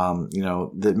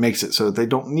that makes it so that they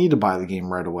don't need to buy the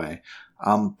game right away.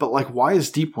 But like, why is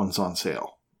Deep Ones on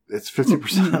sale? It's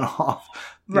 50% off.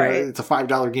 Right. It's a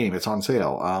 $5 game. It's on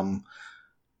sale.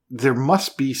 There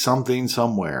must be something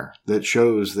somewhere that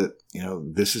shows that,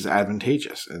 this is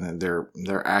advantageous and that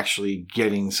they're actually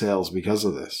getting sales because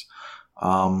of this.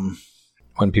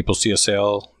 When people see a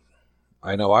sale,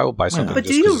 I know I will buy something. But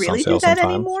just do you 'cause it's on really sale do that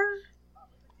sometimes. anymore?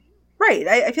 Right.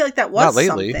 I feel like that was Not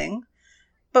lately. something.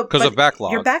 But Because of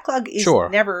backlog. Your backlog is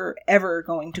never, ever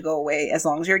going to go away as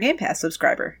long as you're a Game Pass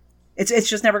subscriber. It's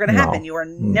just never going to happen. You are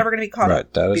never going to be caught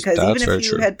up. Because even if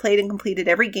you had played and completed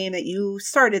every game that you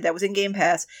started that was in Game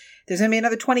Pass, there's going to be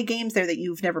another 20 games there that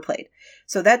you've never played.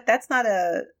 So that's not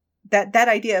that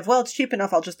idea of, well, it's cheap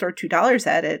enough, I'll just throw $2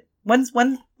 at it. What's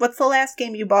the last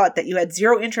game you bought that you had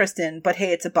zero interest in, but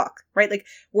hey, it's $1, right? Like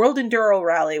World Enduro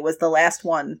Rally was the last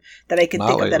one that I could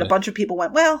think of that a bunch of people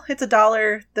went, well, it's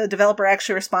 $1. The developer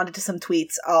actually responded to some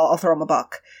tweets. I'll throw him $1.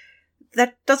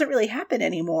 That doesn't really happen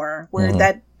anymore. Where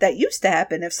that used to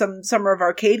happen. If some Summer of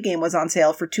Arcade game was on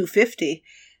sale for $2.50,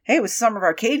 hey, it was a Summer of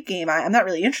Arcade game. I'm not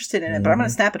really interested in it, but I'm going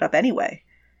to snap it up anyway.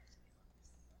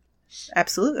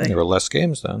 Absolutely. There were less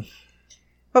games then.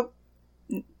 But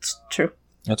it's true.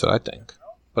 That's what I think.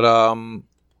 But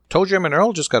Toe Jam and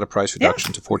Earl just got a price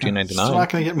reduction to $14.99. Still not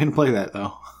going to get me to play that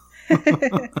though.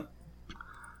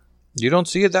 You don't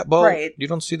see it that well. Right. You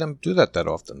don't see them do that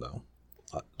often though.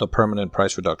 The permanent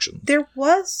price reduction. There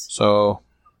was. So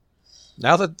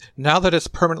now that it's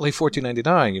permanently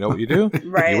 $14.99, you know what you do?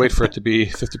 Right. You wait for it to be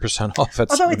 50% off.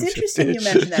 Although it's interesting you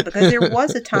mentioned that, because there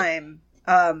was a time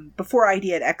before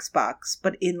ID at Xbox,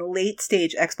 but in late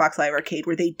stage Xbox Live Arcade,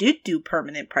 where they did do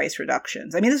permanent price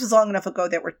reductions. I mean, this was long enough ago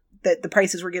that the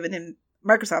prices were given in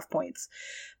Microsoft points.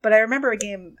 But I remember a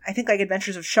game, I think like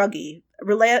Adventures of Shuggy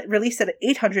released at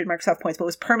 800 Microsoft points, but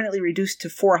was permanently reduced to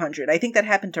 400. I think that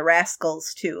happened to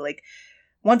Rascals too. Like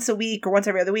once a week or once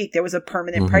every other week, there was a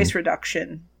permanent price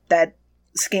reduction that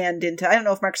scanned into, I don't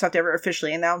know if Microsoft ever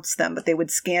officially announced them, but they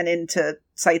would scan into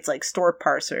sites like Store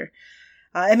Parser.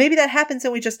 And maybe that happens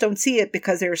and we just don't see it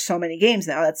because there are so many games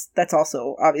now. That's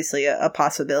also obviously a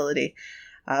possibility.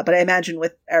 But I imagine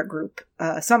with our group,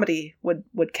 somebody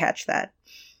would catch that.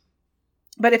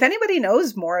 But if anybody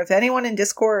knows more, if anyone in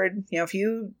Discord, if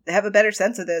you have a better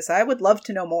sense of this, I would love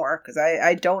to know more because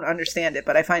I don't understand it,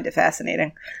 but I find it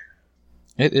fascinating.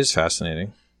 It is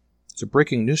fascinating. It's a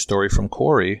breaking news story from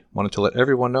Corey. Wanted to let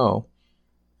everyone know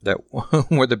that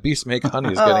where the Beast Make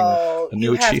Honey is getting a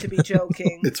new achievement. You have to be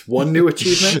joking. It's one new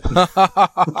achievement?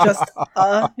 Just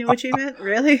a new achievement?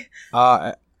 Really?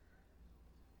 Well,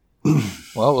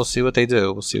 we'll see what they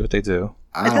do.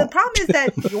 The problem is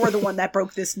that you're the one that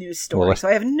broke this news story, so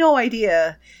I have no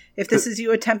idea if this is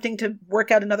you attempting to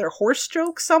work out another horse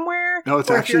joke somewhere. No,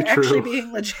 it's or actually if you're true. Actually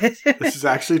being legit. This is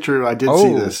actually true. I did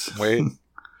see this. Wait.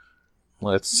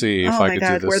 Let's see if I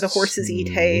can do this. Where the horses eat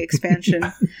hay expansion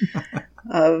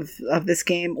of this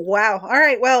game. Wow. All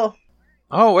right, well.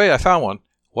 Oh, wait, I found one.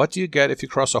 What do you get if you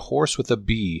cross a horse with a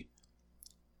bee?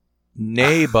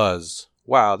 Neighbors.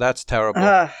 Wow, that's terrible.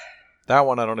 That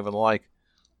one I don't even like.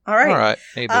 All right.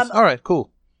 Neighbors. All right, cool.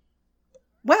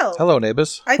 Well, hello,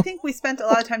 neighbors. I think we spent a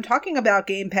lot of time talking about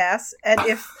Game Pass, and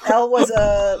if Elle was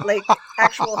a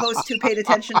actual host who paid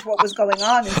attention to what was going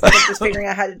on instead of just figuring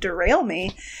out how to derail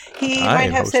me, he might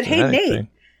have said, "Hey, Nate,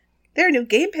 there are new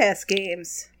Game Pass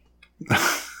games."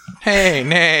 Hey,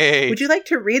 Nate, would you like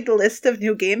to read the list of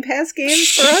new Game Pass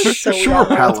games for us? Sure,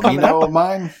 Palomino of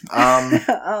mine.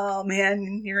 Oh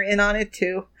man, you're in on it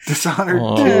too.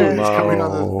 Dishonored 2 is coming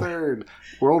on the 3rd.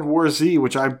 World War Z,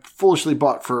 which I foolishly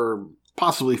bought for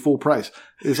possibly full price,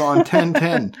 is on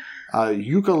 1010.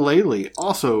 Ukulele,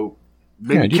 also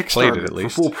maybe Kickstarter for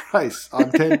full price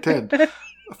on 1010.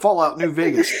 Fallout New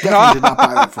Vegas, definitely did not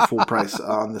buy that for full price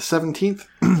on the 17th.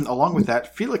 Along with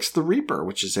that, Felix the Reaper,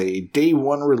 which is a day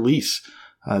one release.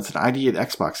 It's an ID at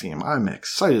Xbox game. I'm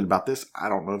excited about this. I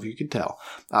don't know if you can tell.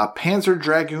 Panzer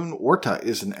Dragoon Orta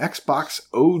is an Xbox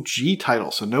OG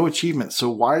title, so no achievements. So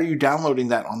why are you downloading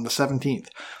that on the 17th?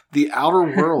 The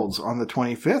Outer Worlds on the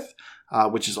 25th,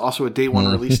 which is also a day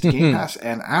one release to Game Pass,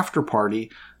 and After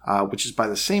Party, which is by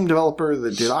the same developer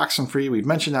that did Oxenfree. We've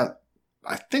mentioned that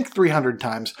I think 300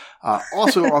 times,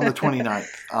 also on the 29th.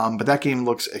 But that game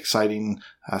looks exciting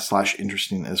 /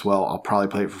 interesting as well. I'll probably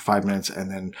play it for 5 minutes and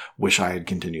then wish I had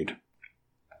continued.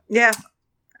 Yeah.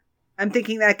 I'm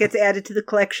thinking that gets added to the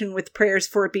collection with prayers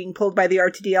for it being pulled by the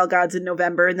RTDL gods in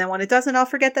November. And then when it doesn't, I'll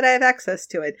forget that I have access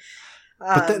to it.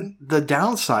 But then the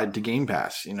downside to Game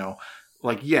Pass, you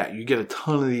get a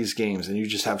ton of these games and you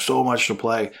just have so much to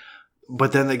play,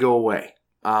 but then they go away.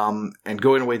 And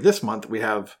going away this month, we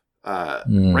have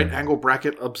Right Angle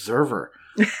Bracket Observer.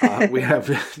 We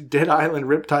have Dead Island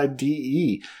Riptide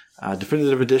DE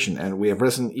Definitive Edition, and we have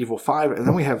Resident Evil 5, and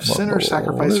then we have Sinner's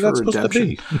Sacrifice for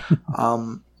Redemption.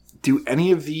 Do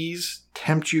any of these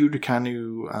tempt you to kind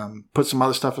of put some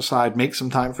other stuff aside, make some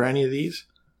time for any of these?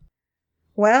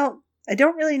 Well, I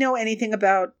don't really know anything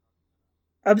about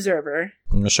Observer.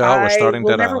 Michelle, we're starting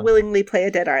Dead Island. I will never willingly play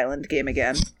a Dead Island game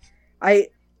again. I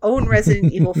own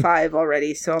Resident Evil 5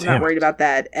 already, so I'm not worried about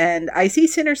that. And I see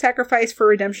Sinner's Sacrifice for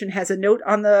Redemption has a note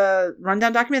on the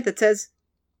rundown document that says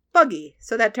buggy,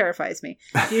 so that terrifies me.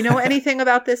 Do you know anything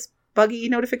about this buggy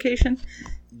notification?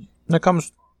 It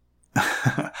comes...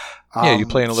 you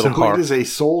play in a little car. It is a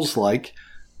Souls-like,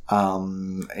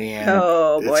 and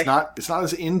it's not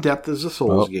as in-depth as a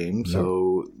Souls game,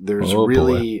 so there's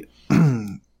really...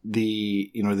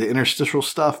 the interstitial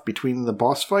stuff between the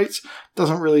boss fights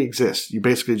doesn't really exist. You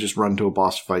basically just run to a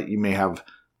boss fight. You may have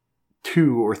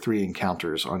 2 or 3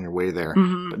 encounters on your way there,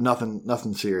 but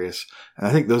nothing serious. And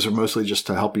I think those are mostly just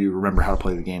to help you remember how to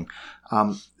play the game.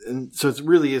 And so it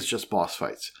really is just boss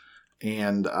fights.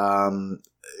 And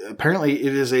apparently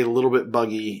it is a little bit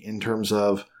buggy in terms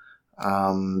of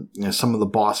some of the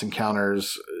boss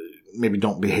encounters maybe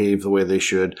don't behave the way they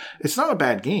should. It's not a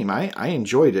bad game. I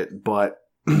enjoyed it, but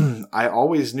I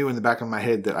always knew in the back of my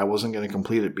head that I wasn't going to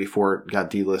complete it before it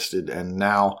got delisted, and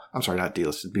now, I'm sorry, not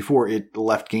delisted, before it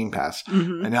left Game Pass,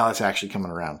 and now it's actually coming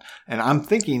around. And I'm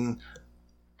thinking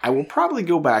I will probably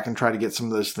go back and try to get some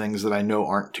of those things that I know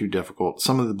aren't too difficult.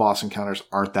 Some of the boss encounters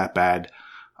aren't that bad.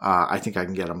 I think I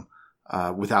can get them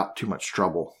without too much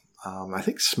trouble. I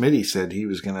think Smitty said he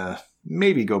was going to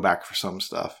maybe go back for some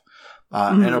stuff.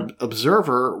 And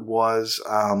Observer was...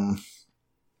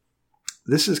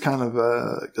 this is kind of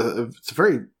it's a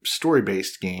very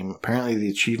story-based game. Apparently the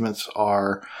achievements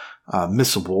are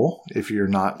missable if you're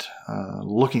not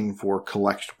looking for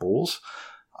collectibles.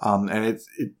 And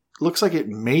it looks like it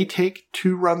may take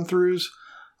 2 run-throughs.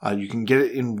 You can get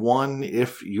it in one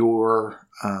if you're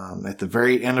at the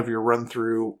very end of your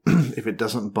run-through, if it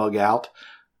doesn't bug out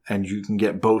and you can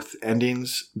get both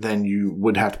endings, then you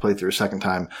would have to play through a second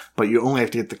time. But you only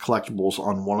have to get the collectibles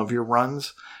on one of your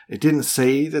runs. It didn't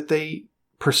say that they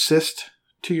persist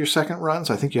to your second run,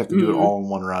 so I think you have to do it all in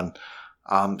one run.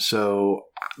 So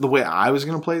the way I was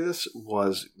going to play this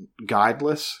was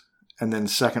guideless, and then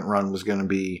second run was going to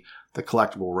be the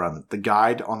collectible run. The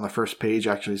guide on the first page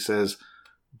actually says,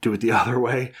 do it the other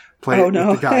way. Play with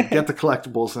the guide, get the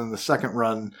collectibles, and the second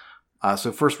run...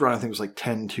 so first run, I think, was like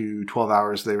 10 to 12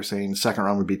 hours. They were saying second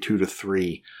run would be 2 to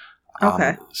 3.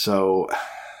 Okay. So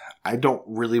I don't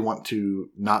really want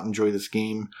to not enjoy this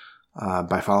game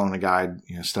by following a guide,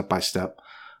 step by step.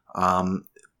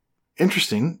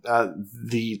 Interesting.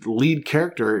 The lead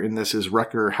character in this is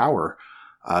Rutger Hauer,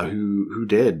 who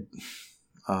did.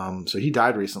 So he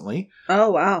died recently.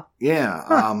 Oh, wow. Yeah.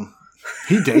 Huh.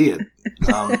 He did.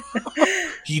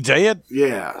 He did?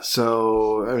 Yeah.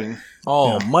 So, I mean...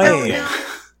 Oh, man.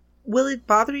 Will it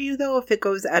bother you, though, if it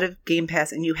goes out of Game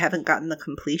Pass and you haven't gotten the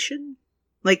completion?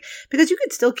 Like, because you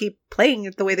could still keep playing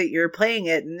it the way that you're playing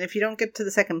it, and if you don't get to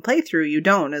the second playthrough, you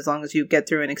don't, as long as you get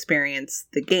through and experience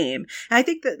the game. And I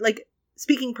think that, like,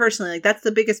 speaking personally, like, that's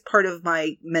the biggest part of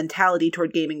my mentality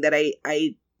toward gaming that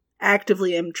I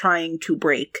actively am trying to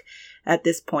break at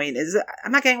this point, is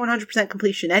I'm not getting 100%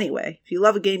 completion anyway. If you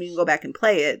love a game, you can go back and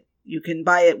play it. You can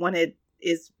buy it when it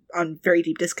is on very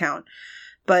deep discount.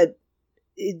 But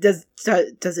does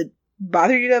it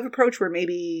bother you to have an approach where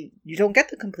maybe you don't get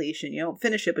the completion, you don't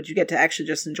finish it, but you get to actually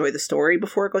just enjoy the story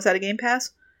before it goes out of Game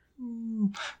Pass?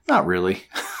 Not really.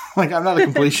 Like, I'm not a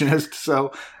completionist,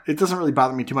 so it doesn't really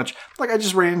bother me too much. Like, I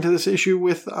just ran into this issue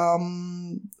with,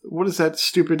 what is that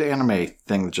stupid anime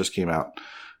thing that just came out?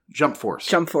 Jump Force.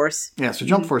 Jump Force. Yeah, so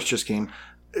Jump Force just came.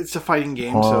 It's a fighting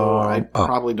game, so I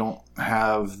probably don't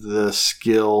have the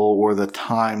skill or the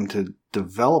time to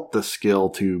develop the skill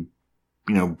to,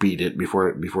 beat it before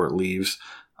it leaves.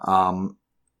 And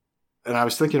I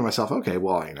was thinking to myself, okay,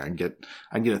 well, I can get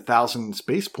 1,000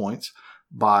 space points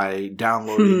by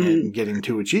downloading it and getting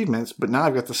 2 achievements, but now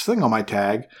I've got this thing on my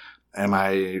tag. Am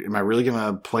I really going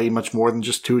to play much more than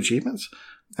just 2 achievements?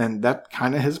 And that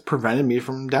kind of has prevented me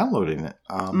from downloading it.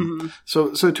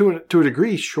 So to a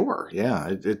degree, sure, yeah.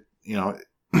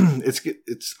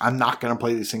 It's I'm not going to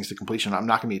play these things to completion. I'm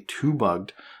not going to be too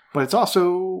bugged, but it's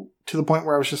also to the point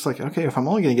where I was just like, okay, if I'm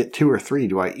only going to get 2 or 3,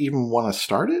 do I even want to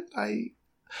start it?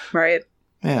 Right.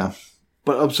 Yeah.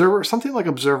 But something like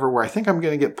Observer, where I think I'm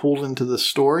going to get pulled into the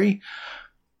story.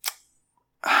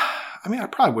 I mean, I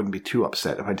probably wouldn't be too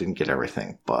upset if I didn't get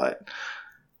everything, but.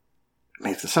 I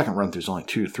mean, if the second run through is only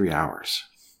 2 to 3 hours.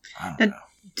 I don't know.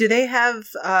 Do they have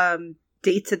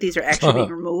dates that these are actually being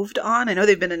removed on? I know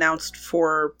they've been announced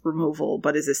for removal,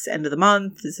 but is this end of the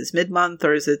month? Is this mid-month?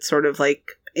 Or is it sort of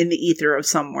like in the ether of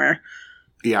somewhere?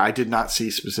 Yeah, I did not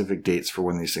see specific dates for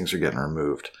when these things are getting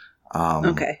removed.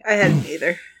 Okay, I hadn't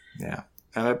either. Yeah.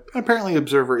 And apparently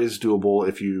Observer is doable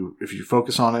if you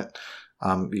focus on it.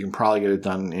 You can probably get it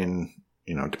done in,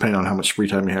 depending on how much free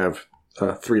time you have,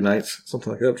 3 nights,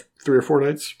 something like that, 3 or 4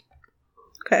 nights.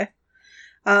 Okay.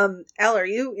 Al, are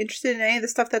you interested in any of the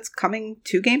stuff that's coming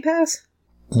to Game Pass?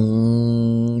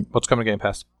 What's coming to Game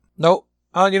Pass? No.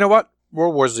 You know what?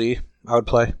 World War Z, I would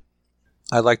play.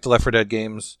 I like the Left 4 Dead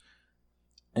games.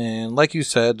 And like you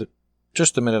said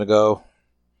just a minute ago,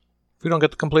 if we don't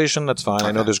get the completion, that's fine. Okay.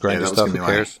 I know there's grindy stuff. Who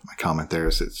cares? My comment there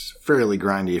is it's fairly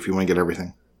grindy if you want to get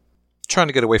everything. Trying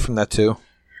to get away from that too.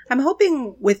 I'm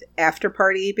hoping with After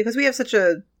Party, because we have such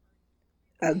a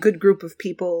good group of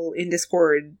people in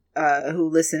Discord who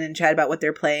listen and chat about what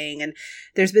they're playing, and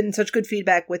there's been such good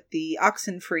feedback with the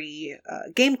Oxenfree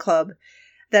game club,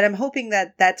 that I'm hoping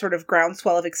that sort of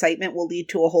groundswell of excitement will lead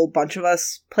to a whole bunch of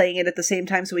us playing it at the same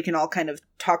time, so we can all kind of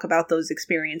talk about those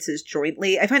experiences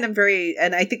jointly. I find them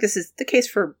and I think this is the case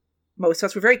for most of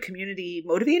us, we're very community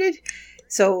motivated,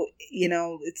 so,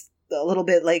 it's a little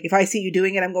bit like, if I see you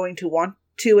doing it, I'm going to want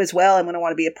to as well. I'm going to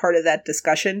want to be a part of that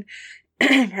discussion.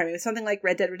 With something like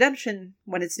Red Dead Redemption,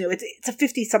 when it's new, it's a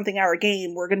 50-something hour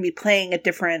game. We're going to be playing at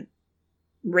different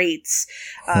rates.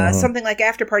 Something like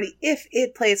After Party, if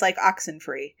it plays like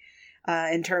Oxenfree,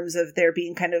 in terms of there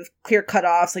being kind of clear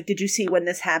cutoffs, like, did you see when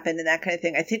this happened and that kind of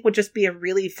thing, I think would just be a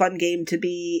really fun game to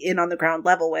be in on the ground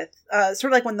level with.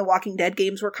 Sort of like when the Walking Dead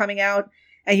games were coming out,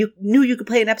 and you knew you could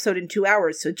play an episode in 2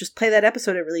 hours, so just play that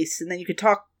episode at release, and then you could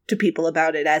talk to people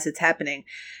about it as it's happening.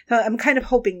 So I'm kind of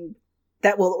hoping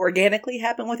that will organically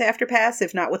happen with AfterPass,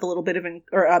 if not with a little bit of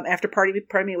After Party,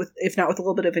 pardon me, if not with a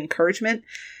little bit of encouragement.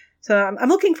 So I'm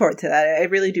looking forward to that. I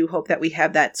really do hope that we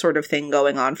have that sort of thing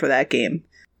going on for that game.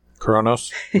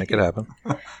 Kronos, make it happen.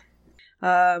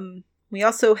 We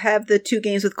also have the 2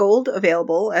 games with gold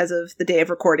available as of the day of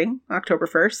recording, October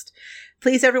 1st.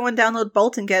 Please, everyone, download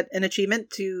Bolt and get an achievement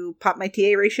to pop my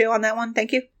TA ratio on that one.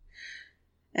 Thank you.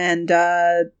 And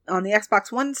on the Xbox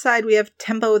One side, we have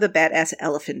Tembo the Badass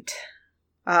Elephant.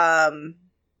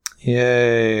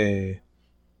 Yay.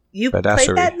 You played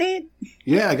that, Nate?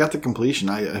 Yeah, I got the completion.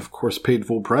 I, of course, paid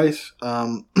full price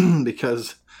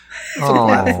because it's a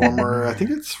platformer. I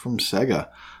think it's from Sega.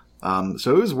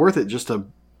 So it was worth it just to...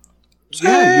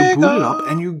 Yeah, you boot it up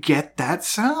and you get that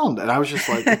sound. And I was just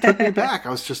like, it took me back. I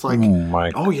was just like,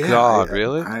 oh yeah. God,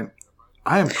 really?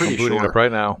 I am pretty booting sure it up right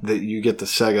now that you get the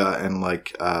Sega and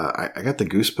like, I got the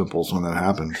goose pimples when that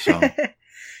happened. So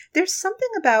there's something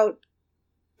about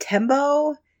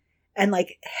Tembo and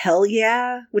like Hell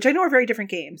Yeah, which I know are very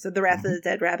different games, The Wrath of the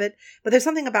Dead Rabbit, but there's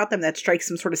something about them that strikes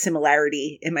some sort of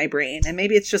similarity in my brain. And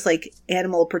maybe it's just like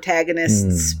animal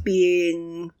protagonists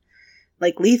being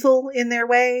like lethal in their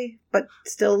way, but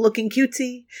still looking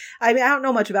cutesy. I mean, I don't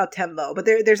know much about Tembo, but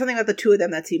there's something about the 2 of them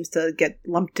that seems to get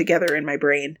lumped together in my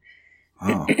brain.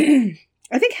 Oh.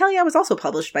 I think Hell Yeah was also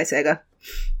published by Sega.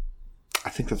 I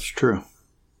think that's true.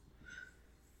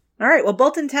 All right, well,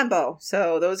 Bolt and Tembo.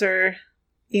 So those are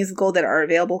games of gold that are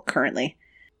available currently.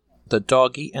 The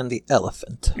doggy and the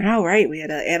elephant. Oh, right. We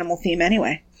had an animal theme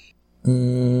anyway. I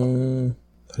didn't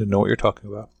know what you're talking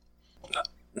about.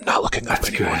 Not looking up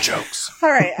any more jokes. All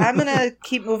right, I'm going to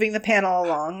keep moving the panel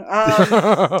along.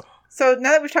 So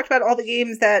now that we've talked about all the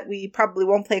games that we probably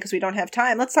won't play because we don't have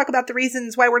time, let's talk about the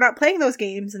reasons why we're not playing those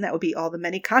games, and that would be all the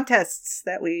many contests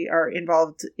that we are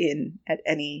involved in at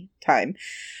any time.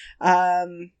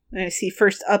 I see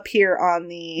first up here on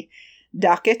the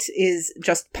docket is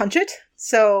Just Punch It.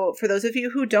 So for those of you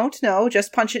who don't know,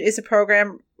 Just Punch It is a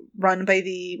program run by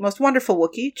the most wonderful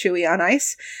Wookiee, Chewie on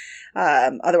Ice.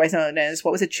 Otherwise known as,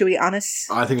 what was it, Chewie Onus?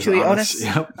 I think it's Chewie Onus.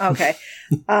 Yep. Okay.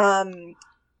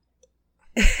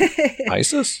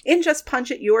 ISIS? In Just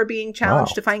Punch It, you are being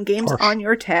challenged to find games on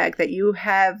your tag that you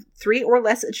have 3 or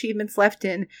less achievements left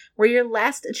in, where your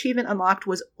last achievement unlocked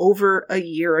was over a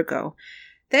year ago.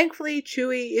 Thankfully,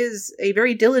 Chewie is a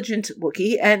very diligent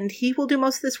Wookiee, and he will do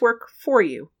most of this work for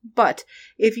you. But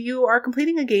if you are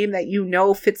completing a game that you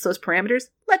know fits those parameters,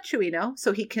 let Chewie know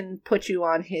so he can put you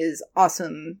on his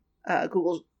awesome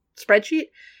Google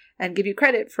spreadsheet and give you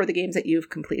credit for the games that you've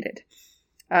completed.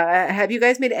 Have you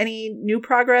guys made any new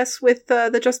progress with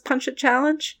the Just Punch It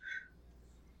challenge?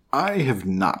 I have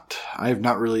not. I have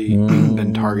not really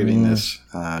been targeting this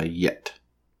yet.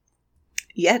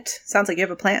 Yet? Sounds like you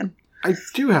have a plan. I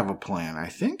do have a plan. I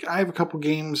think I have a couple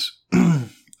games.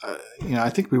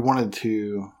 I think we wanted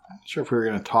to. I'm not sure if we were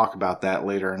going to talk about that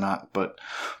later or not, but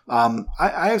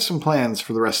I have some plans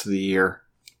for the rest of the year,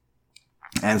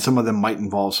 and some of them might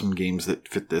involve some games that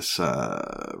fit this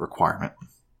requirement.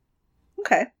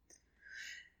 Okay.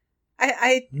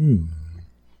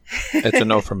 It's a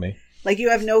no from me. Like,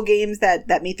 you have no games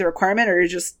that meet the requirement, or you're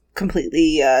just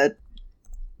completely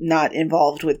not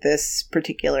involved with this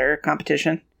particular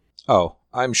competition? Oh,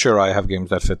 I'm sure I have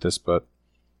games that fit this, but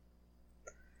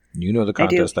you know the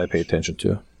contest I pay attention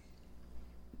to.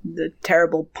 The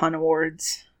terrible pun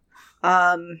awards.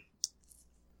 I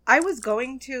was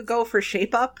going to go for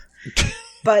Shape Up,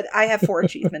 but I have 4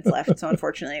 achievements left, so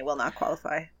unfortunately it will not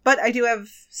qualify. But I do have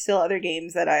still other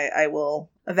games that I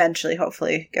will eventually,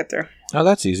 hopefully, get through. Oh,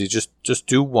 that's easy. Just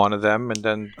do one of them and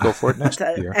then go for it next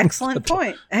year. Excellent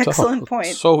point. Excellent point.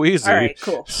 So easy. All right,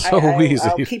 cool. Easy.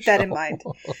 I'll keep that in mind.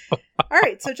 All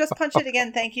right, so Just Punch It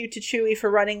again. Thank you to Chewie for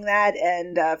running that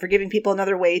and for giving people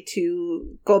another way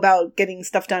to go about getting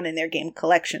stuff done in their game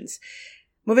collections.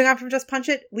 Moving on from Just Punch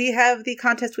It, we have the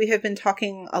contest we have been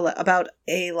talking about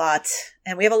a lot,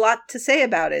 and we have a lot to say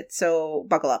about it, so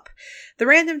buckle up. The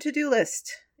Random To-Do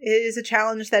List is a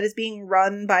challenge that is being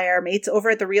run by our mates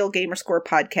over at the Real Gamerscore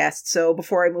podcast. So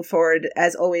before I move forward,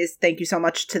 as always, thank you so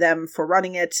much to them for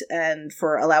running it and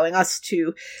for allowing us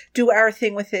to do our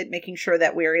thing with it, making sure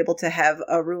that we're able to have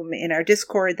a room in our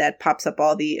Discord that pops up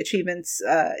all the achievements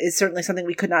is certainly something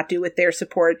we could not do with their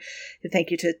support. And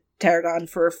thank you to Tarragon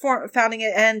for founding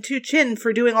it, and to Chin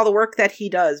for doing all the work that he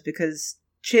does, because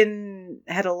Chin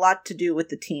had a lot to do with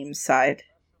the team side.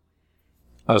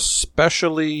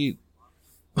 Especially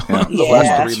the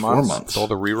last 3 months. 4 months. All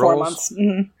the rerolls. 4 months.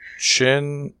 Mm-hmm.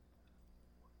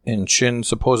 Chin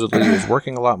supposedly is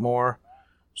working a lot more,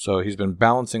 so he's been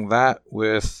balancing that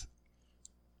with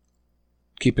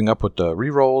keeping up with the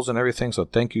rerolls and everything, so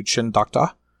thank you, Chin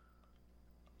Doctor.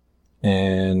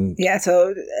 And yeah,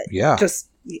 so yeah, just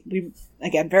we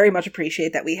again very much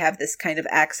appreciate that we have this kind of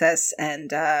access,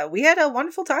 and we had a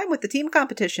wonderful time with the team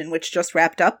competition, which just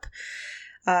wrapped up.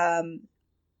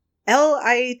 Elle,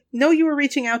 I know you were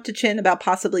reaching out to Chin about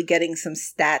possibly getting some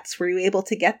stats. Were you able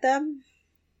to get them?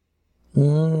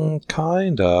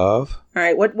 Kind of. All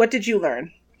right, what did you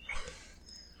learn?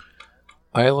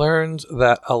 I learned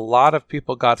that a lot of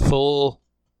people got full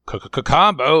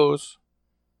combos.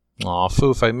 Aw,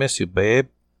 Foof, I miss you, babe.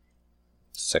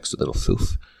 Sexy little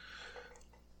Foof.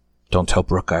 Don't tell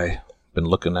Brooke I've been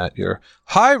looking at your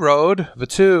High Road,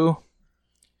 Vatu,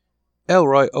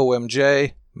 Elroy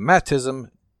OMJ, Mattism,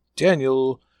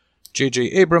 Daniel,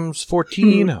 JJ Abrams,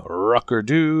 14, Rucker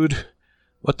Dude,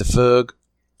 What the Fug,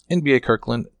 NBA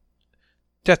Kirkland,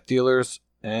 Death Dealers,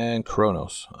 and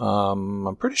Kronos.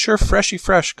 I'm pretty sure Freshy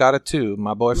Fresh got it too,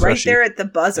 my boy Freshy. Right there at the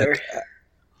buzzer.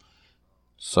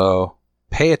 So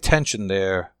pay attention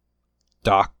there,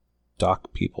 Doc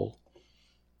people.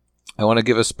 I want to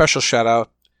give a special shout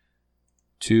out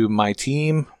to my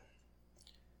team,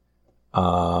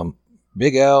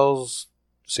 Big L's,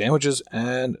 Sandwiches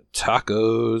and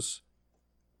Tacos,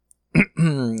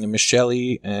 Michelle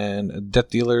and Death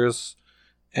Dealers,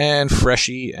 and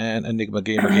Freshy and Enigma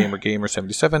Gamer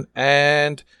 77,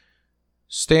 and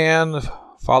Stan,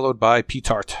 followed by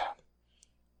P-Tart.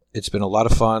 It's been a lot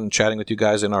of fun chatting with you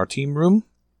guys in our team room.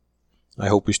 I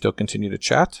hope we still continue to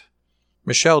chat.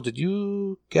 Michelle, did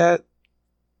you get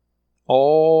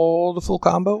all the full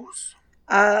combos?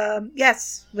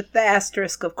 Yes, with the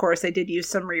asterisk, of course. I did use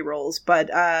some rerolls,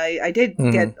 but I did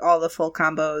get all the full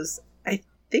combos. I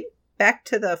think back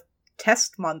to the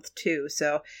test month too,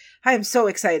 so I am so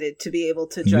excited to be able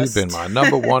to just You've been my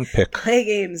number one pick. play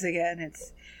games again.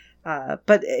 It's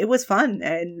but it was fun,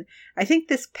 and I think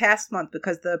this past month,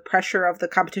 because the pressure of the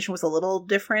competition was a little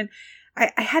different,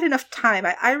 I had enough time.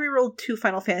 I rerolled 2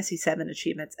 Final Fantasy VII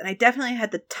achievements, and I definitely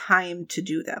had the time to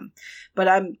do them. But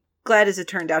I'm glad as it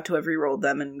turned out to have rerolled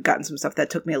them and gotten some stuff that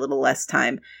took me a little less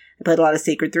time. I played a lot of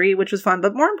Sacred 3, which was fun.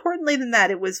 But more importantly than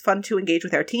that, it was fun to engage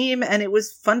with our team, and it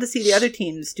was fun to see the other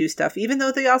teams do stuff. Even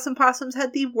though the Awesome Possums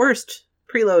had the worst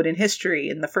preload in history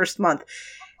in the first month,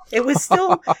 it was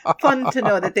still fun to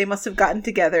know that they must have gotten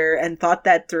together and thought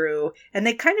that through. And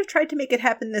they kind of tried to make it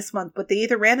happen this month, but they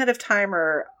either ran out of time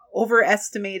or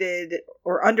overestimated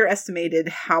or underestimated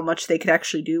how much they could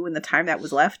actually do in the time that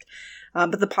was left.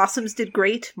 But the Possums did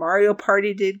great. Mario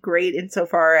Party did great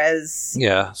insofar as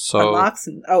unlocks.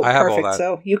 And, perfect.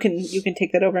 So you can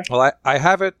take that over. Well, I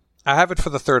have it. I have it for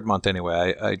the 3rd month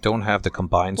anyway. I don't have the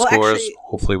combined scores. Actually,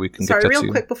 hopefully we can get that real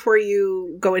quick before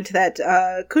you go into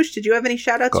that. Kush, did you have any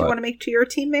shout-outs you want to make to your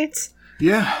teammates?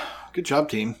 Yeah. Good job,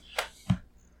 team.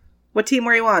 What team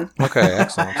were you on? Okay,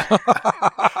 excellent.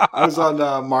 I was on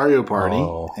Mario Party,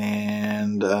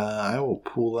 and I will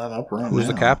pull that up right now. Who's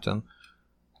the captain?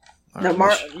 No,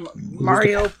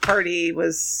 Mario Party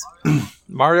was...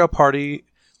 Mario Party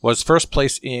was first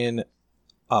place in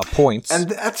points. And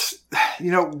that's,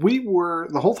 we were,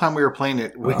 the whole time we were playing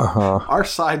it, our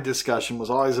side discussion was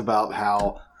always about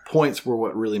how points were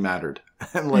what really mattered.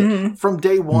 And from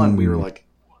day one, we were like...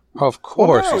 Of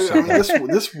course. Well, no,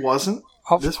 this wasn't...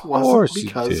 This wasn't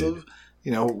because of,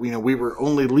 we were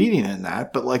only leading in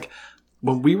that, but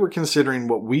when we were considering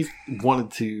what we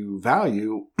wanted to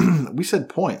value, we said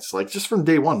points. Just from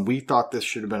day one, we thought this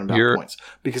should have been about points,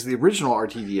 because the original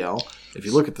RTDL, if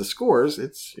you look at the scores,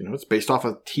 it's based off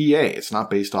of TA. It's not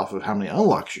based off of how many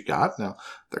unlocks you got. Now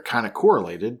they're kind of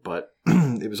correlated, but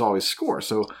it was always score.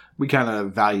 So we kind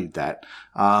of valued that.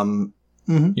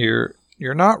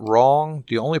 You're not wrong.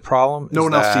 The only problem is no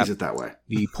one else sees it that way.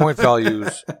 The point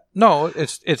values. No,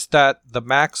 it's that the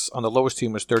max on the lowest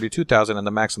team was 32,000 and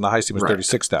the max on the highest team was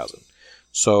 36,000.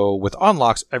 So with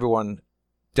unlocks, everyone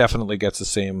definitely gets the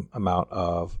same amount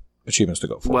of achievements to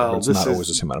go for. Well, it's not always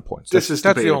the same amount of points. That's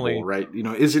debatable, the only, right?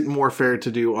 Is it more fair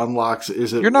to do unlocks?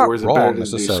 You're not wrong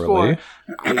necessarily.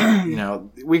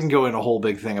 We can go in a whole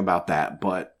big thing about that,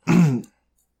 but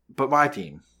my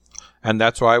team. And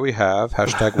that's why we have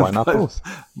hashtag why not both.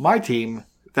 My team,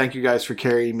 thank you guys for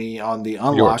carrying me on the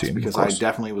unlocks, because I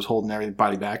definitely was holding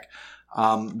everybody back.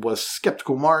 Was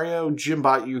Skeptical Mario,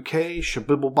 Jimbot UK,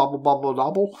 Shabibble Bobble Bobble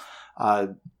Dobble,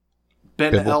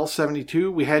 Ben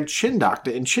L72. We had Chin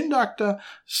Doctor, and Chin Doctor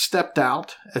stepped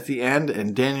out at the end,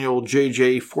 and Daniel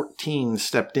JJ14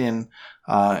 stepped in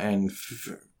and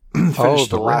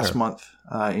finished the last month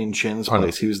in Chin's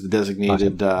place. He was the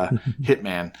designated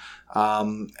hitman.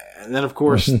 And then, of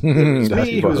course, it was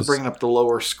me who was bringing up the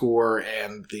lower score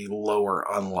and the lower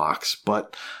unlocks.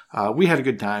 But we had a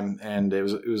good time, and it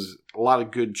was a lot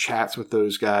of good chats with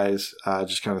those guys,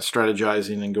 just kind of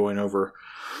strategizing and going over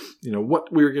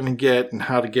what we were going to get and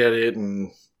how to get it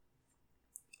and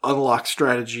unlock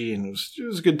strategy, and it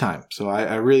was a good time. So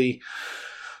I really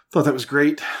thought that was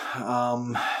great.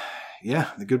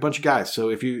 Yeah, a good bunch of guys. So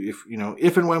if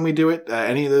and when we do it,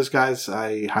 any of those guys,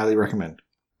 I highly recommend.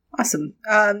 Awesome.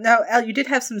 Now, Al, you did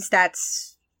have some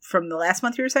stats from the last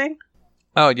month you were saying?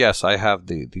 Oh, yes, I have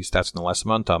the stats in the last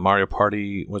month. Mario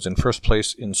Party was in first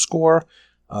place in score,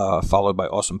 followed by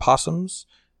Awesome Possums,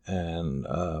 and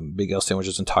Big L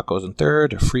Sandwiches and Tacos in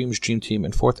third, Freem's Dream Team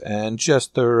in fourth, and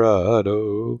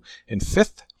Jesterado in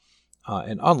fifth.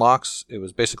 In unlocks, it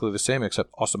was basically the same,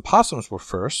 except Awesome Possums were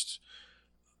first,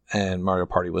 and Mario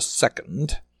Party was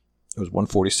second. It was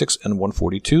 146 and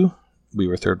 142. We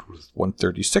were third with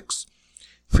 136.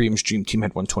 Freem's Dream Team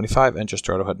had 125, and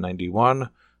Jesterado had 91.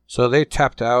 So they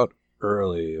tapped out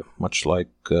early, much like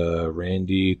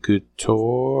Randy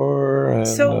Couture.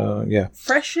 And, yeah.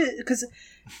 Fresh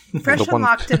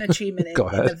unlocked an achievement in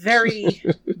the very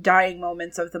dying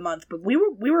moments of the month, but we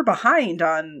were behind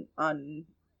on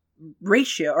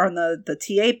ratio or on the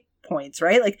TA points,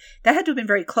 right? Like that had to have been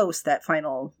very close, that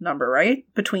final number, right?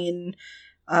 Between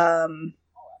actually,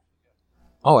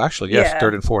 yes,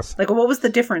 third and fourth. Like what was the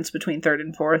difference between third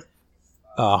and fourth?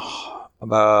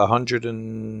 About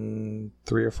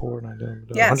 103 or 4.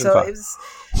 Yeah, so it was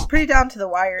pretty down to the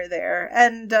wire there.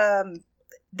 And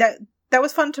that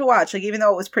was fun to watch. Like, even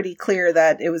though it was pretty clear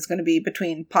that it was going to be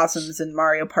between Possums and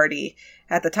Mario Party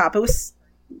at the top, it was...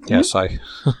 Yes,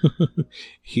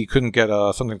 he couldn't get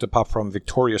something to pop from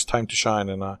Victorious Time to Shine,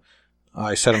 and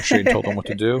I set him straight and told him what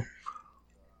to do.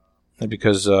 And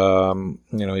because,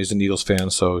 he's an Eagles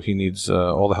fan, so he needs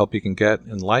all the help he can get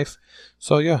in life.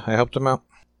 So, yeah, I helped him out.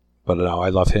 But no, I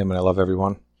love him and I love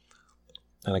everyone.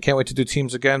 And I can't wait to do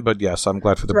teams again, but yes, I'm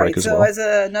glad for the break as well. Right, so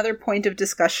as another point of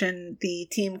discussion, the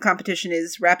team competition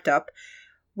is wrapped up.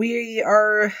 We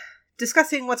are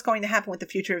discussing what's going to happen with the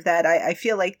future of that. I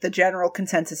feel like the general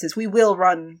consensus is we will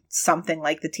run something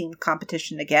like the team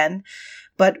competition again,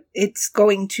 but it's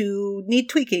going to need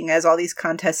tweaking, as all these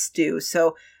contests do.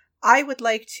 So I would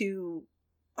like to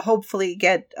hopefully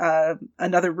get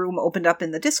another room opened up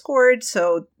in the Discord,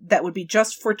 so that would be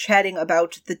just for chatting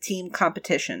about the team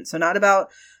competition. So not about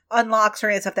unlocks or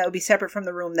any stuff. That would be separate from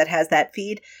the room that has that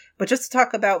feed, but just to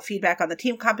talk about feedback on the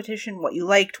team competition, what you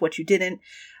liked, what you didn't.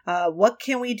 What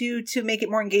can we do to make it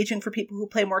more engaging for people who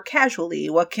play more casually?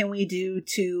 What can we do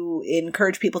to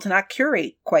encourage people to not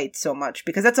curate quite so much?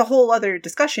 Because that's a whole other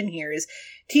discussion here, is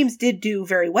teams did do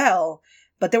very well,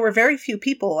 but there were very few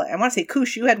people. I want to say,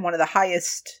 Koosh, you had one of the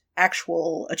highest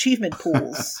actual achievement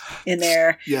pools in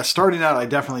there. Yeah, starting out, I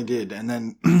definitely did. And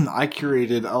then I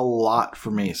curated a lot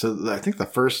for me. So I think the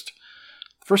first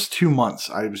 2 months,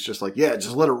 I was just like, yeah,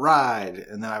 just let it ride.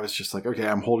 And then I was just like, okay,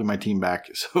 I'm holding my team back,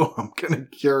 so I'm going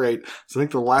to curate. So I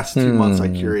think the last 2 months I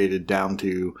curated down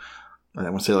to, I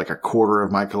want to say like a quarter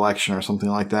of my collection or something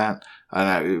like that.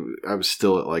 And I was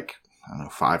still at like, I don't know,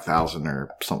 5,000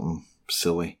 or something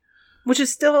silly. Which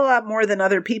is still a lot more than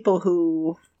other people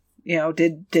who,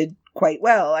 did quite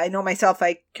well. I know myself,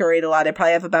 I curate a lot. I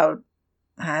probably have about,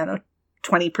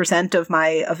 20% of my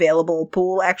available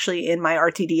pool actually in my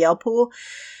RTDL pool.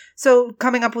 So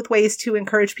coming up with ways to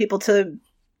encourage people to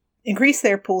increase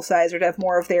their pool size or to have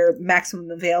more of their maximum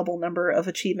available number of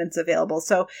achievements available.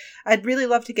 So I'd really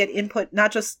love to get input,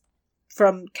 not just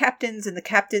from captains and the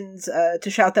captains, to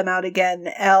shout them out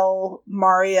again: El,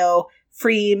 Mario,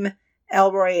 Freem,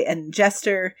 Elroy, and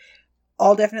Jester.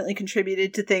 All definitely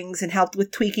contributed to things and helped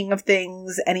with tweaking of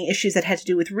things, any issues that had to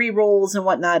do with rerolls and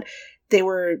whatnot. They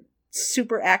were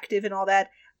super active and all that.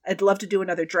 I'd love to do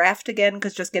another draft again,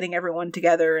 because just getting everyone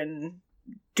together and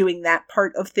doing that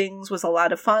part of things was a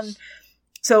lot of fun.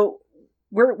 So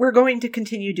we're going to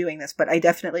continue doing this, but I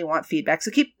definitely want feedback.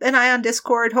 So keep an eye on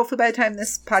Discord. Hopefully by the time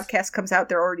this podcast comes out,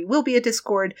 there already will be a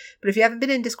Discord. But if you haven't been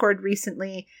in Discord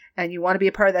recently and you want to be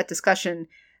a part of that discussion,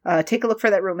 take a look for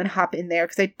that room and hop in there,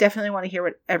 because I definitely want to hear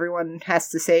what everyone has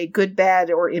to say, good, bad,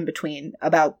 or in between,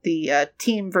 about the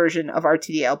team version of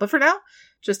RTDL. But for now,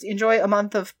 just enjoy a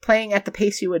month of playing at the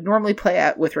pace you would normally play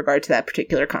at with regard to that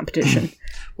particular competition.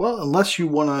 Well, unless you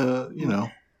want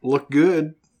to, look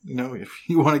good, if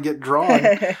you want to get drawn.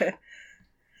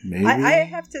 Maybe. I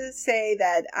have to say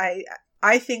that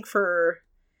I think for,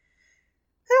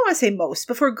 I don't want to say most,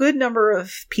 but for a good number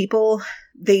of people,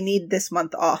 they need this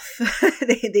month off.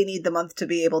 they need the month to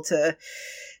be able to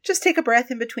just take a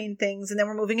breath in between things, and then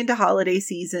we're moving into holiday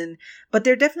season. But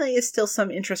there definitely is still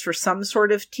some interest for some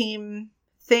sort of team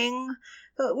thing.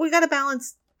 We got to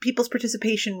balance people's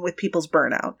participation with people's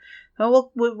burnout.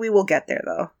 We will get there,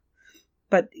 though.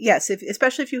 But yes,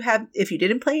 especially if you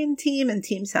didn't play in Team and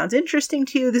Team sounds interesting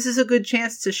to you, this is a good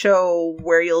chance to show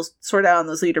where you'll sort out on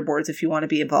those leaderboards if you want to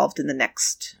be involved in the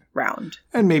next round.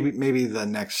 And maybe the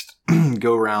next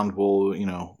go round will,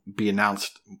 be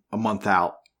announced a month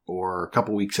out or a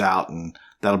couple weeks out, and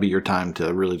that'll be your time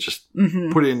to really just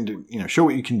put it into, show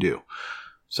what you can do.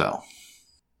 So,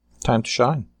 time to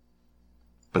shine.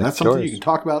 But that's something you can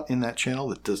talk about in that channel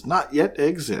that does not yet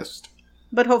exist.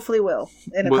 But hopefully will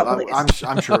in a couple of days.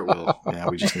 I'm sure it will. Yeah,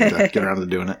 we just need to get around to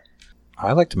doing it.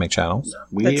 I like to make channels.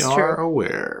 We are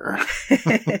aware.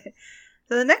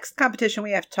 So the next competition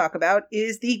we have to talk about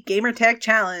is the Gamertag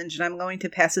Challenge, and I'm going to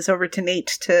pass this over to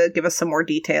Nate to give us some more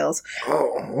details.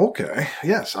 Oh, okay.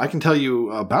 Yes, I can tell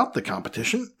you about the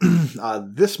competition.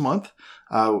 This month,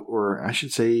 or I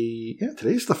should say,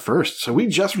 today's the 1st. So we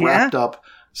just wrapped up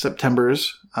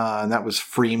September's, and that was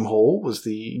Freemhole was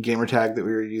the gamertag that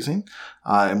we were using,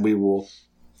 and we will.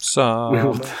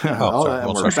 We're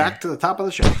back to the top of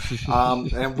the show,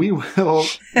 and we will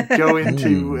go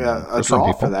into a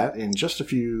draw for that in just a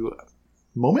few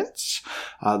moments.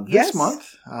 This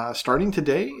month, starting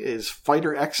today, is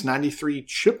Fighter X93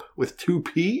 Chip with 2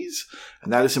 P's,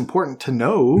 and that is important to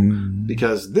know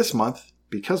because this month,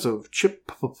 because of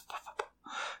Chip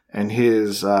and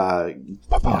his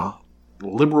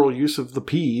liberal use of the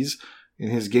P's in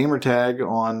his gamertag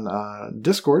on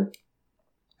Discord,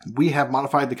 we have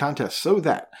modified the contest so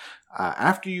that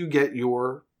after you get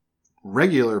your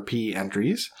regular P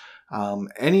entries,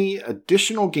 any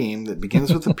additional game that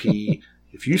begins with a P,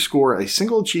 if you score a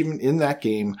single achievement in that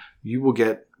game, you will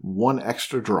get 1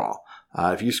 extra draw.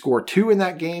 If you score 2 in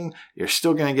that game, you're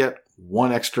still going to get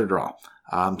 1 extra draw.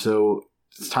 So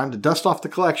it's time to dust off the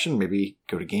collection, maybe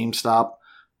go to GameStop,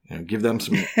 give them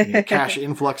some cash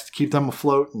influx to keep them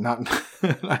afloat, not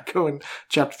go in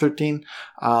Chapter 13.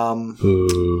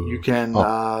 You can,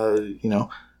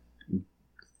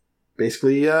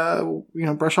 basically,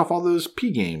 brush off all those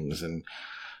P games, and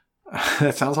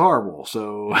that sounds horrible.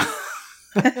 So,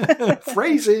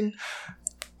 phrasing.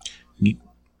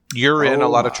 You're in a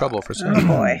lot of trouble for saying. Oh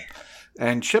boy.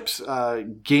 And Chip's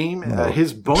game,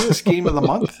 his bonus game of the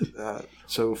month.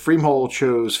 So Freemhole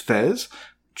chose Fez.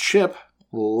 Chip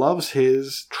loves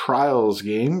his Trials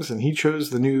games, and he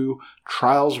chose the new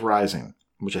Trials Rising,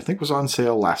 which I think was on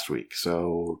sale last week.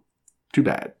 So, too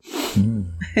bad.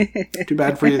 Too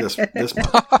bad for you this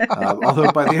month.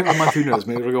 Although by the end of the month, who knows?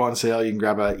 Maybe it'll go on sale. You can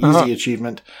grab an easy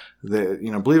achievement. Believe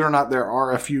it or not, there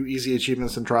are a few easy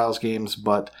achievements in Trials games,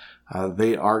 but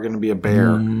they are going to be a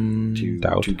bear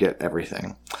to get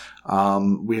everything.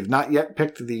 We have not yet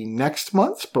picked the next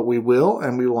month, but we will,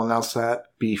 and we will announce that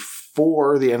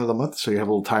before the end of the month, so you have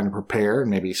a little time to prepare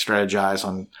and maybe strategize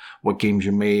on what games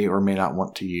you may or may not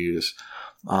want to use.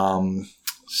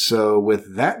 So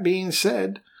with that being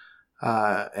said,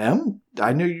 Em,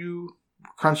 I know you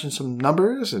crunching some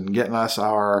numbers and getting us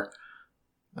our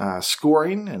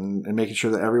scoring and making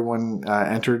sure that everyone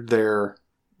entered their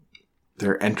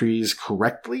entries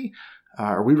correctly.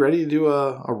 Are we ready to do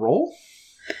a roll?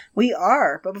 We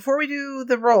are, but before we do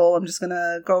the roll, I'm just going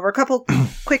to go over a couple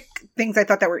quick things I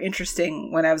thought that were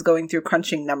interesting when I was going through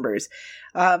crunching numbers.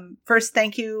 First,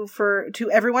 thank you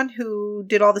to everyone who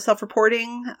did all the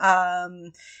self-reporting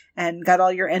and got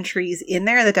all your entries in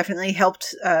there. That definitely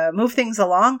helped move things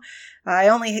along. I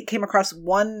only came across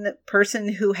one person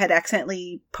who had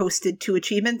accidentally posted 2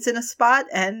 achievements in a spot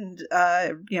and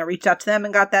reached out to them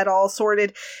and got that all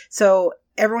sorted. So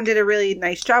everyone did a really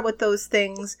nice job with those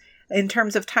things. In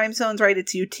terms of time zones, right,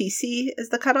 it's UTC is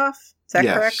the cutoff. Is that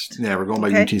correct? Yeah, we're going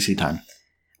by UTC time.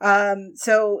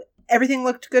 So everything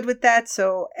looked good with that.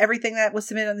 So everything that was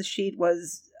submitted on the sheet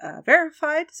was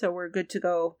verified. So we're good to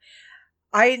go.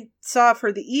 I saw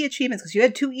for the E achievements, because you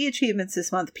had 2 E achievements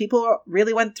this month, people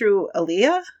really went through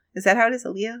Alea. Is that how it is?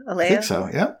 Alea? I think so,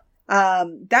 yeah.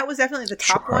 That was definitely the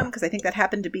top one, because I think that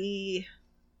happened to be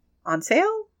on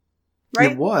sale.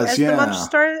 Right? It was, as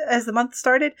the month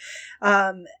started.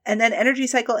 And then Energy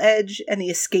Cycle Edge and the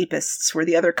Escapists were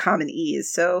the other common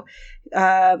E's. So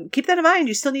keep that in mind.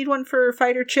 You still need one for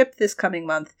Fighter Chip this coming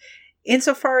month.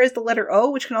 Insofar as the letter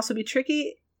O, which can also be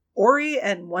tricky, Ori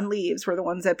and One Leaves were the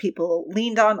ones that people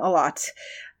leaned on a lot.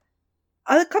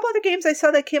 A couple other games I saw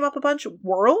that came up a bunch.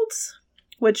 Worlds,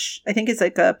 which I think is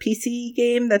like a PC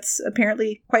game that's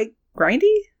apparently quite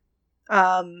grindy.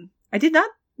 I did not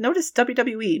notice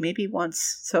WWE maybe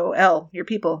once. So L, your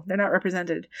people, they're not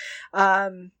represented.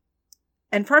 And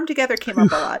Farm Together came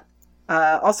up a lot.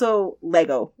 Also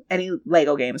Lego, any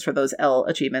Lego games for those L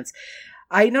achievements.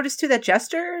 I noticed too that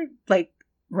Jester,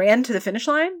 ran to the finish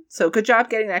line. So good job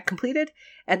getting that completed.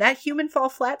 And that human fall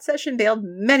flat session bailed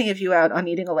many of you out on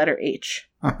needing a letter H.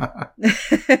 Oh.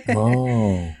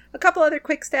 A couple other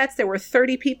quick stats. There were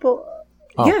 30 people.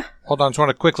 Oh, Yeah. Hold on. I just want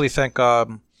to quickly thank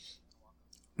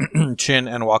Chin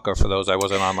and Waka for those. I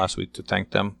wasn't on last week to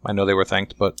thank them. I know they were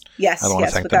thanked, but Yes, I don't want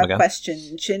to thank them without again.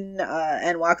 question. Chin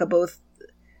and Waka both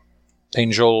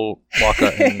Angel, Waka,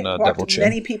 and Devil walked Chin.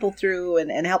 many people through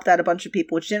and helped out a bunch of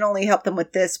people, which didn't only help them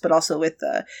with this, but also with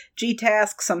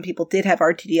G-Task. Some people did have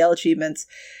RTDL achievements,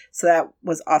 so that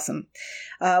was awesome.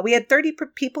 We had 30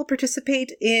 people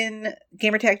participate in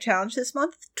Gamertag Challenge this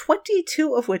month,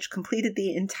 22 of which completed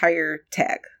the entire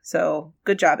tag. So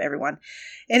good job, everyone.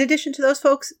 In addition to those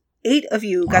folks, 8 of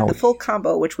you got the full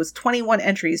combo, which was 21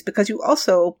 entries, because you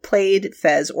also played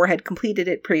Fez or had completed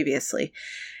it previously.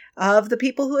 Of the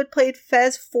people who had played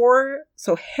Fez, 4,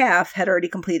 so half, had already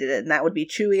completed it, and that would be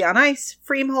Chewy on Ice,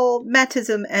 Freemhole,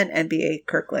 Mattism, and NBA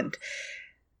Kirkland.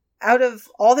 Out of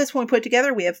all this when we put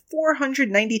together, we have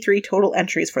 493 total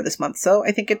entries for this month, so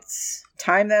I think it's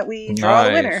time that we draw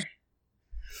the winner.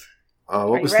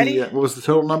 What was the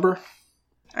total number?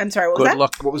 I'm sorry, what was Good that?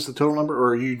 luck. What was the total number, or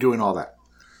are you doing all that?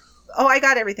 Oh, I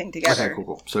got everything together. Okay,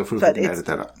 cool. So if we But can it's- edit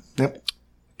that up. Yep.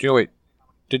 Wait.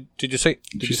 Did you say?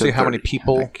 Did She you say said how many 30, I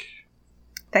people? think.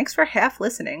 Thanks for half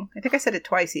listening. I think I said it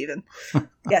twice even.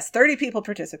 Yes, 30 people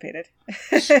participated.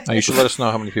 You should let us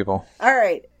know how many people. All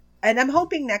right. And I'm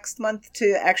hoping next month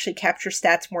to actually capture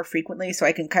stats more frequently so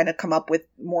I can kind of come up with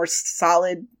more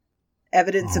solid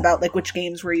evidence about like which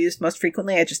games were used most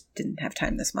frequently. I just didn't have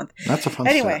time this month. That's a fun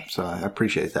Anyway. step, so I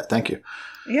appreciate that. Thank you.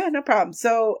 Yeah, no problem.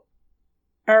 So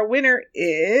our winner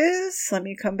is, let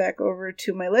me come back over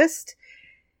to my list.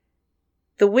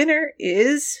 The winner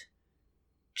is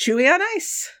Chewy on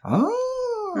Ice.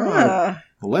 Oh, Ah.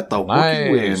 let the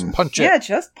Wookiee Nice. win. Punch it. Yeah,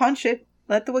 just punch it.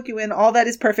 Let the Wookiee win. All that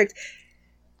is perfect.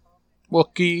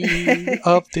 Wookiee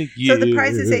of the year. So the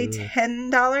prize is a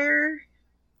 $10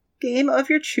 game of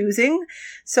your choosing.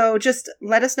 So just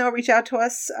let us know, reach out to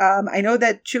us. I know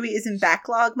that Chewy is in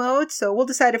backlog mode, so we'll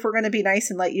decide if we're going to be nice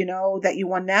and let you know that you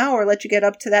won now or let you get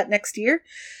up to that next year.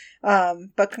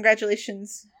 But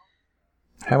congratulations.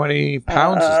 How many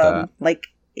pounds is that? Like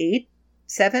 8,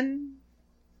 7?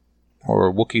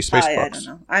 Or Wookiee Space I Bucks?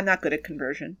 don't know. I'm not good at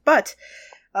conversion. But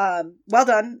well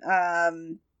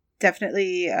done.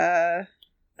 Definitely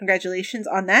congratulations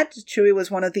on that. Chewy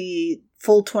was one of the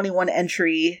full 21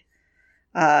 entry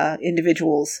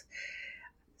individuals.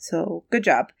 So good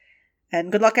job.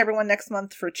 And good luck everyone next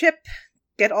month for Chip.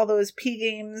 Get all those P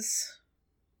games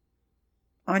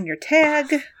on your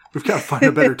tag. We've got to find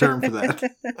a better term for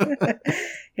that.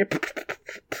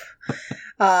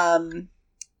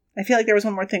 I feel like there was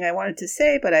one more thing I wanted to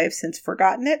say, but I've since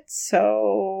forgotten it.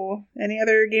 So, any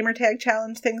other Gamertag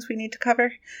Challenge things we need to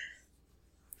cover?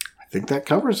 I think that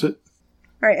covers it.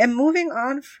 All right, and moving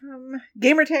on from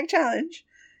Gamertag Challenge,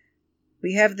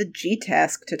 we have the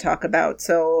G-Task to talk about.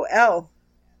 So, Elle,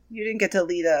 you didn't get to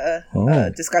lead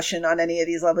a discussion on any of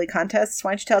these lovely contests.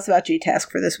 Why don't you tell us about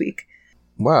G-Task for this week?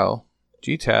 Well,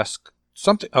 G-Task,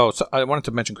 something. Oh, so I wanted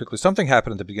to mention quickly, something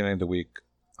happened at the beginning of the week.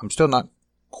 I'm still not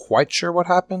quite sure what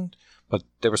happened, but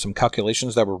there were some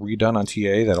calculations that were redone on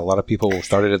TA that a lot of people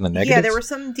started in the negative. Yeah, there were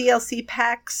some DLC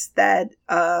packs that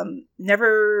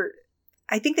never...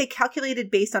 I think they calculated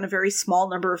based on a very small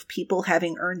number of people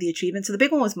having earned the achievement. So the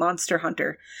big one was Monster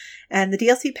Hunter. And the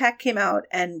DLC pack came out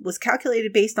and was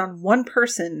calculated based on one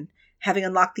person having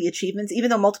unlocked the achievements, even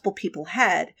though multiple people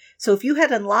had. So if you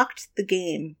had unlocked the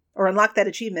game or unlocked that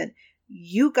achievement,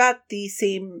 you got the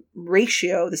same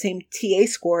ratio, the same TA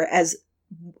score as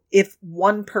if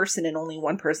one person and only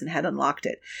one person had unlocked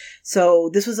it. So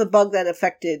this was a bug that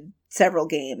affected several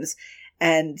games.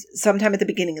 And sometime at the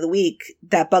beginning of the week,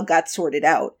 that bug got sorted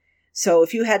out. So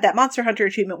if you had that Monster Hunter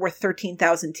achievement worth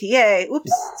 13,000 TA,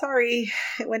 oops, sorry,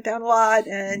 it went down a lot,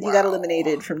 and you got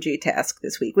eliminated from G-Task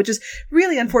this week, which is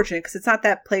really unfortunate because it's not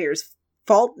that player's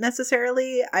fault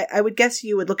necessarily. I would guess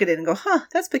you would look at it and go,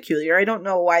 that's peculiar. I don't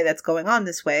know why that's going on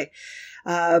this way.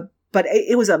 But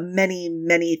it was a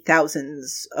many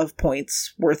thousands of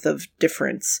points worth of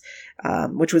difference,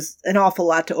 which was an awful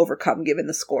lot to overcome given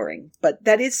the scoring. But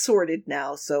that is sorted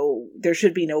now, so there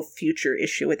should be no future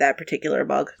issue with that particular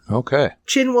bug. Okay.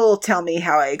 Chin will tell me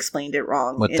how I explained it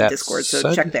wrong With in that Discord, so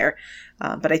said- check there.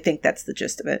 But I think that's the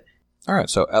gist of it. All right,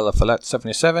 so Ella Follette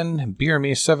 77, Beer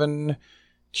Me 7,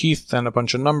 Keith and a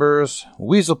bunch of numbers,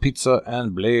 Weasel Pizza,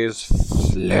 and Blaze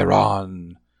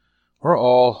Flareon were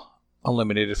all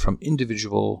eliminated from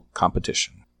individual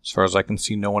competition. As far as I can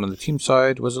see, no one on the team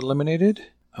side was eliminated.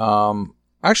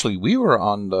 Actually, we were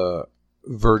on the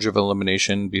verge of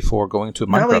elimination before going to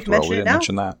No, we Minecraft can World. mention We it didn't now.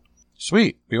 mention that.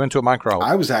 Sweet. We went to a Minecraft.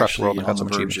 I was Craft actually World and on got the some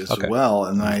verge achievements. as Okay. well,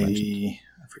 and I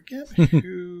I forget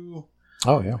who.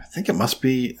 Oh, yeah. I think it must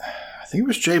be. I think it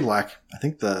was Jay Black. I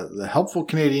think the helpful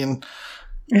Canadian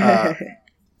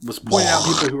was pointing out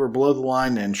people who were below the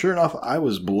line, and sure enough, I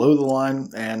was below the line,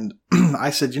 and I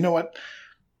said, you know what?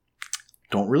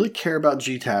 Don't really care about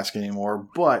G-Task anymore,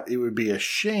 but it would be a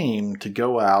shame to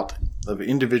go out of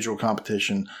individual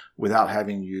competition without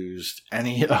having used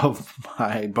any of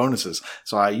my bonuses.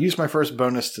 So I used my first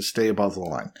bonus to stay above the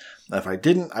line. If I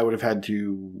didn't, I would have had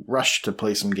to rush to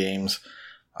play some games,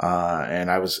 and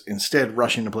I was instead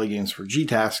rushing to play games for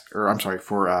G-Task, or I'm sorry,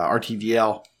 for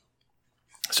RTDL.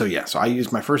 So yeah, so I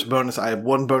used my first bonus. I have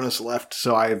one bonus left,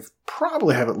 so I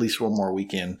probably have at least one more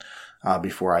weekend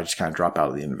before I just kind of drop out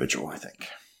of the individual, I think.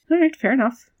 All right, fair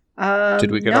enough.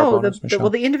 Did we get our bonus, Michelle? Well,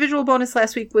 the individual bonus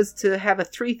last week was to have a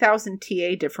 3,000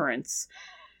 TA difference.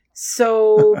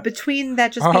 So between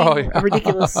that just being a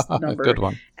ridiculous number Good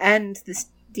one. and this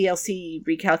DLC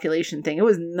recalculation thing, it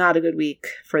was not a good week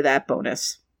for that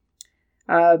bonus.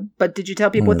 But did you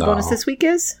tell people what the bonus this week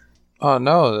is?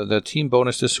 No, the team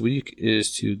bonus this week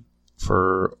is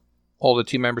for all the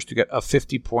team members to get a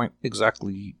 50-point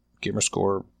exactly gamer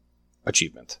score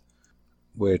achievement,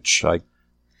 which I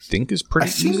think is pretty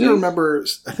easy. I seem to remember,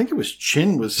 I think it was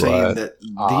Chin was saying that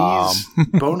these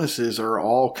bonuses are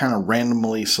all kind of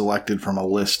randomly selected from a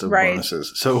list of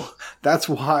bonuses. So that's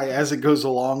why, as it goes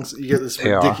along, you get this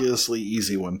ridiculously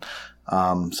easy one.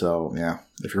 So, yeah,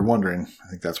 if you're wondering, I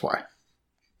think that's why.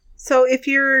 So if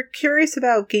you're curious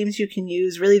about games you can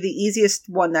use, really the easiest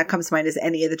one that comes to mind is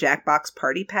any of the Jackbox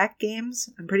Party Pack games.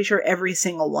 I'm pretty sure every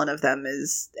single one of them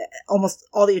is, almost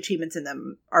all the achievements in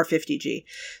them are 50G.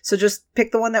 So just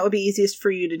pick the one that would be easiest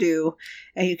for you to do,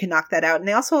 and you can knock that out. And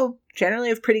they also generally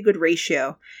have pretty good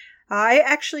ratio. I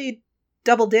actually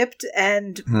double dipped,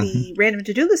 and the random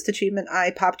to-do list achievement I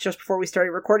popped just before we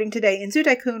started recording today in Zoo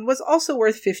Tycoon was also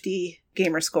worth 50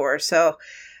 gamer score. So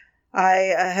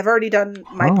I have already done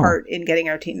my part in getting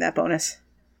our team that bonus.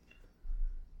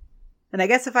 And I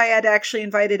guess if I had actually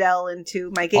invited L into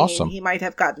my game, he might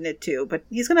have gotten it too. But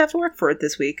he's going to have to work for it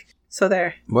this week. So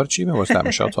there. What achievement was that,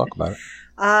 Michelle? Talk about it.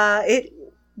 It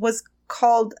was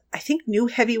called, I think, New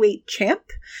Heavyweight Champ.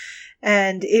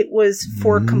 And it was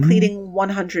for completing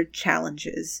 100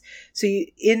 challenges. So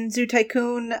in Zoo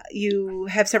Tycoon, you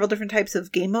have several different types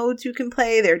of game modes you can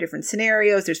play. There are different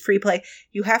scenarios. There's free play.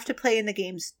 You have to play in the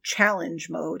game's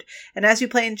challenge mode. And as you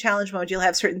play in challenge mode, you'll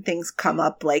have certain things come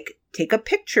up, like take a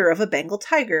picture of a Bengal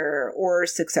tiger or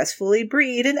successfully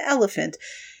breed an elephant.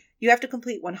 You have to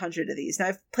complete 100 of these. Now,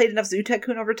 I've played enough Zoo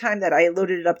Tycoon over time that I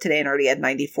loaded it up today and already had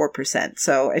 94%.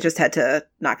 So I just had to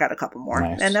knock out a couple more.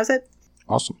 Nice. And that was it.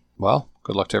 Awesome. Well,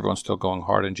 good luck to everyone still going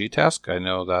hard in G-Task. I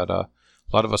know that a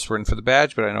lot of us were in for the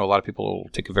badge, but I know a lot of people will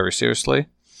take it very seriously.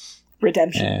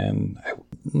 Redemption. And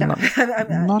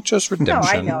not just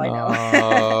redemption. No, I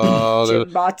know.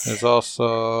 Gymbots. There's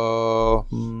also,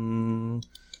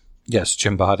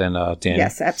 Gymbot and Danny.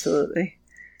 Yes, absolutely.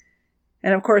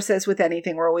 And of course, as with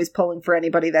anything, we're always pulling for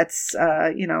anybody that's,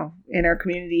 in our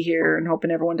community here and hoping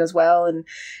everyone does well. And,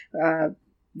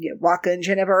 Waka and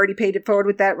Jen have already paid it forward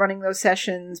with that, running those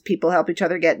sessions. People help each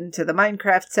other get into the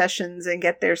Minecraft sessions and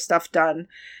get their stuff done.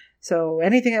 So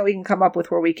anything that we can come up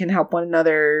with where we can help one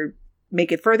another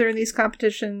make it further in these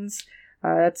competitions,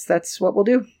 that's what we'll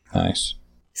do. Nice.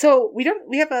 So we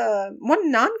have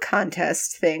one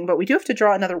non-contest thing, but we do have to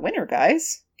draw another winner,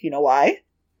 guys. Do you know why?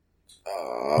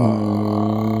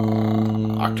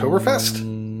 Oktoberfest?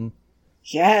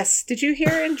 Yes. Did you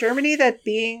hear in Germany that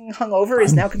being hungover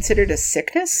is now considered a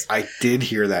sickness? I did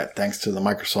hear that, thanks to the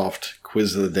Microsoft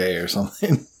quiz of the day or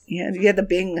something. Yeah, you had the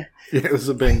Bing. Yeah, it was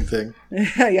a Bing thing.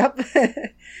 Yep.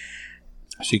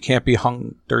 So you can't be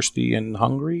thirsty and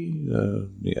hungry?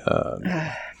 All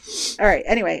right,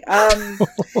 anyway. Come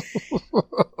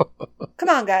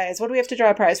on, guys. What do we have to draw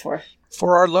a prize for?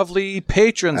 For our lovely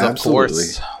patrons, Absolutely.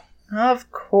 Of course.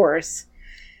 Of course.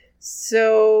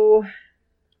 So,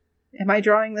 am I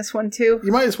drawing this one too?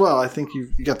 You might as well. I think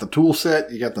you got the tool set,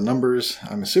 you got the numbers.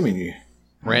 I'm assuming you...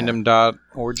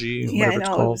 Random.org, yeah, I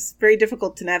know. It was very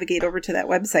difficult to navigate over to that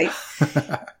website.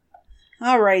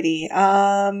 Alrighty.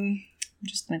 I'm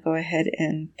just going to go ahead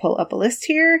and pull up a list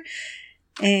here.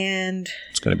 And...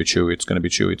 It's going to be Chewy. It's going to be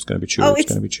Chewy. It's going to be Chewy. Oh, it's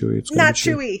going to be Chewy. It's not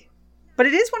Chewy. But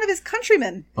it is one of his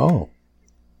countrymen. Oh.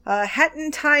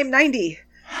 Hatton Time 90.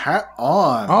 Hat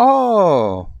on.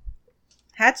 Oh.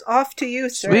 Hats off to you,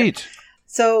 sir. Sweet.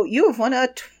 So you have won a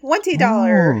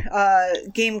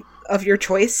 $20 game of your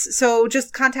choice. So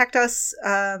just contact us,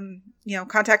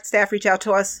 contact staff, reach out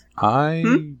to us. I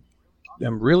am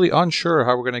really unsure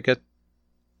how we're going to get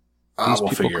these we'll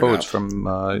people figure it codes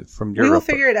out. from Europe. We will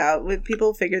figure it out.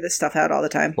 People figure this stuff out all the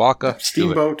time. Waka,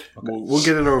 Steamboat. Okay. We'll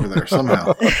get it over there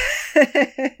somehow.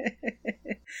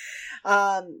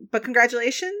 But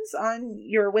congratulations on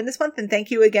your win this month, and thank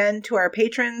you again to our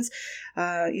patrons.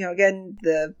 Again,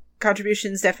 the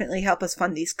contributions definitely help us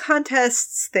fund these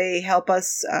contests. They help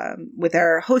us with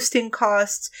our hosting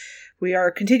costs. We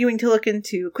are continuing to look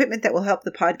into equipment that will help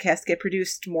the podcast get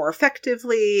produced more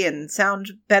effectively and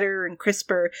sound better and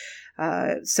crisper.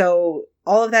 So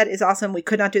all of that is awesome. We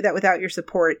could not do that without your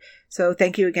support. So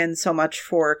thank you again so much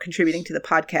for contributing to the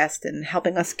podcast and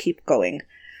helping us keep going.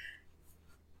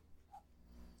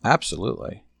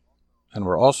 Absolutely. And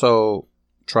we're also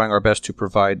trying our best to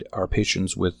provide our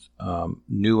patrons with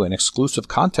new and exclusive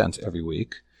content every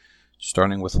week.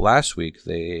 Starting with last week,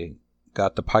 they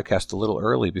got the podcast a little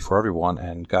early before everyone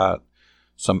and got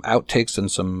some outtakes and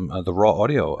some the raw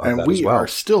audio of and that we as well. are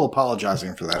still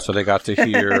apologizing for that. So they got to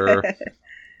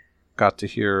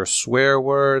hear swear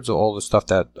words, all the stuff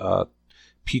that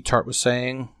Pete Tart was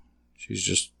saying. She's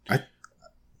just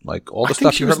like all the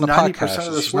stuff you heard on the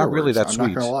podcast. She's not really that sweet.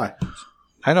 I'm not gonna lie.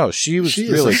 I know she was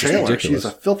She really is a just sailor. ridiculous. She's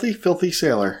a filthy, filthy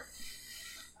sailor.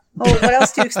 Well, what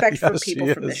else do you expect from Yes, people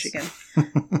she from is. Michigan?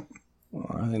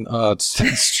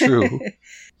 It's true.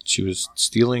 She was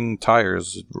stealing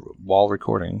tires while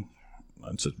recording.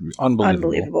 It's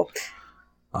unbelievable.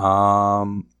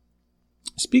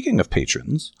 Speaking of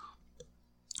patrons,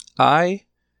 I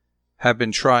have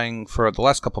been trying for the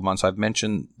last couple of months. I've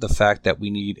mentioned the fact that we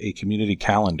need a community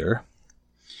calendar,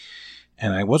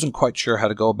 and I wasn't quite sure how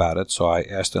to go about it, so I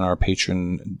asked in our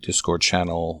patron Discord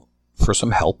channel for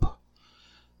some help.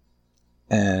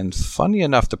 And funny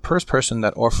enough, the first person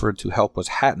that offered to help was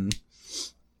Hatton,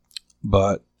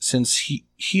 but since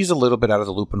he's a little bit out of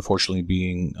the loop, unfortunately,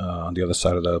 being on the other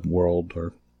side of the world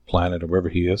or planet or wherever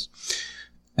he is,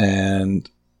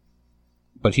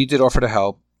 but he did offer to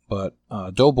help. But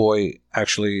Doughboy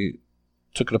actually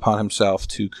took it upon himself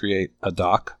to create a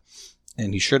doc,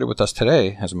 and he shared it with us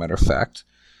today, as a matter of fact,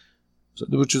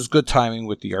 which is good timing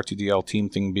with the RTDL team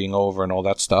thing being over and all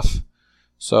that stuff.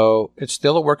 So it's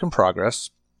still a work in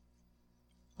progress.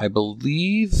 I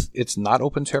believe it's not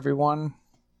open to everyone,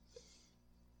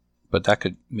 but that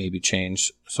could maybe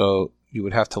change. So you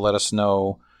would have to let us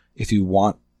know if you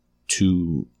want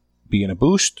to be in a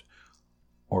boost,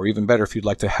 or even better, if you'd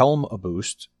like to helm a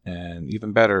boost, and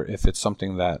even better, if it's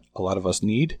something that a lot of us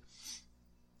need.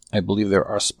 I believe there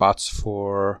are spots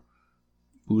for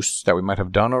boosts that we might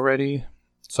have done already,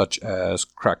 such as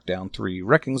Crackdown 3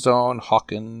 Wrecking Zone,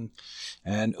 Hawken,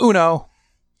 and Uno.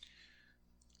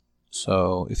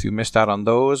 So if you missed out on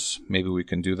those, maybe we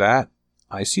can do that.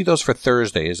 I see those for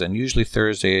Thursdays, and usually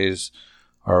Thursdays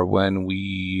are when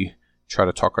we try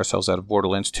to talk ourselves out of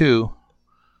Borderlands 2.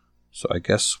 So I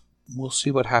guess we'll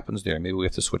see what happens there. Maybe we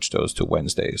have to switch those to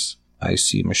Wednesdays. I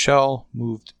see Michelle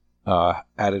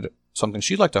added something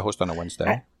she'd like to host on a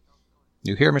Wednesday.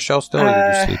 You hear Michelle still, or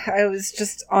did you sleep? I was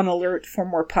just on alert for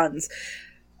more puns.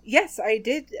 Yes, I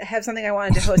did have something I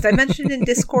wanted to host. I mentioned in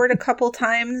Discord a couple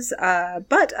times,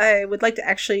 but I would like to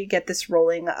actually get this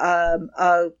rolling.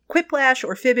 A Quiplash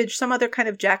or Fibbage, some other kind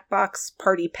of Jackbox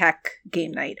party pack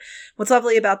game night. What's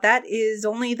lovely about that is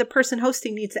only the person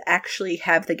hosting needs to actually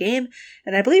have the game,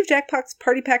 and I believe Jackbox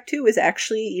Party Pack 2 is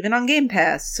actually even on Game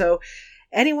Pass, so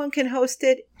anyone can host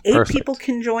it. 8 Perfect. people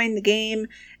can join the game,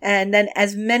 and then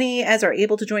as many as are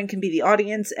able to join can be the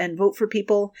audience and vote for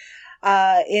people.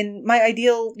 In my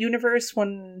ideal universe,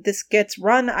 when this gets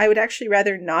run, I would actually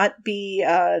rather not be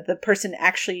the person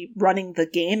actually running the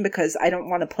game, because I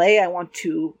don't want to play. I want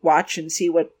to watch and see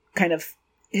what kind of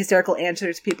hysterical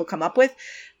answers people come up with.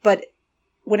 But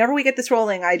whenever we get this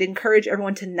rolling, I'd encourage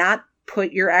everyone to not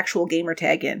put your actual gamer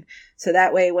tag in. So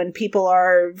that way, when people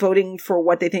are voting for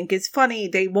what they think is funny,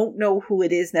 they won't know who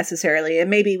it is necessarily. And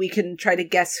maybe we can try to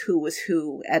guess who was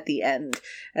who at the end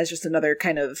as just another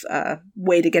kind of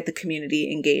way to get the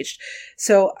community engaged.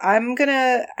 So I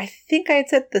think I had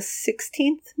said the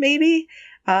 16th maybe.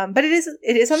 But it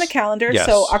is on the calendar. Yes.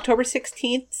 So October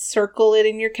 16th, circle it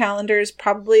in your calendars,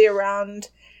 probably around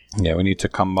Yeah, we need to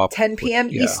come up 10 p.m.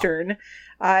 with- yeah. Eastern.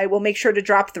 I will make sure to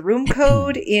drop the room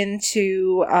code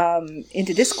into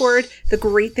Discord. The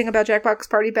great thing about Jackbox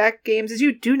Party Pack games is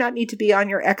you do not need to be on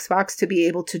your Xbox to be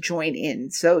able to join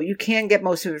in. So you can get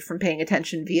most of it from paying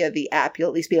attention via the app. You'll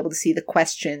at least be able to see the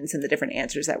questions and the different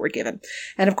answers that were given.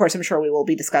 And of course, I'm sure we will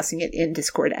be discussing it in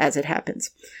Discord as it happens.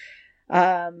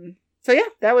 So yeah,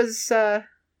 that was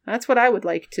that's what I would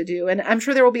like to do. And I'm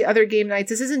sure there will be other game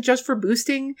nights. This isn't just for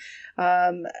boosting.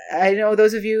 I know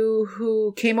those of you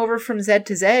who came over from Z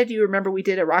to Z, you remember we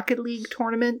did a Rocket League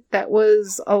tournament. That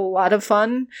was a lot of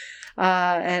fun.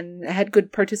 and had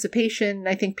good participation.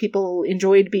 I think people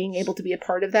enjoyed being able to be a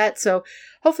part of that. So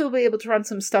hopefully we'll be able to run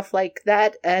some stuff like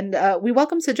that. And we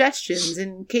welcome suggestions.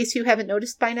 In case you haven't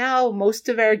noticed by now, most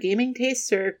of our gaming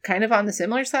tastes are kind of on the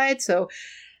similar side. So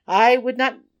I would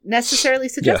not necessarily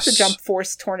suggest a Jump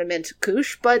Force tournament,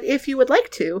 Koosh, but if you would like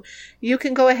to, you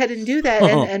can go ahead and do that,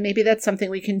 and maybe that's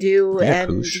something we can do, and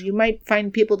Koosh. You might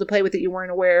find people to play with that you weren't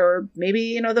aware, or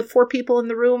maybe, the 4 people in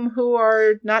the room who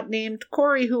are not named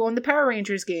Corey, who own the Power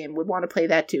Rangers game, would want to play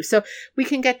that too. So we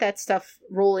can get that stuff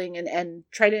rolling and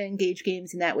try to engage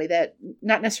games in that way that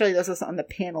not necessarily those of us on the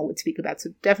panel would speak about,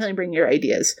 so definitely bring your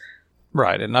ideas.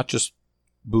 Right, and not just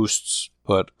boosts,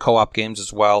 but co-op games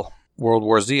as well. World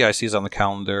War Z, I see, is on the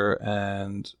calendar,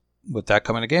 and with that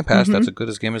coming to Game Pass, that's as good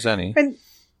a game as any. And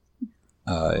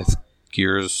if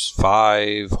Gears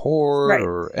 5, Horde,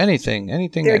 or anything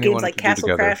there are games like Castle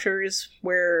Crashers,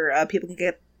 where people can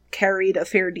get carried a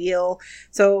fair deal.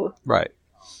 So right.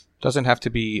 Doesn't have to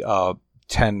be a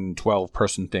 10, 12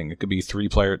 person thing. It could be 3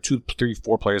 player, 2, 3,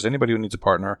 4 players, anybody who needs a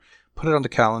partner. Put it on the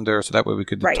calendar, so that way we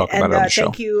could talk about it on the show.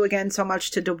 Thank you again so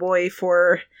much to Dubois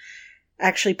for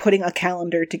actually putting a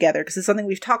calendar together, because it's something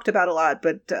we've talked about a lot,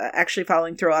 but actually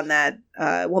following through on that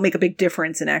will make a big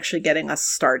difference in actually getting us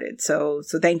started. So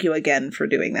thank you again for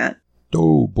doing that.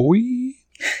 Oh boy.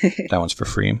 That one's for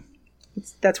free.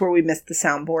 That's where we missed the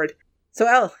soundboard. So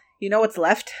Elle, you know what's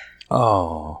left?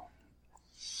 Oh.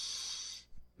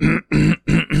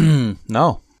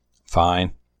 No.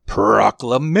 Fine.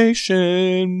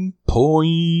 Proclamation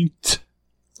point.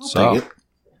 I'll take it.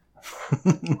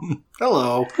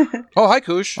 Hello. Oh, hi,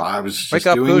 Koosh. I was just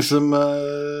doing some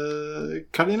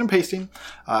cutting and pasting.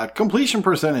 Completion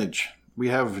percentage. We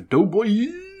have Doughboy.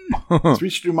 It's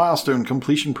reached a milestone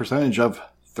completion percentage of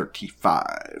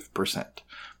 35%.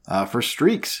 For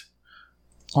streaks,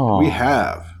 we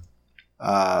have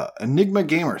Enigma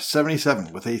Gamer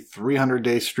 77 with a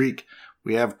 300-day streak.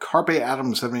 We have Carpe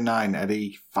Adam 79 at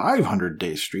a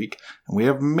 500-day streak. And we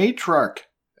have Matriarch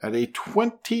at a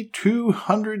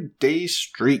 2,200-day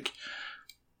streak.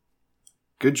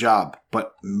 Good job,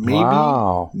 but maybe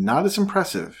not as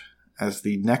impressive as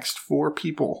the next 4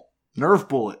 people. Nerve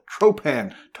Bullet,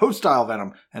 Tropan, Toadstyle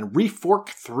Venom, and Refork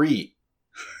 3.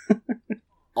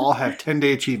 All have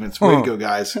 10-day achievements. Way to go,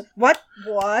 guys. What?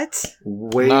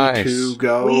 Way to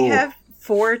go. We have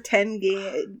 4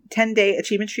 10-day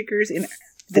achievement streakers in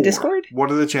the Discord? What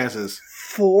are the chances?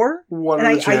 4? What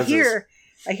are the chances?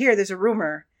 I hear there's a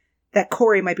rumor that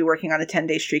Corey might be working on a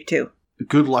 10-day streak, too.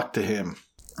 Good luck to him.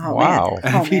 Oh, wow.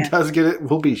 And if he does get it,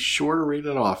 we'll be sure to read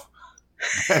it off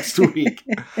next week.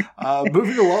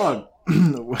 Moving along.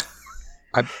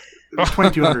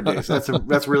 2,200 days.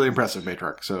 That's really impressive,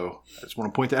 Matriarch. So I just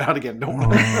want to point that out again. Don't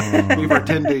leave our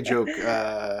 10-day joke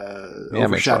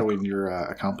overshadowing your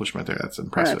accomplishment there. That's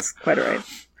impressive. That's quite all right.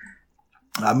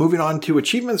 Moving on to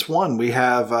Achievements 1, we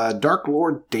have Dark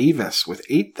Lord Davis with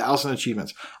 8,000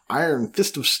 achievements. Iron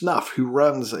Fist of Snuff, who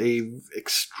runs a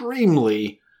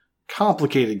extremely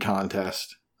complicated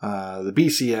contest. The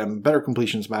BCM, Better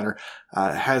Completions Matter,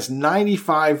 has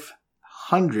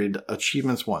 9,500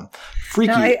 achievements won.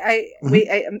 Freaky. No,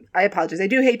 I apologize. I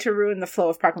do hate to ruin the flow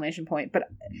of Proclamation Point, but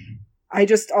I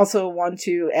just also want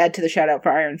to add to the shout out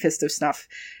for Iron Fist of Snuff.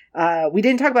 We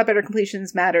didn't talk about Better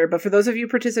Completions Matter, but for those of you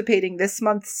participating, this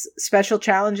month's special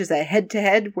challenge is a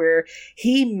head-to-head where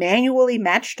he manually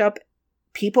matched up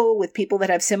people with people that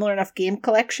have similar enough game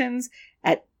collections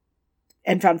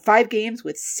and found 5 games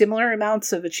with similar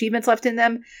amounts of achievements left in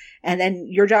them. And then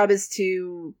your job is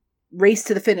to race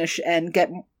to the finish and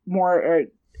get more, or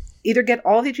either get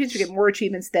all the achievements or get more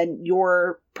achievements than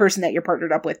your person that you're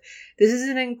partnered up with. This is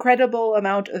an incredible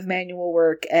amount of manual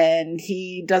work, and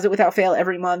he does it without fail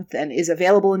every month and is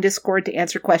available in Discord to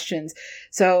answer questions.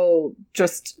 So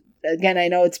just, again, I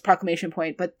know it's Proclamation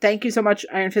Point, but thank you so much,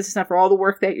 Iron Fist of Snuff, for all the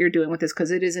work that you're doing with this, because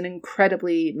it is an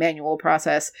incredibly manual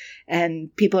process,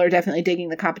 and people are definitely digging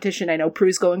the competition. I know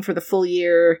Prue's going for the full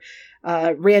year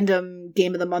random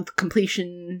Game of the Month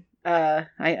completion I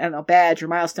don't know, badge or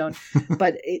milestone,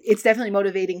 but it's definitely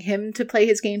motivating him to play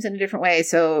his games in a different way.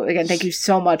 So again, thank you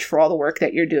so much for all the work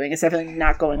that you're doing. It's definitely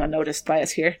not going unnoticed by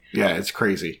us here. Yeah, it's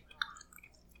crazy.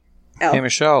 Hey,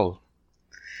 Michelle,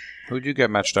 who'd you get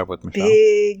matched up with, Michelle?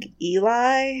 Big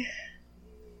Eli.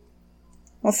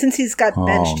 Well, since he's got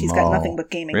benched, he's got nothing but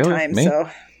gaming time, so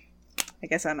I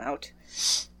guess I'm out.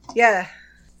 Yeah.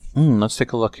 Let's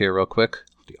take a look here real quick.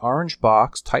 The Orange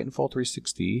Box, Titanfall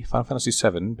 360, Final Fantasy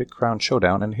VII, Big Crown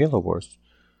Showdown, and Halo Wars.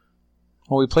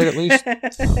 Well, we played at least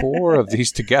 4 of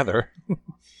these together.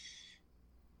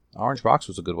 Orange Box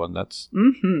was a good one. That's a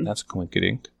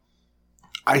coinkydink.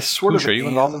 I sort of. Are you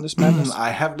involved in this madness?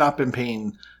 I have not been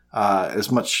paying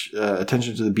as much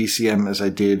attention to the BCM as I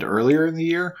did earlier in the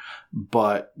year.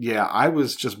 But yeah, I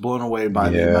was just blown away by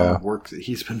the amount of work that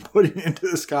he's been putting into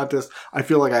this contest. I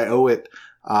feel like I owe it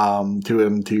to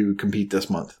him to compete this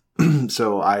month.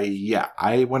 So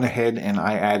I went ahead and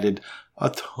I added a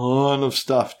ton of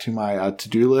stuff to my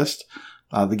to-do list.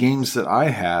 The games that I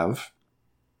have,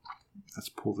 let's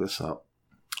pull this up,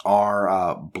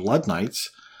 are Blood Knights,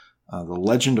 The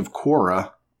Legend of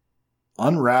Korra,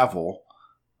 Unravel,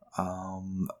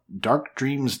 Dark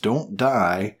Dreams Don't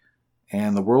Die,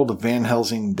 and The World of Van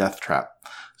Helsing Death Trap.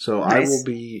 So nice. I will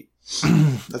be...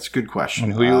 That's a good question.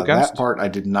 And who are you against? That part I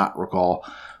did not recall.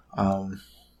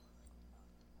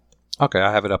 Okay,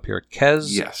 I have it up here. Kez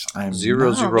yes, I'm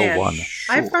 001.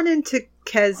 Sure. I've run into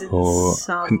Kez in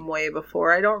some way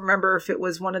before. I don't remember if it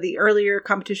was one of the earlier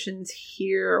competitions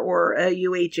here or a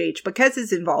UHH, but Kez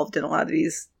is involved in a lot of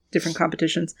these different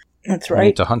competitions. That's right. I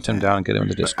need to hunt him down and get him in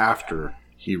the Discord. After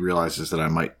he realizes that I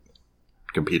might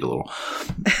compete a little.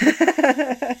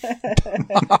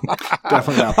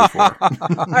 Definitely not before.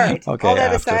 All right. Okay, all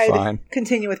that aside, fine.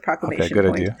 Continue with proclamation. Okay, good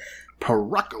point. idea.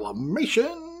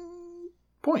 Proclamation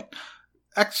point.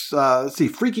 Let's see.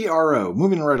 Freaky RO.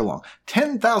 Moving right along.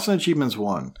 10,000 achievements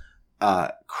won.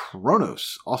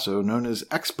 Kronos, also known as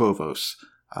Expovos.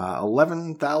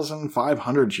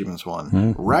 11,500 achievements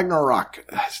won. Ragnarok.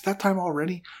 Is that time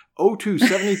already?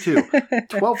 0272.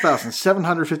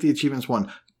 12,750 achievements won.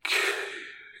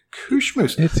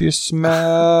 Kushmoose. If you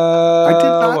smell I did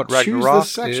not what choose Ragnarok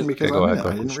this section because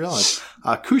I didn't realize.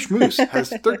 Kushmoose has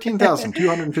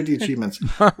 13,250 achievements.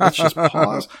 Let's just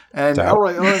pause. And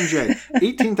Elroy OMJ,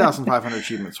 18,500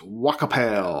 achievements.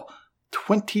 Wakapale,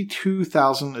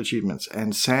 22,000 achievements.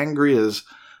 And Sangria's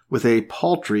with a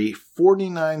paltry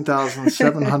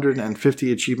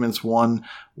 49,750 achievements won.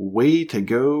 Way to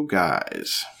go,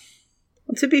 guys.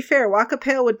 Well, to be fair,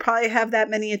 Wakapale would probably have that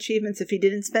many achievements if he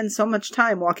didn't spend so much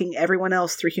time walking everyone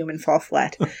else through Human Fall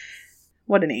Flat.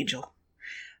 What an angel.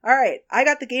 All right, I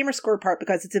got the gamer score part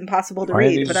because it's impossible to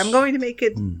read, but I'm going to make a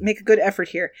good effort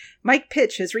here. Mike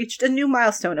Pitch has reached a new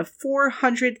milestone of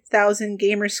 400,000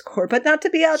 gamer score, but not to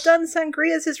be outdone,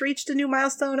 Sangria's has reached a new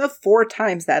milestone of 4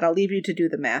 times that. I'll leave you to do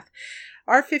the math.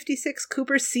 R56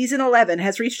 Cooper Season 11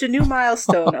 has reached a new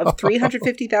milestone of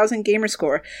 350,000 gamer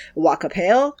score.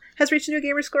 Wakapale has reached a new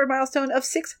gamer score milestone of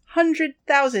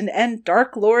 600,000, and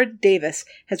Dark Lord Davis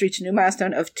has reached a new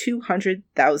milestone of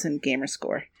 200,000 gamer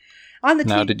score. On the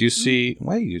now, did you see...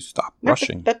 Wait, you stop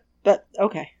rushing. But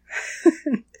okay.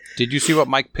 Did you see what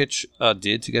Mike Pitch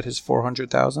did to get his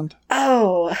 400,000?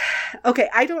 Oh, okay.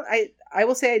 I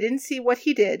will say I didn't see what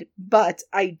he did, but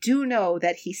I do know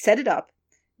that he set it up.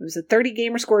 It was a 30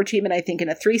 gamer score achievement, I think, in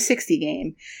a 360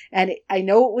 game. And I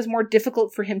know it was more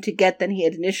difficult for him to get than he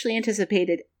had initially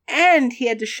anticipated. And he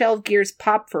had to shelve Gears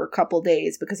Pop for a couple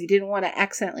days because he didn't want to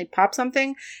accidentally pop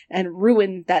something and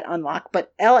ruin that unlock.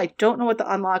 But Elle, I don't know what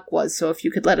the unlock was, so if you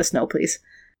could let us know, please.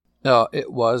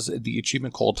 It was the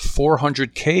achievement called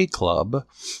 400K Club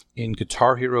in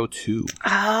Guitar Hero 2.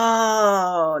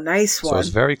 Oh, nice one. So it was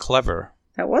very clever.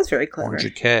 That was very clever.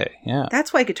 400K, yeah.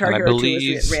 That's why Guitar Hero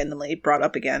 2 was randomly brought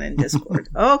up again in Discord.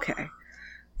 Okay.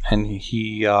 And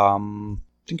he, I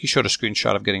think he showed a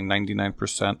screenshot of getting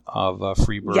 99% of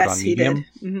Freebird on Medium. Yes, he did.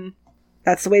 Mm-hmm.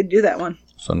 That's the way to do that one.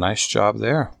 So nice job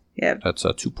there. Yeah. That's a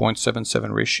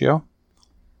 2.77 ratio.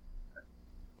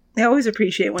 I always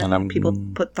appreciate when people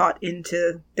put thought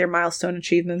into their milestone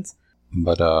achievements.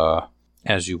 But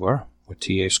as you were with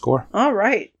TA score. All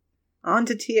right. On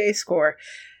to TA score.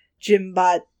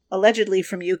 Jimbot, allegedly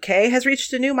from UK, has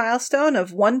reached a new milestone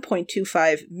of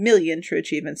 1.25 million True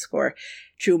Achievement score.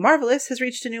 True Marvelous has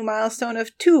reached a new milestone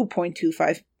of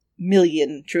 2.25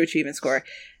 million True Achievement score.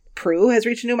 Prue has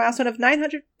reached a new milestone of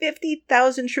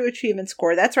 950,000 True Achievement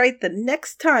score. That's right, the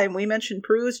next time we mention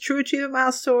Prue's True Achievement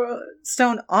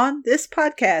milestone on this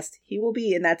podcast, he will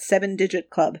be in that 7-digit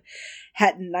club.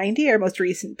 Hatton90, our most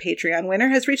recent Patreon winner,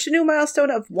 has reached a new milestone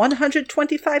of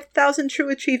 125,000 True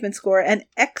Achievement score, and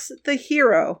X the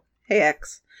Hero, hey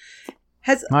X,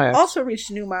 has also reached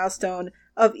a new milestone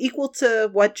of equal to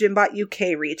what Jimbot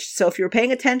UK reached. So if you're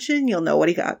paying attention, you'll know what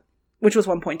he got. Which was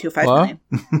 1.25 million.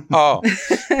 Oh.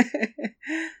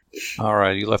 All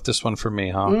right, you left this one for me,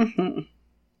 huh? Mm-hmm.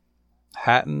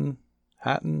 Hatton.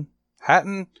 5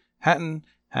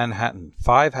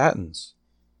 Hattons.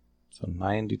 So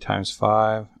 90 times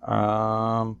 5.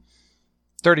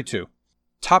 32.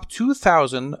 Top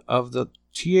 2,000 of the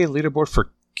TA leaderboard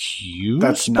for Q.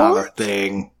 That's not a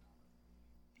thing.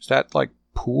 Is that like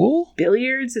pool?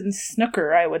 Billiards and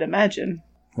snooker, I would imagine.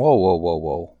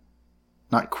 Whoa.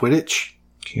 Not Quidditch?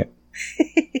 Yeah.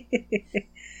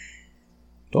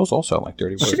 Those all sound like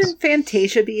dirty words. Shouldn't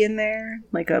Fantasia be in there?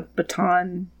 Like a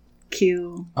baton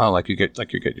cue? Oh, like you get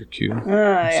your cue.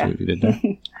 Yeah. See what you did there.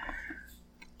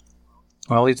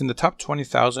 Well, he's in the top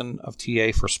 20,000 of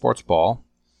TA for sports ball.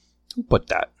 Who put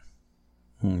that?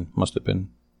 Must have been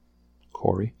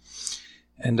Corey.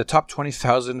 And the top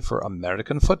 20,000 for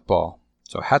American football.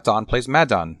 So Haton plays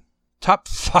Madon. Top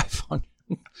 500.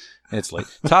 It's late.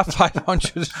 Top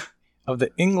 500 of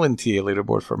the England TA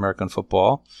leaderboard for American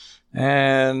football.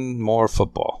 And more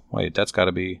football. Wait, that's got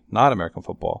to be not American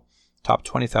football. Top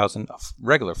 20,000 of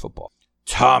regular football.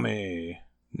 Tommy.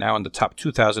 Now in the top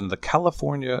 2,000 of the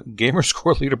California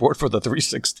Gamerscore leaderboard for the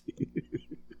 360.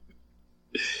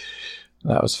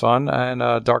 That was fun.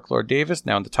 And Dark Lord Davis,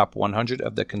 now in the top 100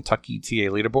 of the Kentucky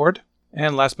TA leaderboard.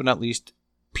 And last but not least,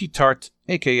 P-Tart,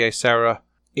 a.k.a. Sarah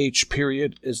H.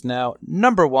 Period, is now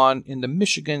number 1 in the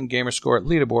Michigan Gamerscore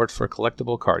leaderboard for a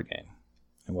collectible card game.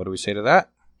 And what do we say to that?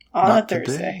 On Not a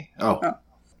Thursday. today. Oh.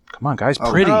 Come on, guys.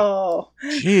 Pretty. Oh.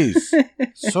 Jeez.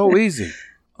 So easy.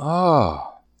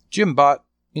 Oh. Jimbot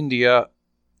India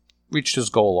reached his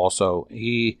goal also.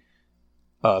 He,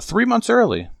 3 months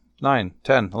early, 9,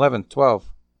 10, 11, 12.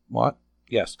 What?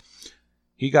 Yes.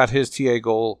 He got his TA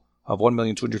goal of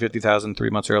 1,250,000 3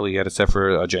 months early. He had it set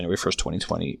for January 1st,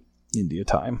 2020, India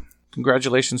time.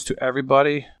 Congratulations to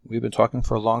everybody. We've been talking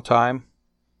for a long time.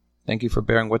 Thank you for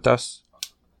bearing with us.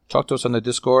 Talk to us on the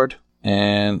Discord.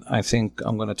 And I think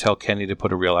I'm going to tell Kenny to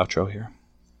put a real outro here.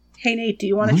 Hey, Nate, do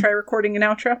you want to try recording an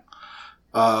outro?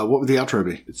 What would the outro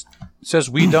be? It says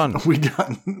we done. We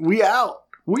done. We out.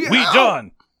 We out.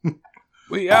 done.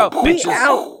 We out, bitches. We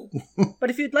out. But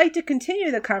if you'd like to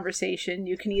continue the conversation,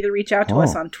 you can either reach out to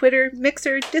us on Twitter,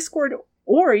 Mixer, Discord,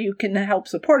 or you can help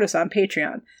support us on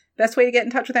Patreon. Best way to get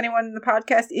in touch with anyone in the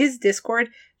podcast is Discord.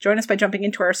 Join us by jumping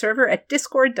into our server at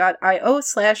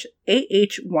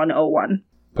discord.io/AH101.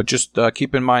 But just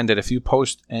keep in mind that if you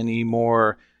post any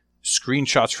more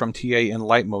screenshots from TA in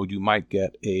light mode, you might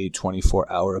get a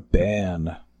 24-hour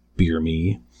ban. Beer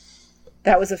me.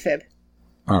 That was a fib.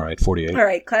 All right, 48. All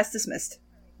right, class dismissed.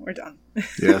 We're done.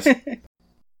 Yes.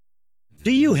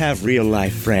 Do you have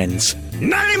real-life friends?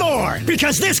 Not anymore,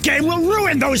 because this game will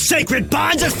ruin those sacred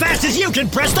bonds as fast as you can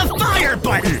press the fire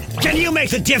button. Can you make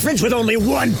the difference with only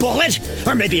one bullet?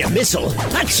 Or maybe a missile?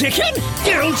 A chicken?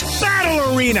 Guilt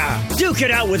Battle Arena! Duke it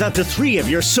out with up to 3 of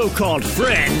your so-called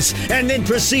friends, and then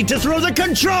proceed to throw the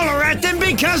controller at them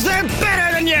because they're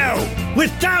better than you!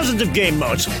 With thousands of game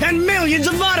modes and millions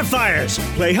of modifiers.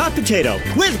 Play hot potato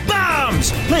with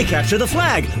bombs. Play capture the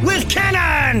flag with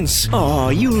cannons. Aw,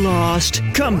 you lost.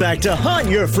 Come back to haunt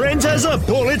your friends as a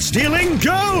bullet-stealing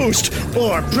ghost.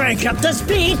 Or crank up the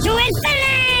speed to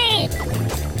infinity.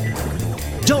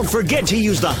 Don't forget to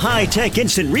use the high-tech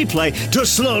instant replay to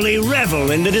slowly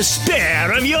revel in the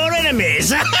despair of your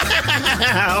enemies.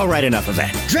 All right, enough of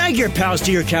that. Drag your pals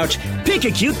to your couch, pick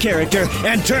a cute character,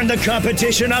 and turn the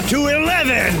competition up to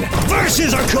 11.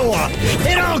 Versus or co-op.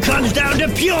 It all comes down to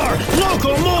pure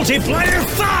local multiplayer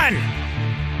fun.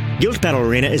 Guilt Battle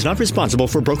Arena is not responsible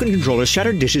for broken controllers,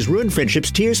 shattered dishes, ruined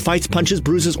friendships, tears, fights, punches,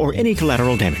 bruises, or any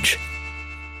collateral damage.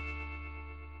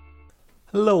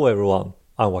 Hello everyone,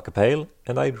 I'm Wakapale,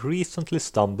 and I recently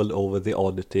stumbled over the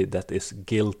oddity that is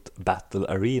Guilt Battle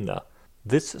Arena.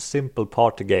 This simple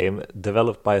party game,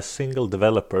 developed by a single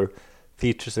developer,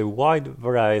 features a wide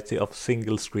variety of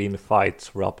single-screen fights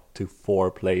for up to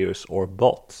 4 players or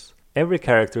bots. Every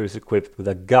character is equipped with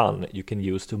a gun you can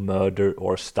use to murder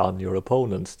or stun your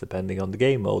opponents depending on the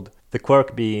game mode. The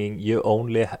quirk being you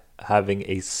only having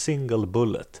a single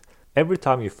bullet. Every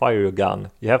time you fire your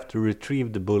gun, you have to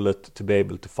retrieve the bullet to be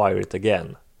able to fire it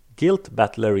again. Guilt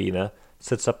Battle Arena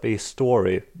sets up a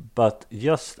story, but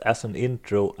just as an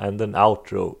intro and an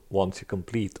outro once you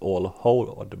complete all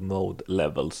horde mode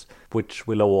levels, which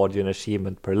will award you an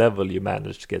achievement per level you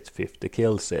manage to get 50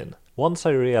 kills in. Once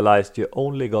I realized you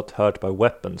only got hurt by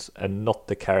weapons and not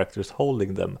the characters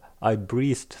holding them, I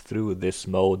breezed through this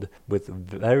mode with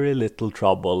very little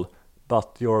trouble,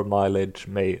 but your mileage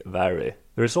may vary.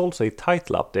 There is also a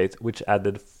title update which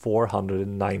added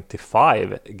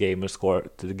 495 gamer score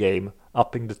to the game,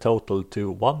 upping the total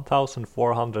to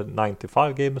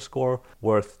 1,495 gamer score,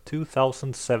 worth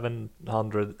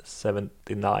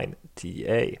 2,779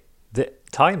 TA. The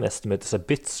time estimate is a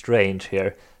bit strange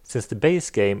here, since the base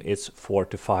game is 4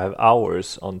 to 5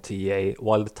 hours on TA,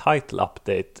 while the title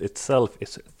update itself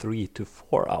is 3 to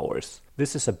 4 hours.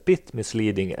 This is a bit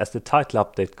misleading, as the title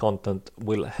update content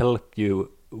will help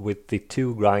you with the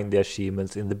 2 grindy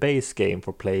achievements in the base game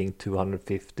for playing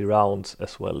 250 rounds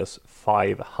as well as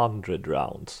 500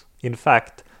 rounds. In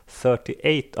fact,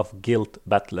 38 of Guilt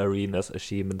Battle Arena's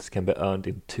achievements can be earned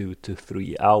in 2 to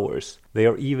 3 hours. They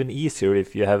are even easier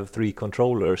if you have 3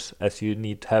 controllers, as you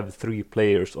need to have 3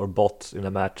 players or bots in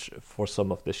a match for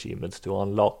some of the achievements to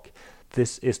unlock.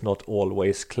 This is not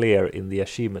always clear in the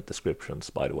achievement descriptions,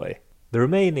 by the way. The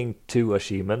remaining 2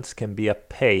 achievements can be a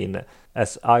pain,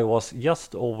 as I was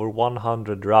just over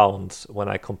 100 rounds when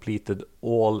I completed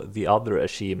all the other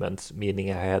achievements,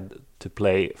 meaning I had to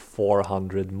play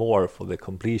 400 more for the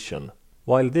completion.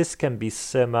 While this can be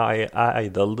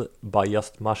semi-idled by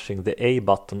just mashing the A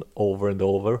button over and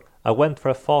over, I went for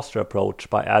a faster approach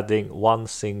by adding one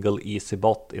single easy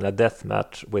bot in a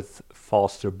deathmatch with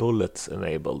faster bullets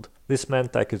enabled. This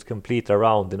meant I could complete a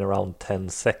round in around 10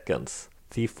 seconds.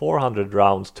 The 400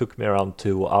 rounds took me around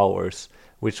 2 hours,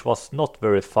 which was not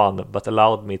very fun but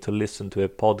allowed me to listen to a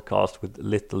podcast with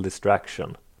little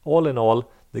distraction. All in all,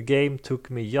 the game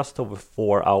took me just over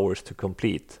 4 hours to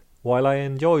complete. While I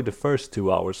enjoyed the first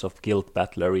 2 hours of Guilt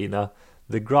Battle Arena,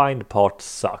 the grind part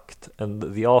sucked, and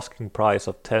the asking price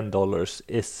of $10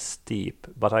 is steep,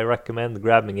 but I recommend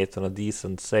grabbing it on a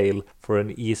decent sale for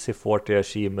an easy 40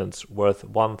 achievements worth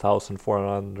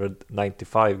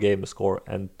 1,495 game score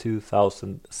and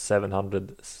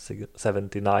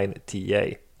 2,779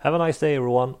 TA. Have a nice day,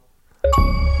 everyone.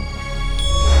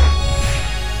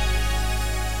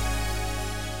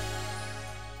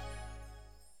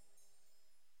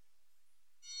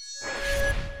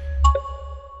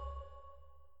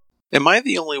 Am I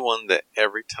the only one that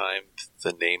every time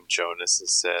the name Jonas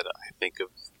is said, I think of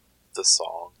the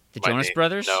song? The Jonas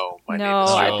Brothers? No, my no, name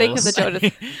is I Jonas. think of the Jonas.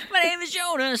 My name is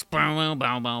Jonas. Bow,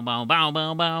 bow, bow, bow, bow,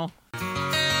 bow, bow. My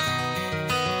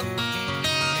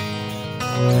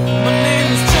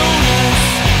name is Jonas.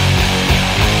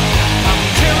 I'm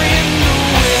carrying the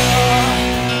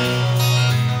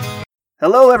wheel.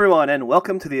 Hello, everyone, and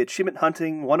welcome to the Achievement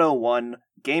Hunting 101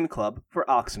 Game Club for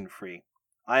Oxenfree.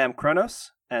 I am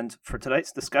Kronos, and for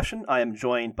tonight's discussion, I am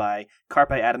joined by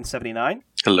Carpe Adam 79.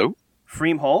 Hello.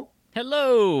 Freem Hole.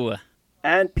 Hello.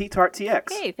 And Pete Hart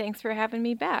TX. Hey, thanks for having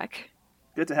me back.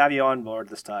 Good to have you on board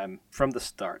this time from the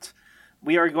start.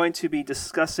 We are going to be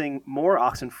discussing more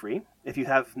Oxenfree. If you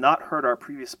have not heard our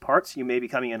previous parts, you may be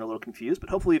coming in a little confused, but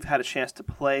hopefully you've had a chance to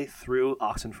play through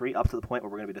Oxenfree up to the point where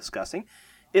we're going to be discussing.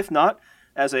 If not,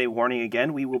 as a warning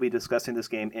again, we will be discussing this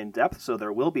game in depth, so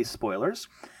there will be spoilers.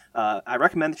 I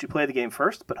recommend that you play the game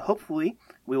first, but hopefully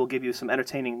we will give you some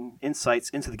entertaining insights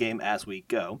into the game as we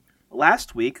go.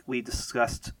 Last week, we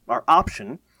discussed our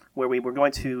option where we were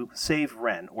going to save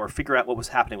Ren, or figure out what was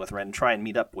happening with Ren and try and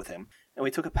meet up with him. And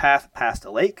we took a path past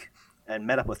a lake, and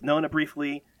met up with Nona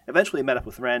briefly, eventually met up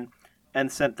with Ren, and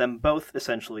sent them both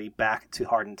essentially back to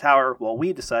Hardin Tower, while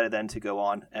we decided then to go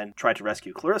on and try to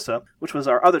rescue Clarissa, which was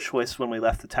our other choice when we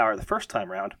left the tower the first time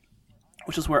round,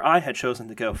 which is where I had chosen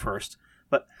to go first.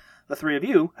 But the three of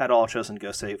you had all chosen to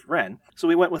go save Ren, so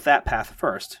we went with that path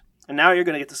first. And now you're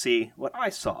going to get to see what I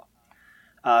saw.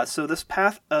 So this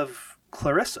path of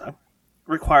Clarissa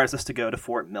requires us to go to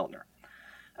Fort Milner.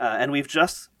 And we've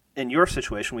just, in your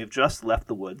situation, we've just left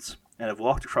the woods and have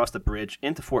walked across the bridge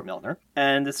into Fort Milner.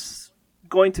 And it's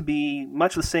going to be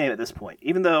much the same at this point.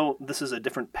 Even though this is a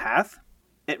different path,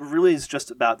 it really is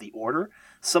just about the order.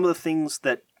 Some of the things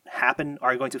that happen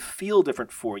are going to feel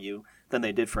different for you than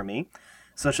they did for me,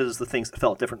 such as the things that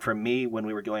felt different for me when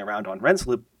we were going around on Ren's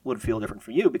Loop would feel different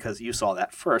for you because you saw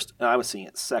that first and I was seeing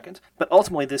it second. But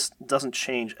ultimately, this doesn't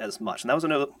change as much. And that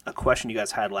was a question you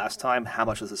guys had last time. How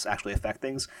much does this actually affect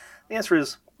things? The answer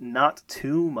is not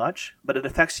too much, but it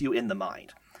affects you in the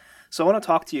mind. So I want to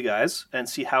talk to you guys and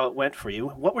see how it went for you.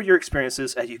 What were your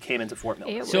experiences as you came into Fort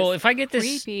Milner? So if I get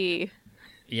this... Creepy.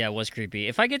 Yeah, it was creepy.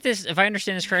 If I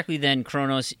understand this correctly, then,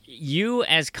 Kronos, you,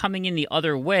 as coming in the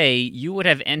other way, you would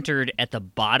have entered at the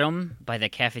bottom by the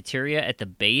cafeteria at the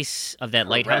base of that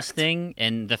lighthouse thing,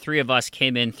 and the three of us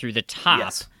came in through the top.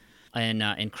 Yes.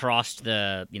 And crossed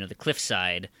the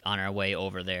cliffside on our way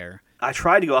over there. I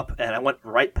tried to go up, and I went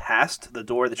right past the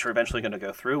door that you're eventually going to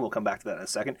go through. We'll come back to that in a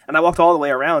second. And I walked all the way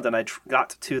around, and I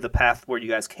got to the path where you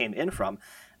guys came in from,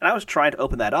 and I was trying to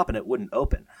open that up, and it wouldn't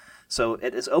open. So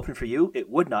it is open for you. It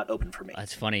would not open for me.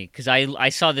 That's funny, because I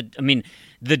saw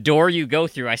the door you go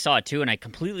through, I saw it too, and I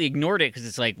completely ignored it, because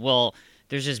it's like, well,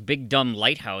 there's this big dumb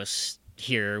lighthouse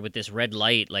here with this red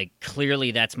light. Like, clearly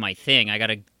that's my thing. I got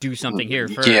to do something here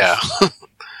first. Yeah.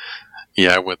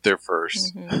 Yeah, I went there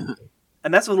first. Mm-hmm.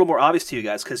 And that's a little more obvious to you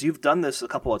guys, because you've done this a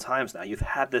couple of times now. You've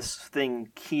had this thing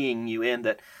keying you in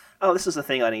that, oh, this is the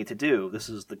thing I need to do. This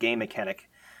is the game mechanic.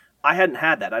 I hadn't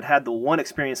had that. I'd had the one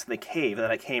experience in the cave, and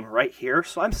then I came right here.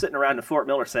 So I'm sitting around in Fort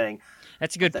Milner saying,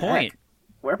 that's a good point. Heck?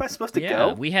 Where am I supposed to Yeah,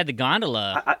 go? we had the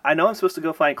gondola. I know I'm supposed to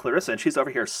go find Clarissa, and she's over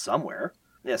here somewhere.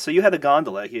 Yeah, so you had a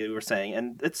gondola, you were saying,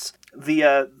 and it's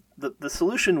the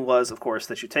solution was, of course,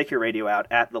 that you take your radio out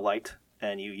at the light,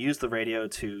 and you use the radio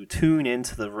to tune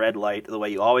into the red light the way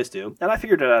you always do. And I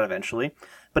figured it out eventually,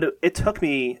 but it took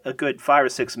me a good 5 or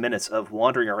 6 minutes of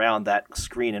wandering around that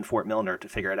screen in Fort Milner to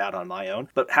figure it out on my own.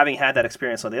 But having had that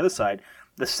experience on the other side,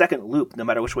 the second loop, no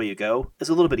matter which way you go, is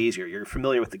a little bit easier. You're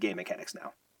familiar with the game mechanics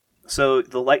now. So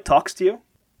the light talks to you.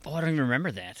 Oh, I don't even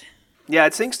remember that. Yeah,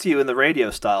 it sings to you in the radio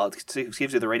style. It gives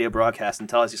you the radio broadcast and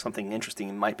tells you something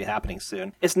interesting might be happening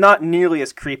soon. It's not nearly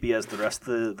as creepy as the rest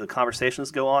of the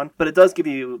conversations go on, but it does give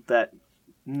you that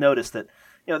notice that,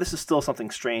 this is still something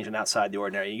strange and outside the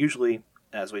ordinary. Usually,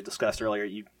 as we discussed earlier,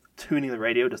 tuning the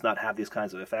radio does not have these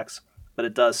kinds of effects, but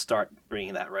it does start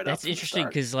bringing that right up. That's interesting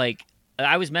because,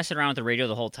 I was messing around with the radio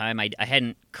the whole time. I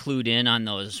hadn't clued in on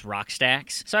those rock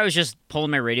stacks. So I was just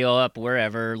pulling my radio up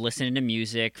wherever, listening to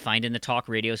music, finding the talk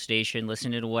radio station,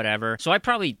 listening to whatever. So I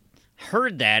probably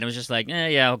heard that and was just like,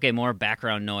 yeah, okay, more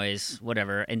background noise,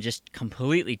 whatever, and just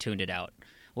completely tuned it out.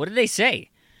 What did they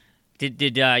say? Did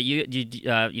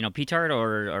Petard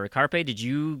or Carpe, did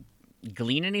you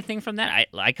glean anything from that?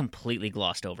 I completely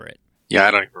glossed over it. Yeah,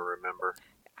 I don't even remember.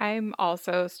 I'm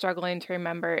also struggling to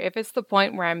remember if it's the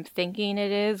point where I'm thinking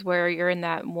it is, where you're in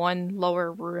that one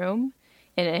lower room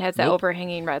and it has that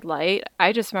overhanging red light.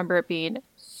 I just remember it being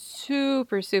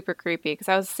super, super creepy because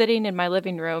I was sitting in my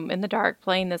living room in the dark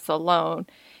playing this alone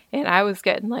and I was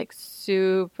getting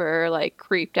super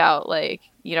creeped out,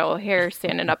 hair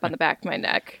standing up on the back of my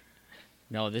neck.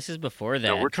 No, this is before that.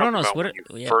 No, we're talking Kronos, about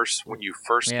when you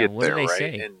first get there, right?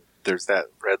 Say? And there's that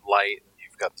red light.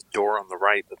 Got the door on the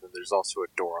right, but then there's also a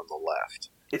door on the left.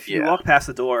 If you walk past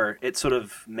the door, it sort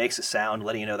of makes a sound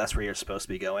letting you know that's where you're supposed to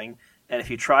be going. And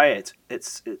if you try it, it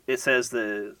says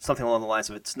something along the lines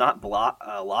of it's not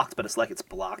locked, but it's like it's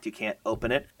blocked. You can't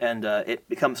open it, and it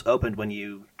becomes opened when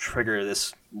you trigger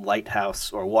this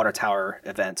lighthouse or water tower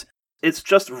event. It's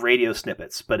just radio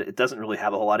snippets, but it doesn't really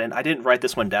have a whole lot in. I didn't write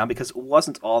this one down because it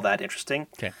wasn't all that interesting.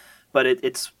 Okay, but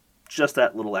it's just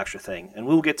that little extra thing. And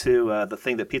we'll get to the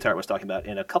thing that Petard was talking about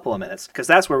in a couple of minutes, because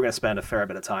that's where we're going to spend a fair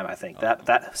bit of time, I think.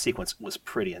 That sequence was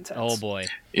pretty intense. Oh, boy.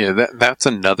 Yeah, that's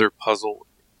another puzzle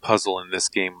in this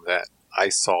game that I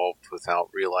solved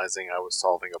without realizing I was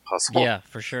solving a puzzle. Yeah,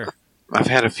 for sure. I've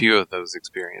had a few of those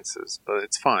experiences, but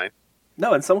it's fine.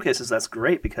 No, in some cases that's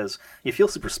great because you feel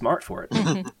super smart for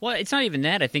it. Well, it's not even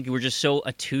that. I think we're just so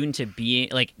attuned to being,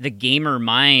 the gamer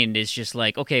mind is just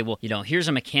okay, well, here's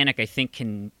a mechanic I think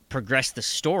can progress the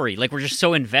story. We're just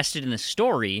so invested in the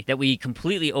story that we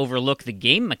completely overlook the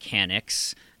game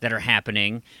mechanics that are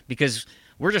happening because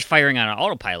we're just firing on an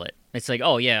autopilot. It's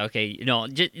oh, yeah, okay,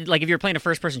 if you're playing a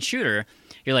first-person shooter,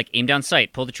 you're aim down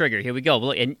sight, pull the trigger, here we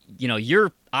go. And,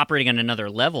 you're operating on another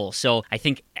level. So I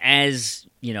think as,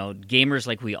 gamers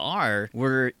like we are,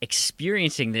 we're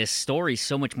experiencing this story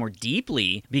so much more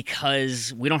deeply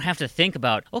because we don't have to think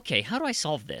about, okay, how do I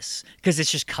solve this? Because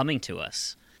it's just coming to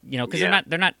us. Because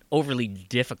they're not overly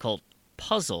difficult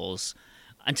puzzles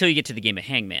until you get to the game of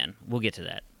Hangman. We'll get to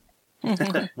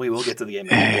that. We will get to the game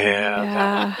of Hangman.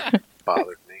 Yeah.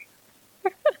 Bothered me.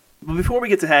 But before we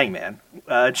get to Hangman,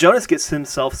 Jonas gets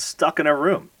himself stuck in a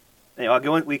room.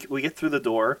 We get through the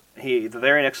door. The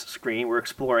very next screen, we're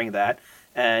exploring that,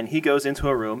 and he goes into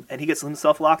a room, and he gets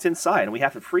himself locked inside, and we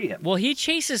have to free him. Well, he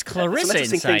chases Clarissa some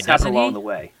interesting inside, things happen doesn't along he? the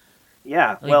way.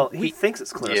 Yeah, he thinks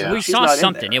it's Clarissa. Yeah. We She's saw not in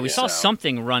something. there, Yeah, we saw so.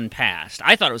 something run past.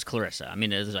 I thought it was Clarissa. I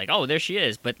mean, it was oh, there she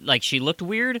is. But she looked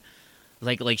weird.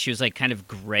 Like she was kind of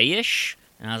grayish,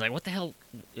 and I was like, what the hell?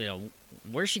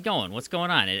 Where's she going? What's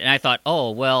going on? And I thought, oh,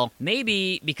 well,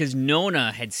 maybe because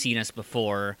Nona had seen us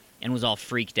before and was all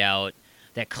freaked out,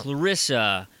 that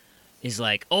Clarissa is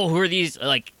oh, who are these?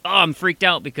 Oh, I'm freaked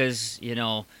out because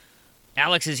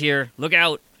Alex is here. Look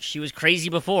out. She was crazy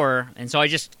before, and so I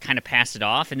just kind of passed it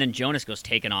off, and then Jonas goes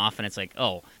taking off, and it's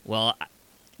oh, well,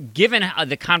 given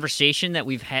the conversation that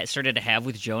we've started to have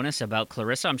with Jonas about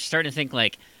Clarissa, I'm starting to think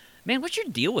man, what's your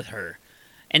deal with her?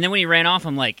 And then when he ran off,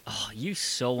 I'm oh, you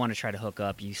so want to try to hook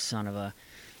up, you son of a...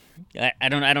 I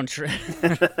don't...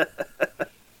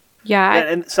 Yeah.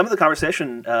 And some of the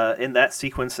conversation in that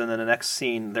sequence and then the next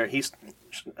scene, there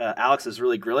Alex is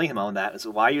really grilling him on that.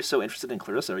 So why are you so interested in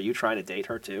Clarissa? Are you trying to date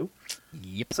her too?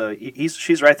 Yep. So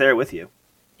she's right there with you.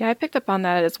 Yeah, I picked up on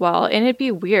that as well. And it'd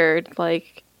be weird,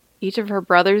 each of her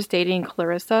brothers dating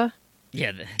Clarissa.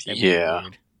 Yeah. That would be Yeah.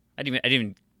 weird. I didn't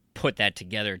even put that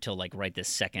together till right this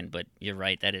second, but you're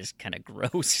right, that is kind of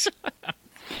gross.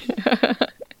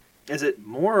 Is it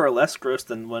more or less gross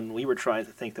than when we were trying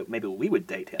to think that maybe we would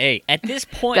date him? Hey, at this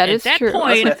point, That at is that true. point,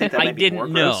 Honestly, I think that I might be more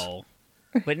didn't gross. know.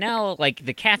 But now, like,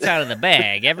 the cat's out of the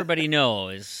bag. Everybody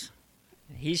knows.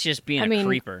 He's just being a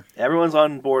creeper. Everyone's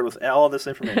on board with all of this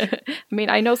information. I mean,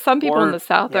 I know some people in the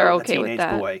South are okay with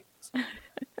that. Boy.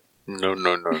 No.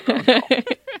 Can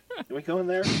we go in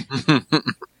there?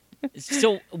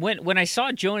 So when I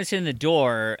saw Jonas in the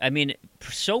door, I mean,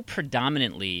 so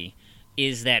predominantly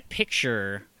is that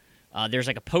picture. There's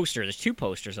like a poster. There's 2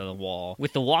 posters on the wall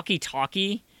with the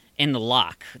walkie-talkie and the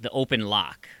lock, the open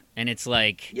lock, and it's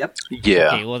like, yep, yeah.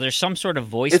 Okay, well, there's some sort of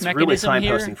voice it's mechanism really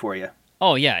here. signposting for you.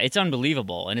 Oh yeah, it's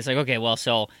unbelievable, and it's like, okay, well,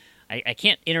 so I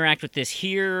can't interact with this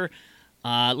here.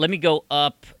 Let me go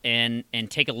up and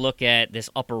take a look at this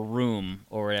upper room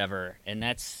or whatever, and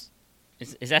that's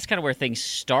kind of where things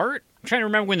start. I'm trying to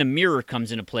remember when the mirror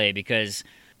comes into play, because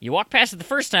you walk past it the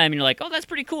first time and you're like, oh, that's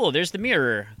pretty cool. There's the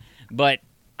mirror, but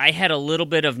I had a little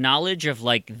bit of knowledge of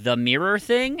like the mirror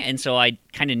thing, and so I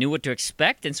kind of knew what to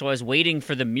expect, and so I was waiting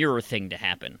for the mirror thing to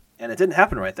happen. And it didn't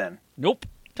happen right then. Nope,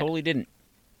 totally didn't.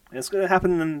 It's going to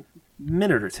happen in a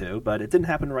minute or two, but it didn't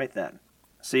happen right then.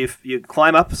 So you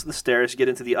climb up the stairs, you get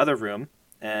into the other room,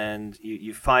 and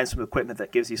you find some equipment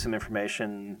that gives you some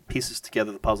information, pieces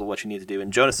together the puzzle, what you need to do.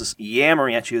 And Jonas is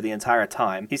yammering at you the entire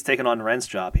time. He's taken on Ren's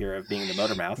job here of being the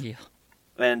motor mouth. Yeah.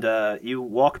 And you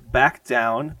walk back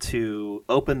down to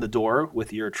open the door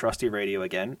with your trusty radio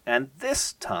again. And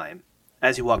this time,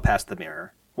 as you walk past the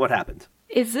mirror, what happened?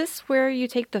 Is this where you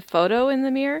take the photo in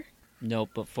the mirror?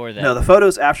 Nope, before that. No, the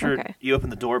photo's after you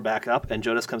open the door back up and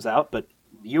Jonas comes out, but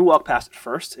you walk past it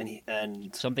first,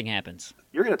 and something happens.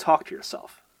 You're going to talk to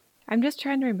yourself. I'm just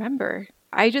trying to remember.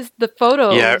 The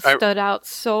photo stood out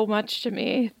so much to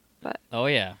me. But oh,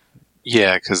 yeah.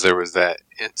 Yeah, because there was that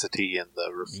entity in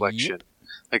the reflection. Yep.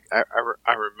 Like,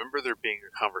 I remember there being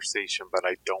a conversation, but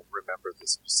I don't remember the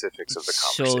specifics of the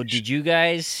conversation. So, did you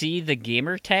guys see the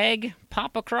gamer tag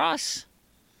pop across?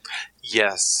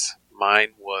 Yes. Mine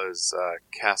was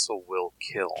Castle Will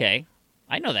Kill. Okay.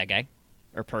 I know that guy.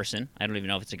 Or person. I don't even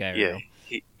know if it's a guy or girl.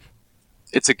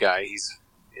 It's a guy. He's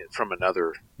from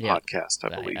another podcast, I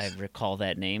believe. I recall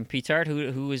that name. Petard,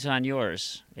 who is on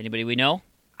yours? Anybody we know?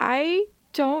 I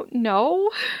don't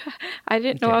know. I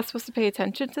didn't know I was supposed to pay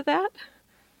attention to that.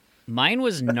 Mine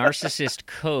was Narcissist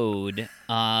Code,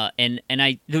 and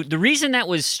the reason that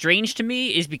was strange to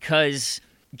me is because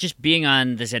just being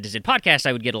on the Z to Z podcast,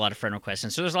 I would get a lot of friend requests,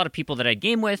 and so there's a lot of people that I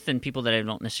game with and people that I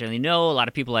don't necessarily know, a lot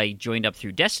of people I joined up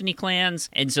through Destiny clans,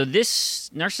 and so this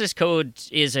Narcissist Code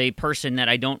is a person that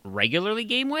I don't regularly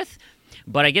game with,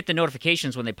 but I get the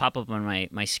notifications when they pop up on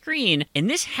my screen, and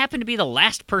this happened to be the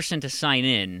last person to sign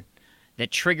in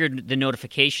that triggered the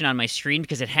notification on my screen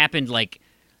because it happened like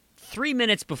 3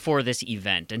 minutes before this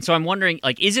event. And so I'm wondering,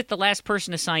 like, is it the last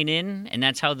person to sign in? And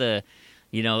that's how the,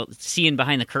 seeing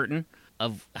behind the curtain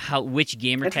of which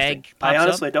gamer tag pops I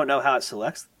honestly up? don't know how it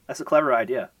selects. That's a clever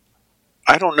idea.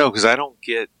 I don't know, because I don't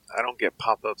get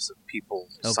pop-ups of people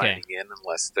signing in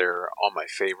unless they're on my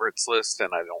favorites list, and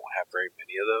I don't have very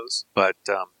many of those. But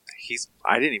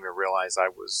I didn't even realize I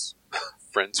was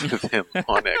friends with him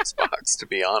on Xbox, to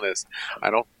be honest. I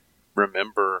don't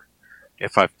remember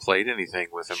if I've played anything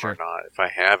with him or not. If I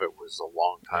have, it was a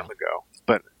long time ago.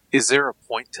 But is there a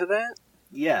point to that?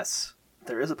 Yes,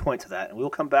 there is a point to that, and we'll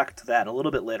come back to that a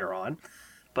little bit later on.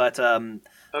 But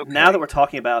now that we're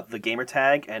talking about the gamer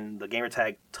tag and the gamer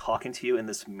tag talking to you in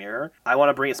this mirror, I want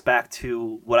to bring us back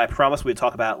to what I promised we'd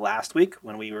talk about last week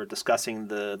when we were discussing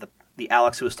the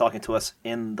Alex who was talking to us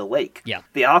in the lake. Yeah.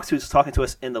 The Alex who's talking to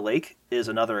us in the lake is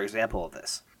another example of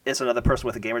this. It's another person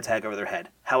with a gamer tag over their head.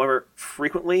 However,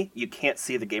 frequently you can't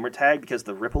see the gamer tag because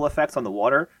the ripple effects on the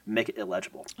water make it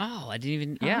illegible. Oh, I didn't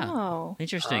even... Yeah. Oh.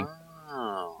 Interesting.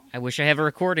 Oh. I wish I have a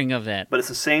recording of that. But it's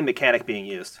the same mechanic being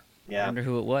used. Yeah. I wonder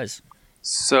who it was.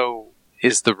 So,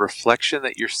 is the reflection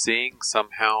that you're seeing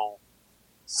somehow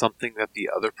something that the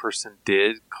other person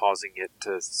did, causing it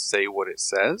to say what it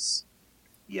says?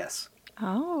 Yes.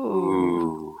 Oh.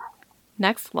 Ooh.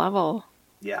 Next level.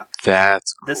 Yeah.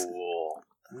 That's cool.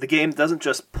 The game doesn't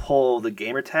just pull the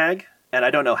gamer tag, and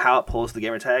I don't know how it pulls the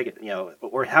gamer tag,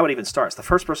 or how it even starts. The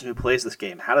first person who plays this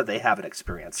game, how do they have an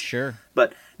experience? Sure.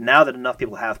 But now that enough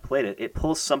people have played it, it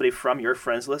pulls somebody from your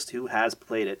friends list who has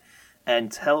played it and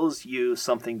tells you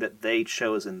something that they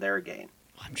chose in their game.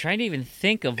 I'm trying to even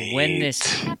think of when this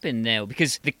happened, though,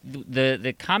 because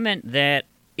the comment that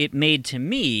it made to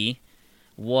me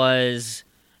was,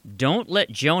 "Don't let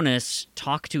Jonas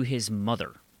talk to his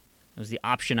mother." It was the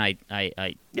option I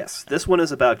Yes, this one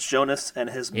is about Jonas and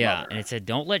his mother. Yeah, and it said,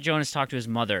 "Don't let Jonas talk to his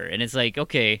mother." And it's like,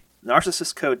 okay.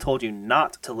 Narcissist Code told you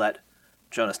not to let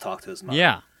Jonas talk to his mother.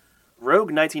 Yeah.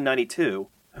 Rogue 1992,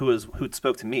 who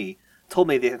spoke to me, told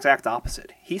me the exact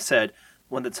opposite. He said,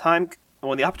 when the time And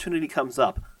when the opportunity comes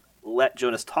up, let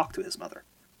Jonas talk to his mother.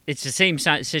 It's the same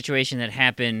situation that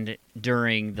happened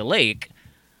during the lake,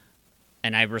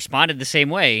 and I responded the same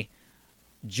way.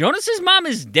 Jonas's mom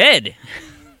is dead.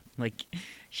 Like,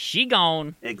 she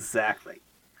gone. Exactly.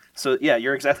 So, yeah,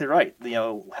 you're exactly right. You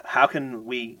know, how can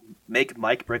we make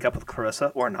Mike break up with Clarissa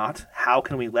or not? How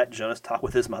can we let Jonas talk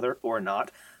with his mother or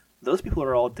not? Those people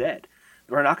are all dead.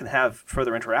 We're not going to have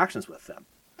further interactions with them.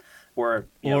 Or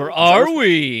are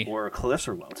we? Or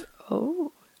Clarissa won't.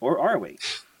 Oh. Or are we?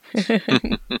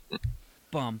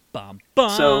 Bum, bum, bum.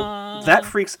 So that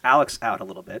freaks Alex out a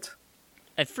little bit.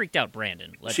 It freaked out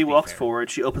Brandon. She walks forward.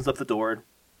 She opens up the door.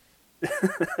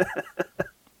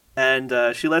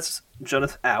 And she lets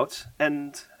Jonas out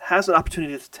and has an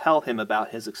opportunity to tell him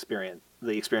about his experience,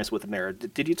 the experience with the mirror.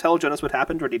 Did you tell Jonas what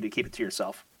happened, or did you keep it to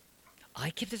yourself? I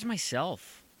kept it to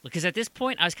myself because at this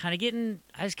point I was kind of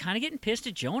getting pissed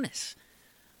at Jonas.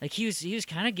 Like he was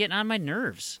kind of getting on my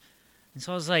nerves, and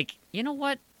so I was like, you know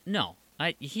what? No,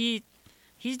 he's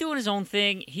doing his own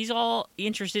thing. He's all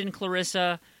interested in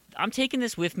Clarissa. I'm taking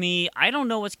this with me. I don't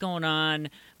know what's going on,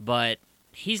 but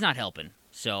he's not helping.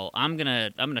 So I'm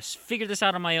gonna figure this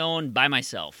out on my own by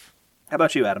myself. How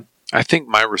about you, Adam? I think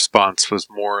my response was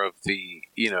more of the,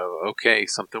 okay,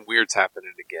 something weird's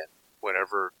happening again.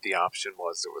 Whatever the option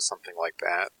was, it was something like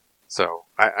that. So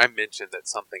I mentioned that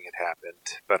something had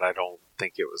happened, but I don't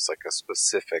think it was like a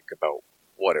specific about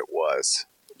what it was.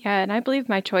 Yeah, and I believe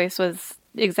my choice was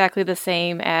exactly the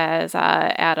same as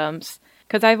Adam's.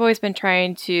 Because I've always been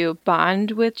trying to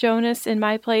bond with Jonas in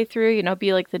my playthrough,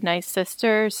 be like the nice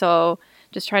sister. So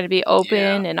just trying to be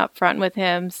open and upfront with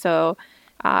him. So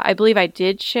I believe I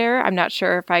did share. I'm not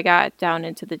sure if I got down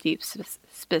into the deep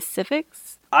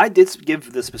specifics. I did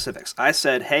give the specifics. I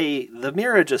said, hey, the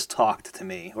mirror just talked to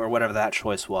me, or whatever that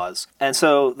choice was. And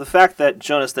so the fact that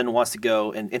Jonas then wants to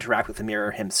go and interact with the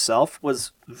mirror himself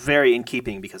was very in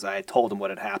keeping because I had told him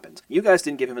what had happened. You guys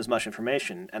didn't give him as much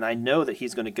information, and I know that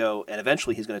he's going to go, and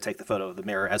eventually he's going to take the photo of the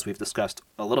mirror, as we've discussed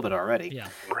a little bit already. Yeah.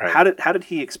 Right. How did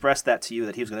he express that to you,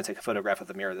 that he was going to take a photograph of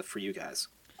the mirror for you guys?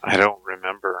 I don't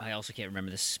remember. I also can't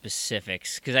remember the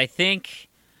specifics because I think...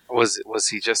 Was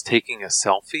he just taking a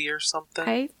selfie or something?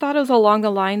 I thought it was along the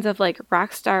lines of like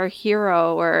Rockstar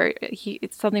Hero, or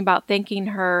it's something about thanking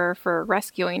her for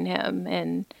rescuing him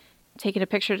and taking a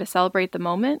picture to celebrate the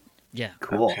moment. Yeah,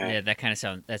 cool. Okay. Yeah,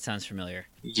 that sounds familiar.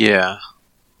 Yeah.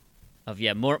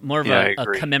 More of a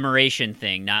commemoration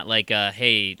thing, not like a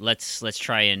hey, let's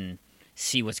try and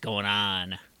see what's going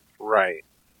on. Right.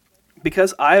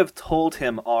 Because I have told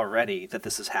him already that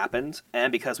this has happened,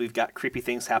 and because we've got creepy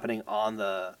things happening on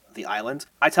the island,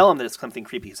 I tell him that something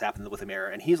creepy has happened with the mirror,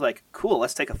 and he's like, cool,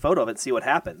 let's take a photo of it and see what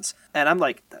happens. And I'm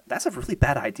like, that's a really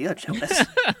bad idea, Jonas.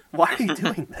 Why are you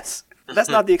doing this? That's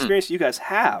not the experience you guys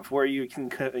have, where you can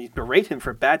berate him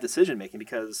for bad decision-making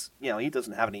because, he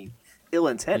doesn't have any ill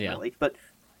intent, really. But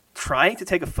trying to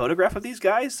take a photograph of these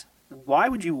guys... Why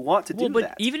would you want to do that?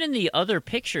 But even in the other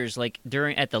pictures, like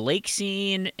at the lake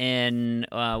scene and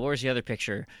what was the other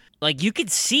picture? Like you could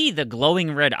see the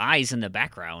glowing red eyes in the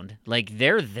background. Like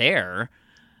they're there.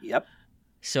 Yep.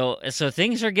 So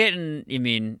things are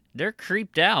getting, they're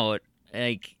creeped out.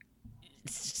 Like,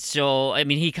 so,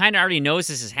 he kind of already knows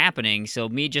this is happening. So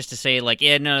me just to say like,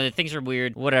 yeah, no, things are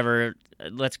weird, whatever,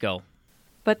 let's go.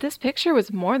 But this picture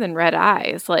was more than red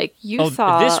eyes. Like,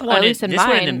 saw, this one, at least in this mine.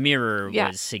 one in the mirror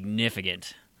was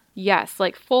significant. Yes,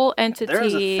 like full entity.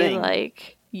 There's a thing.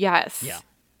 Like, yes.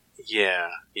 Yeah.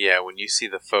 Yeah. When you see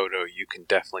the photo, you can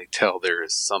definitely tell there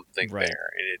is something there,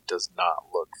 and it does not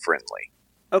look friendly.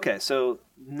 Okay, so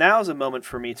now's a moment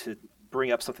for me to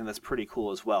bring up something that's pretty cool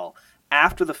as well.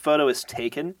 After the photo is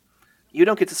taken, you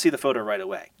don't get to see the photo right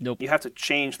away. Nope. You have to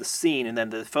change the scene, and then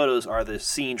the photos are the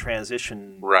scene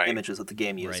transition images that the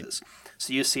game uses. Right.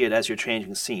 So you see it as you're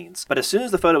changing scenes. But as soon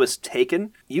as the photo is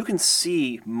taken, you can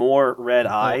see more red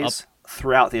eyes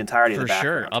throughout the entirety of the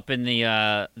background. For sure. Up in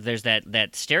the, there's that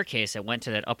staircase that went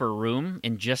to that upper room,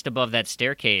 and just above that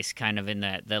staircase, kind of in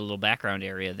that little background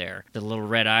area there, the little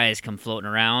red eyes come floating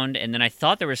around, and then I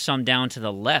thought there was some down to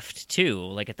the left, too,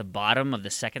 like at the bottom of the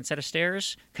second set of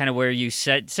stairs, kind of where you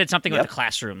said something about the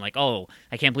classroom, like, oh,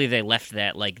 I can't believe they left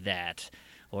that like that,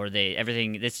 or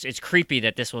it's creepy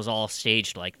that this was all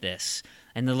staged like this,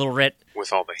 and the little red...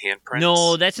 With all the handprints?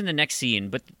 No, that's in the next scene,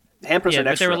 but... Handprints are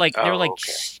but they were like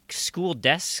okay. school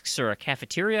desks or a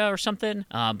cafeteria or something.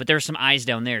 But there were some eyes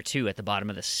down there too at the bottom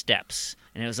of the steps,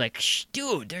 and it was like,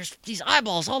 dude, there's these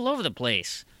eyeballs all over the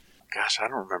place. Gosh, I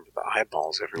don't remember the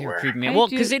eyeballs everywhere. They were creeping me out. Well,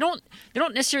 because they don't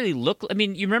necessarily look.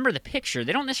 You remember the picture?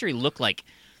 They don't necessarily look like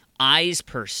eyes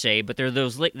per se, but they're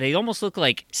those. They almost look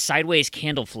like sideways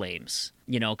candle flames.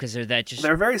 because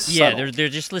they're very subtle. Yeah, they're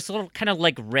just this little kind of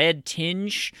like red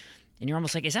tinge, and you're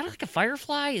almost like, is that like a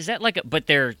firefly? Is that like but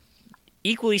they're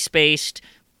equally spaced,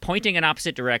 pointing in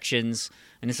opposite directions,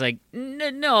 and it's like,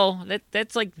 no,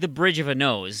 that's like the bridge of a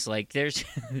nose. Like there's,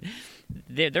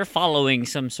 they're following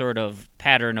some sort of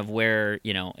pattern of where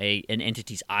an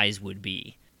entity's eyes would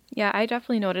be. Yeah, I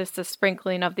definitely noticed the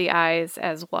sprinkling of the eyes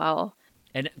as well.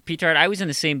 And Petard, I was in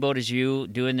the same boat as you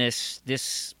doing this.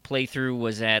 This playthrough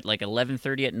was at like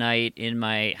 11:30 at night in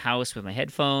my house with my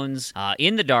headphones,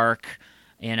 in the dark,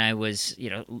 and I was,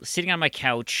 sitting on my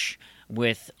couch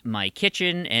with my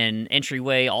kitchen and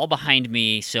entryway all behind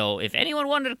me. So if anyone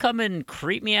wanted to come and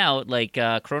creep me out like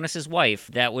Cronus' wife,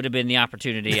 that would have been the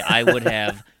opportunity. I would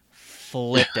have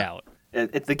flipped out.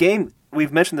 The game,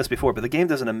 we've mentioned this before, but the game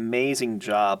does an amazing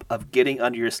job of getting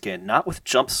under your skin, not with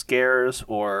jump scares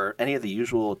or any of the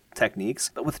usual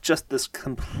techniques, but with just this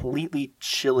completely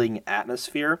chilling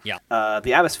atmosphere. Yeah.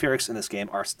 The atmospherics in this game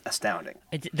are astounding.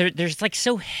 There's like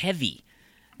so heavy.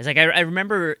 It's like I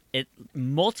remember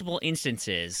multiple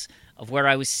instances of where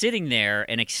I was sitting there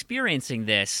and experiencing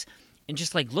this and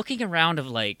just like looking around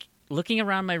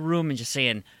my room and just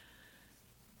saying,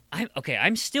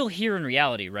 I'm still here in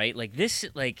reality, right? Like this,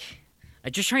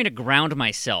 I'm just trying to ground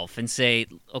myself and say,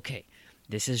 okay,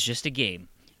 this is just a game.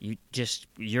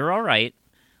 You're all right.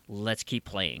 Let's keep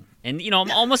playing. And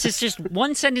it's just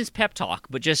one sentence pep talk,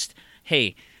 but just,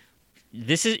 hey,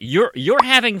 this is you're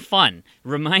having fun.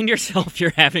 Remind yourself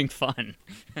you're having fun.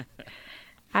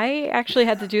 I actually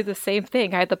had to do the same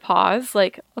thing. I had to pause,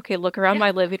 like, okay, look around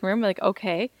my living room, like,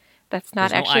 okay, that's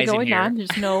not actually going on.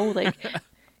 There's no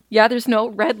there's no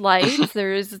red lights.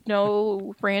 There's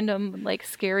no random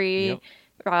scary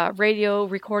radio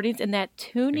recordings, and that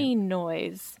tuning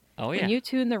noise. Oh yeah. When you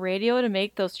tune the radio to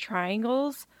make those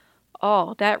triangles,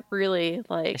 oh, that really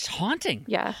it's haunting.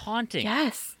 Yeah, haunting.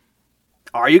 Yes.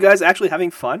 Are you guys actually having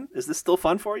fun? Is this still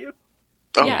fun for you?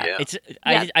 Oh yeah.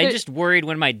 I'm just worried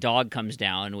when my dog comes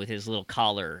down with his little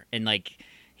collar and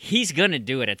he's gonna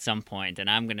do it at some point, and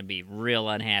I'm gonna be real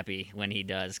unhappy when he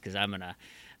does because I'm gonna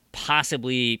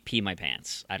possibly pee my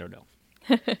pants. I don't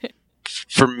know.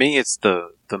 For me, it's the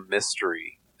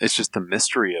mystery. It's just the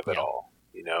mystery of it all,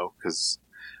 because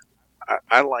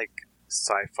I like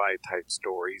sci-fi type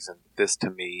stories, and this to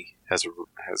me has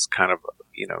kind of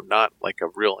not like a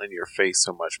real in your face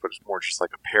so much, but it's more just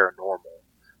like a paranormal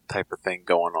type of thing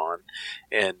going on,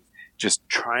 and just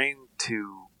trying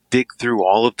to dig through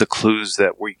all of the clues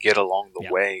that we get along the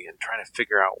way and trying to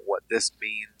figure out what this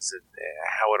means and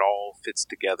how it all fits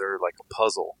together like a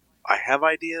puzzle. I have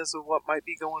ideas of what might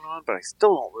be going on, but I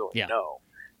still don't really know,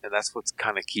 and that's what's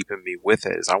kind of keeping me with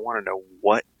it. Is I want to know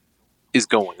what is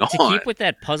going on. To keep with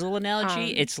that puzzle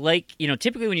analogy, it's like,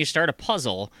 typically when you start a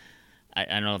puzzle, I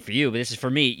don't know for you, but this is for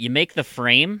me, you make the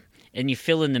frame and you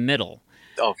fill in the middle.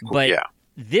 Oh, cool. But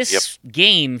this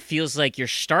game feels like you're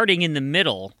starting in the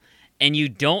middle and you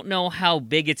don't know how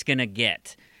big it's going to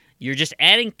get. You're just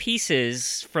adding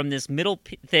pieces from this middle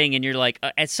thing, and you're like,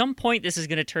 at some point this is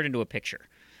going to turn into a picture.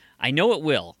 I know it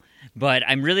will. But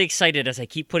I'm really excited as I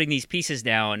keep putting these pieces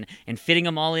down and fitting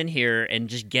them all in here and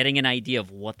just getting an idea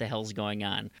of what the hell's going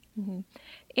on. Mm-hmm.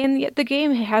 And the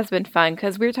game has been fun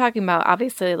because we were talking about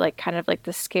obviously kind of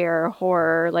the scare,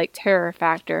 horror, terror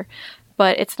factor.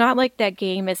 But it's not like that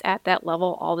game is at that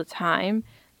level all the time.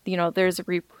 There's a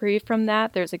reprieve from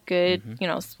that. There's a good,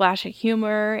 splash of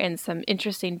humor and some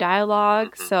interesting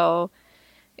dialogue. So,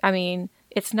 I mean,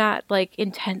 it's not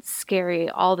intense scary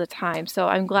all the time. So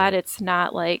I'm glad it's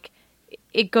not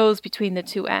it goes between the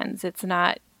two ends. It's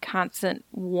not constant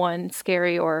one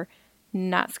scary or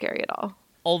not scary at all.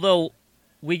 Although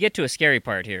we get to a scary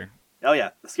part here. Oh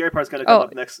yeah, the scary part's going to come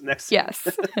up next. Yes.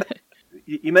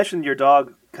 You mentioned your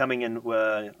dog coming in,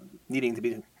 needing to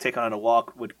be taken on a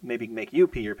walk would maybe make you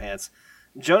pee your pants.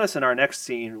 Jonas in our next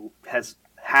scene has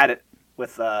had it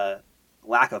with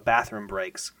lack of bathroom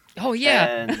breaks. Oh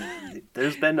yeah, and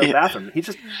there's been no bathroom.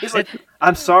 He's like,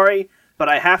 I'm sorry, but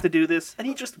I have to do this, and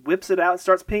he just whips it out and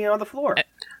starts peeing on the floor.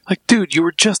 Like, dude, you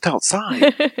were just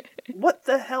outside. What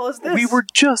the hell is this? We were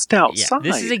just outside.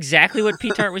 Yeah, this is exactly what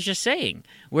Petart was just saying.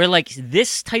 Where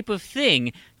this type of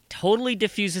thing totally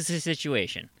diffuses the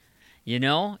situation.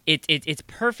 It's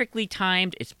perfectly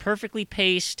timed. It's perfectly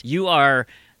paced. You are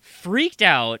freaked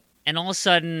out, and all of a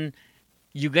sudden,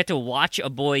 you get to watch a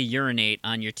boy urinate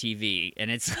on your TV, and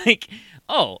it's like,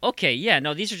 oh, okay, yeah,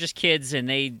 no, these are just kids, and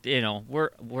they,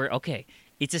 we're okay.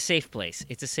 It's a safe place.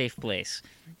 It's a safe place.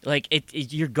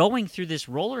 You're going through this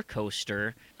roller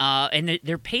coaster, and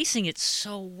they're pacing it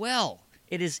so well.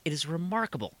 It is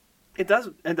remarkable. It does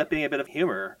end up being a bit of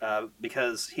humor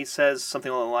because he says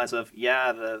something along the lines of,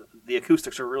 "Yeah, the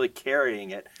acoustics are really carrying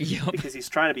it," because he's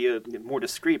trying to be more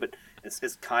discreet, but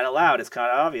it's kind of loud. It's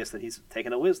kind of obvious that he's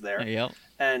taking a whiz there. Yep.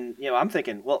 And I'm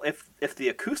thinking, well, if the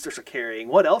acoustics are carrying,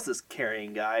 what else is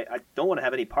carrying, guy? I don't want to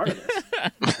have any part of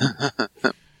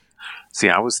this. See,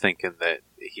 I was thinking that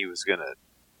he was gonna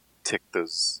tick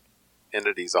those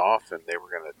entities off, and they were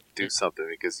gonna do something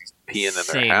because he's peeing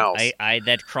in their house. I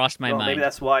that crossed my mind. Maybe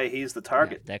that's why he's the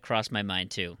target. Yeah, that crossed my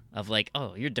mind too. Of like,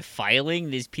 oh, you're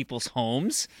defiling these people's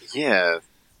homes. Yeah.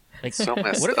 Like, so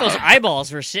messed what if up. those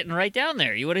eyeballs were sitting right down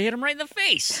there? You would have hit him right in the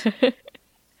face.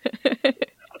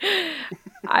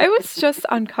 I was just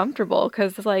uncomfortable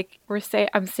because, like,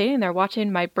 I'm standing there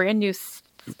watching my brand new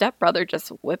stepbrother just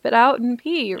whip it out and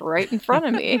pee right in front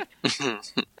of me.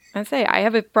 I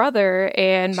have a brother,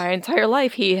 and my entire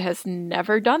life he has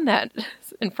never done that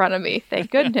in front of me.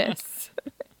 Thank goodness.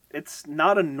 It's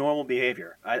not a normal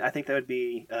behavior. I think that would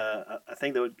be a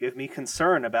thing that would give me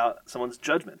concern about someone's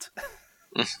judgment.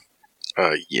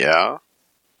 Yeah.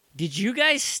 Did you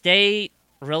guys stay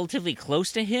relatively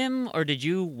close to him, or did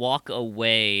you walk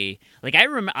away? Like,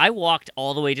 I walked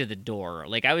all the way to the door.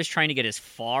 Like, I was trying to get as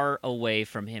far away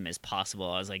from him as possible.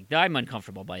 I was like, I'm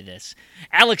uncomfortable by this.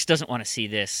 Alex doesn't want to see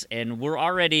this, and we're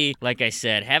already, like I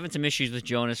said, having some issues with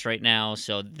Jonas right now,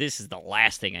 so this is the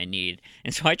last thing I need.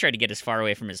 And so I tried to get as far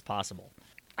away from him as possible.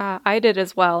 I did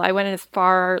as well. I went as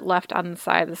far left on the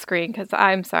side of the screen because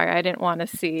I'm sorry, I didn't want to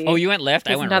see. Oh, you went left?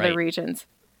 I went other right. regions.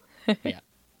 Yeah.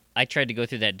 I tried to go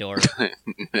through that door.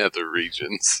 Nether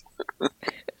regions.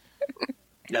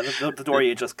 Yeah, the door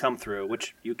you just come through,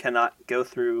 which you cannot go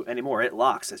through anymore. It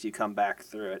locks as you come back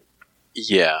through it.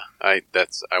 Yeah, I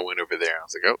went over there. I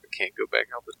was like, oh, I can't go back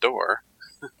out the door.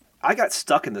 I got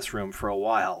stuck in this room for a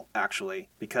while, actually,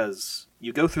 because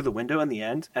you go through the window in the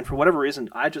end, and for whatever reason,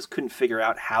 I just couldn't figure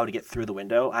out how to get through the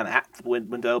window. I'm at the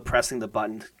window, pressing the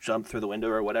button to jump through the window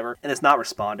or whatever, and it's not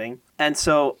responding. And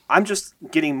so I'm just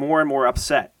getting more and more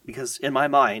upset, because in my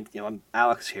mind, I'm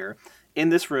Alex here, in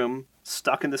this room,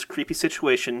 stuck in this creepy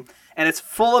situation, and it's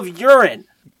full of urine!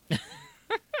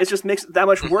 It just makes it that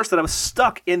much worse that I was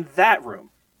stuck in that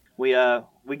room.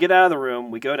 We get out of the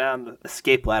room, we go down the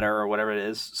escape ladder or whatever it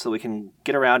is, so we can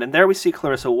get around, and there we see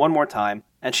Clarissa one more time,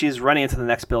 and she's running into the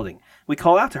next building. We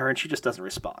call out to her, and she just doesn't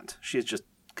respond. She's just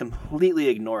completely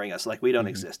ignoring us, like we don't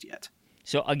exist yet.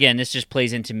 So again, this just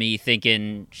plays into me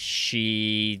thinking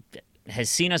she has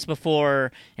seen us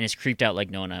before and is creeped out like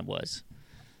Nona was.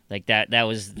 Like that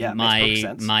was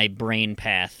my brain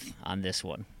path on this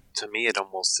one. To me, it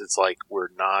almost is like we're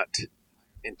not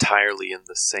entirely in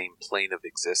the same plane of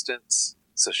existence,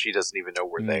 so she doesn't even know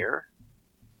we're there.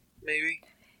 Maybe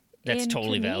that's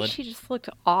totally valid. She just looked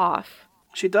off.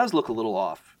 She does look a little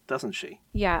off, doesn't she?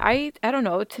 Yeah, I don't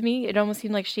know. To me, it almost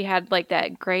seemed like she had like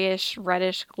that grayish,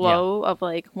 reddish glow of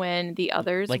like when the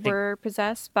others were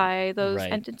possessed by those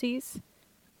entities.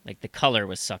 Like the color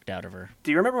was sucked out of her.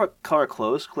 Do you remember what color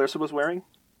clothes Clarissa was wearing?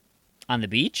 On the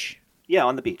beach? Yeah,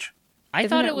 on the beach. I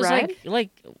thought it was red?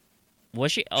 like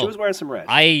was she? Oh, she was wearing some red.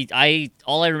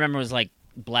 All I remember was like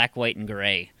black, white, and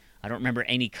gray. I don't remember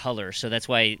any color, so that's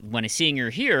why when I seeing her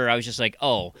here, I was just like,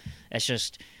 oh, that's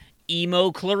just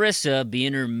emo Clarissa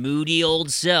being her moody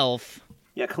old self.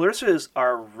 Yeah, Clarissa is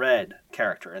our red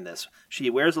character in this. She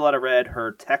wears a lot of red.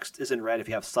 Her text is in red if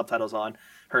you have subtitles on.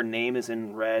 Her name is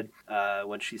in red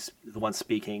when she's the one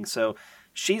speaking. So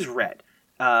she's red.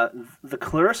 The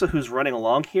Clarissa who's running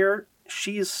along here,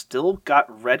 she's still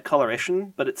got red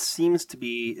coloration, but it seems to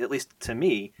be, at least to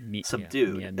me,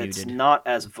 subdued. Yeah, it's not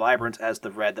as vibrant as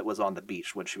the red that was on the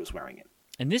beach when she was wearing it.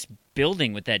 And this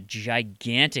building with that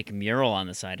gigantic mural on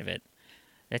the side of it,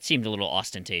 that seemed a little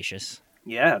ostentatious.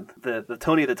 Yeah, the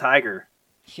Tony the Tiger.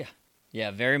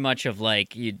 Yeah, very much of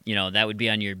like, you know, that would be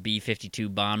on your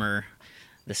B-52 bomber,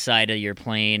 the side of your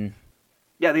plane.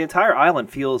 Yeah, the entire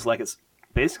island feels like it's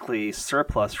basically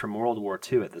surplus from World War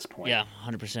II at this point. Yeah,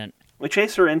 100%. We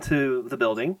chase her into the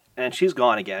building, and she's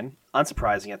gone again.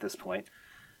 Unsurprising at this point.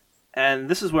 And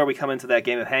this is where we come into that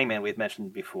game of Hangman we had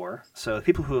mentioned before. So the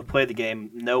people who have played the game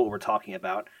know what we're talking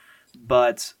about.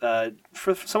 But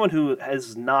for someone who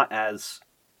is not as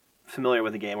familiar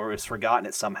with the game or has forgotten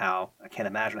it somehow, I can't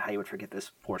imagine how you would forget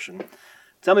this portion.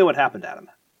 Tell me what happened, Adam.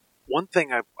 One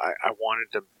thing I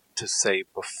wanted to say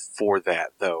before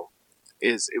that, though,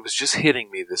 is it was just hitting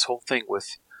me, this whole thing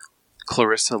with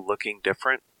Clarissa looking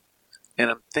different. And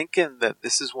I'm thinking that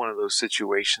this is one of those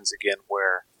situations, again,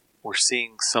 where we're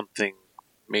seeing something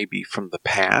maybe from the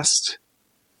past.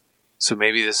 So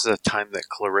maybe this is a time that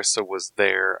Clarissa was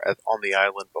there on the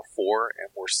island before, and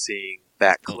we're seeing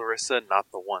that Clarissa, not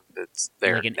the one that's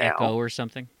there like an now. echo or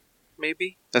something?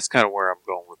 maybe. That's kind of where I'm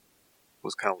going with.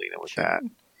 Was kind of leaning with that.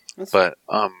 But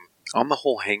on the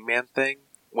whole hangman thing,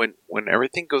 when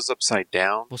everything goes upside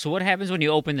down. Well, so what happens when you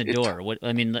open the door?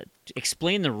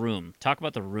 Explain the room. Talk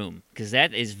about the room, because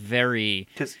that is very.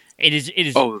 It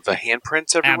is. Oh, the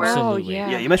handprints everywhere. Absolutely.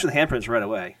 Yeah, you mentioned the handprints right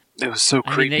away. It was so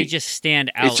creepy. I mean, they just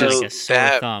stand out like a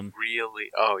sore thumb.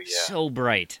 Really? Oh yeah. So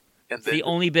bright. And it's the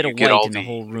only bit of white in the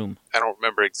whole room. I don't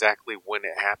remember exactly when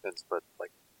it happens, but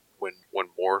like when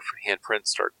more handprints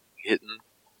start hitting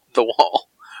the wall,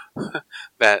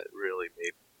 that really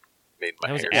made my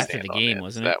hair stand on end. That was after the game,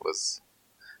 wasn't it? That was.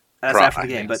 That's after the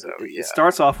game, but it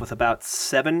starts off with about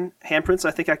 7 handprints,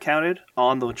 I think I counted,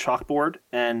 on the chalkboard,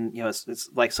 and it's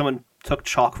like someone took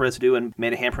chalk residue and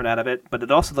made a handprint out of it, but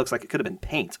it also looks like it could have been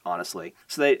paint, honestly.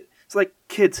 So it's like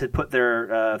kids had put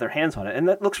their hands on it, and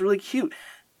that looks really cute.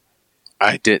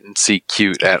 I didn't see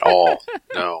cute at all.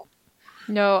 No.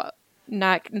 No,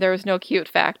 there was no cute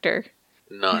factor.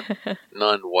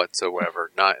 None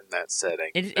whatsoever. Not in that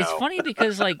setting. It's funny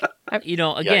because,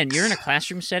 again, you're in a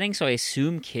classroom setting, so I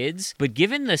assume kids. But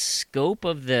given the scope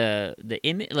of the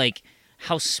image, like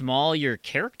how small your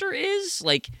character is,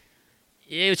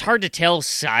 it's hard to tell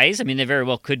size. I mean, they very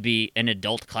well could be an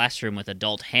adult classroom with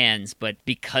adult hands, but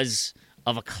because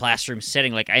of a classroom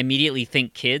setting, I immediately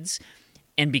think kids,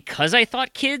 and because I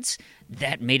thought kids,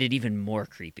 that made it even more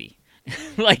creepy.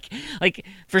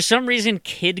 For some reason,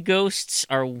 kid ghosts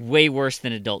are way worse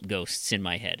than adult ghosts in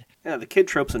my head. Yeah, the kid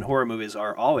tropes in horror movies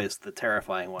are always the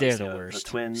terrifying ones. They're the worst. The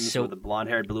twins or the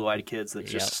blonde-haired, blue-eyed kids that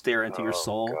just stare into your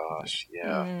soul. Oh, gosh,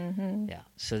 yeah. Mm-hmm. Yeah,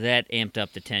 so that amped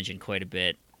up the tension quite a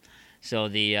bit. So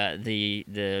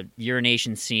the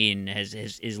urination scene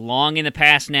is long in the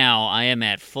past now. I am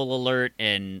at full alert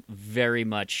and very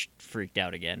much freaked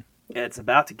out again. It's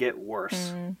about to get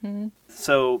worse. Mm-hmm.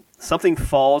 So something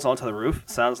falls onto the roof.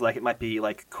 Sounds like it might be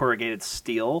like corrugated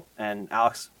steel, and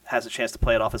Alex has a chance to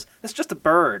play it off as it's just a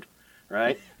bird,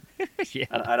 right? Yeah.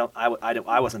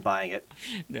 I wasn't buying it.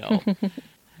 No.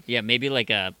 Yeah, maybe like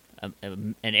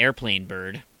an airplane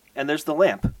bird. And there's the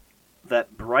lamp,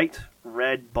 that bright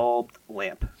red bulbed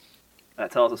lamp.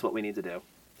 That tells us what we need to do.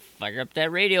 Fire up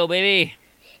that radio, baby.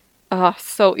 Oh,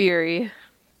 so eerie.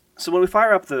 So when we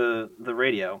fire up the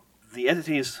radio, the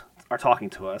entities are talking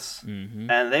to us,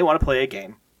 mm-hmm. and they want to play a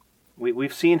game.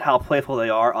 We've seen how playful they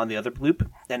are on the other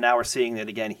loop, and now we're seeing it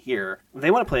again here.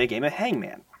 They want to play a game of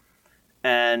Hangman.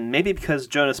 And maybe because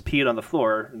Jonas peed on the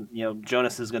floor,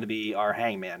 Jonas is going to be our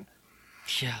Hangman.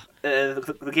 Yeah.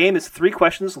 The game is 3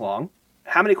 questions long.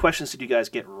 How many questions did you guys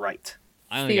get right?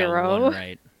 I only got 1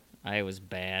 right. I was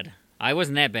bad. I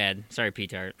wasn't that bad. Sorry,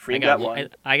 P-Tart. I got one.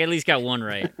 I at least got 1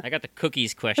 right. I got the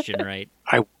cookies question right.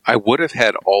 I would have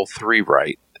had all 3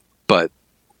 right, but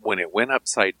when it went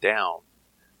upside down,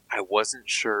 I wasn't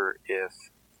sure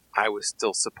if I was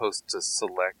still supposed to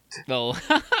select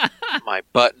my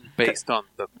button based on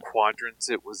the quadrants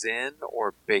it was in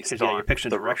or based on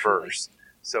the reverse.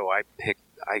 So I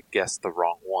guessed the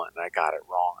wrong one. I got it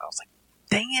wrong. I was like,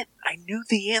 dang it, I knew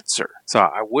the answer. So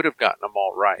I would have gotten them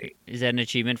all right. Is that an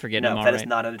achievement for getting them all right? No, that is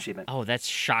not an achievement. Oh, that's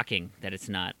shocking that it's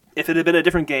not. If it had been a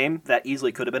different game, that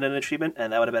easily could have been an achievement,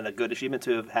 and that would have been a good achievement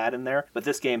to have had in there. But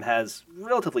this game has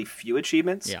relatively few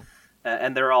achievements,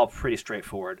 and they're all pretty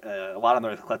straightforward. A lot of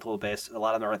them are collectible based, a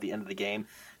lot of them are at the end of the game.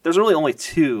 There's really only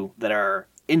 2 that are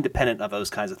independent of those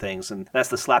kinds of things, and that's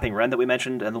the slapping wren that we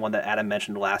mentioned and the one that Adam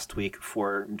mentioned last week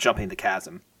for jumping the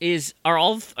chasm.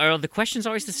 Are the questions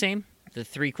always the same? The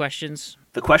 3 questions?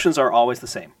 The questions are always the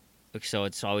same. So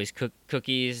it's always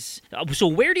cookies. So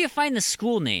where do you find the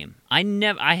school name?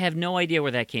 I have no idea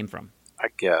where that came from. I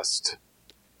guessed.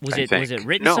 Was it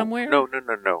written somewhere? No.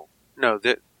 No,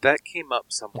 that came up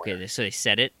somewhere. Okay, so they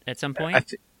said it at some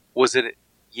point? Was it?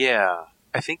 Yeah.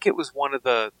 I think it was one of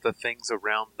the things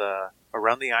around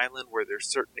the island where there's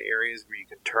certain areas where you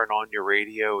can turn on your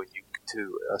radio and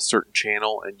to a certain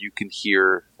channel and you can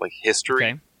hear history.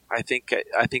 Okay. I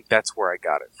think that's where I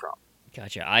got it from.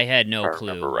 Gotcha. I had no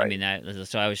clue. Right. I mean,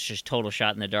 so I was just total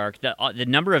shot in the dark. The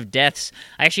number of deaths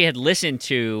I actually had listened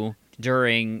to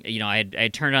during, I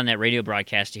had turned on that radio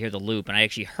broadcast to hear the loop, and I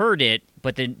actually heard it,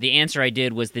 but the answer I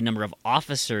did was the number of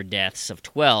officer deaths of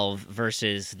 12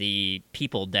 versus the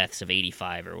people deaths of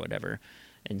 85 or whatever.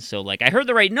 And so, I heard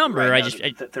the right number. Right,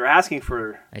 they're asking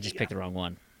for... I just picked the wrong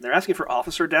one. They're asking for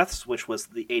officer deaths, which was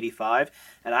the 85,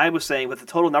 and I was saying that the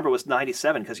total number was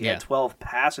 97 because you had 12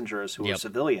 passengers who were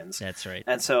civilians. That's right.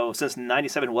 And so since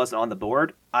 97 wasn't on the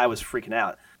board, I was freaking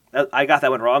out. I got that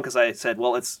one wrong because I said,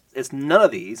 well, it's none of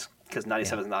these because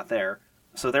 97 is not there.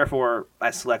 So therefore,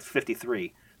 I select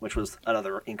 53. which was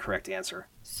another incorrect answer.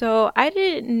 So I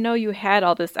didn't know you had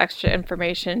all this extra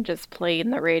information just playing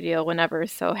the radio whenever,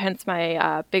 so hence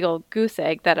my big old goose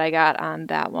egg that I got on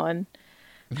that one.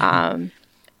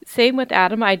 Same with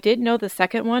Adam. I did know the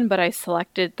second one, but I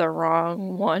selected the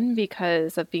wrong one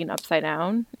because of being upside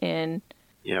down. And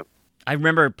Yep. I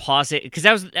remember pausing because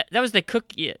that was the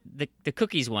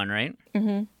cookies one, right?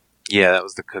 Mm-hmm. Yeah, that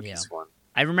was the cookies one.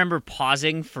 I remember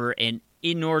pausing for an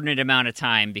inordinate amount of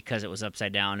time because it was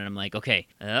upside down, and I'm like, okay,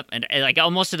 and like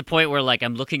almost to the point where like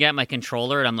I'm looking at my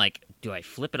controller and I'm like, do I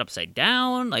flip it upside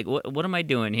down? Like, what am I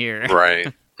doing here?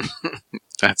 Right.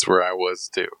 That's where I was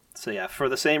too. So yeah, for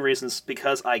the same reasons,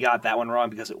 because I got that one wrong,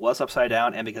 because it was upside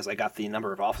down, and because I got the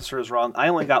number of officers wrong, I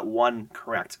only got one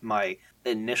correct, my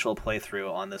initial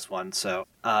playthrough on this one. So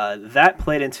that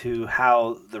played into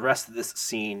how the rest of this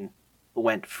scene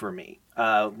went for me.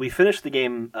 We finished the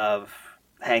game of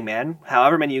Hangman.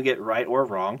 However many you get right or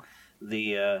wrong,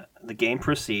 the game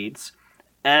proceeds,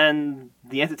 and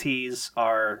the entities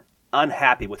are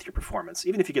unhappy with your performance,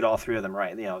 even if you get all three of them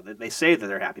right. You know, they say that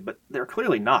they're happy, but they're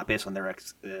clearly not based on their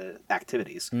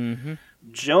activities. Mm-hmm.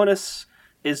 Jonas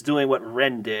is doing what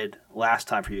Ren did last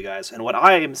time for you guys, and what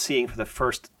I am seeing for the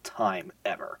first time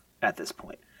ever at this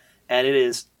point, and it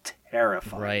is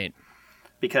terrifying. Right.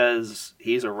 Because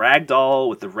he's a ragdoll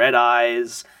with the red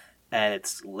eyes, and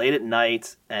it's late at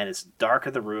night, and it's dark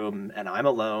in the room, and I'm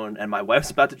alone, and my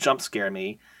wife's about to jump scare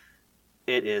me.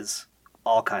 It is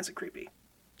all kinds of creepy.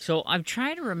 So I'm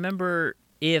trying to remember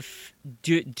if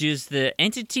does the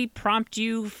entity prompt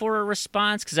you for a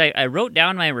response? Because I wrote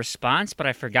down my response, but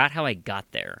I forgot how I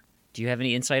got there. Do you have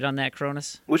any insight on that,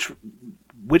 Cronus?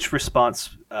 Which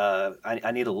response?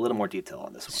 I need a little more detail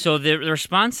on this one. So the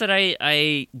response that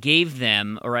I gave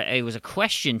them, or it was a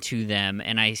question to them,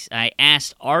 and I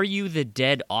asked, "Are you the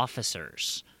dead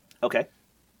officers?" Okay.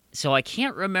 So I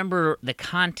can't remember the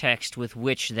context with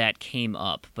which that came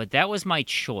up, but that was my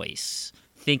choice.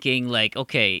 Thinking like,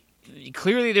 okay,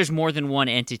 clearly there's more than one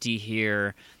entity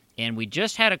here, and we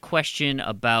just had a question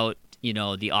about, you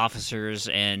know, the officers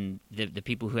and the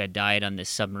people who had died on this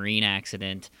submarine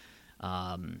accident,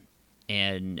 and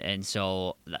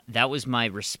so that was my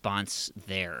response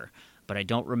there. But I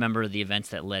don't remember the events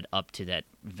that led up to that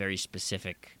very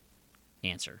specific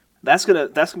answer. That's gonna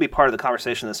be part of the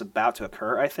conversation that's about to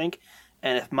occur, I think.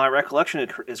 And if my recollection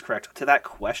is correct, to that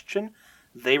question,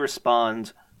 they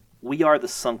respond, "We are the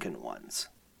sunken ones."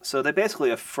 So they basically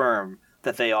affirm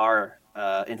that they are,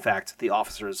 in fact, the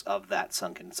officers of that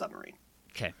sunken submarine.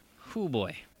 Okay. Oh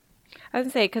boy. I was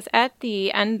going to say, because at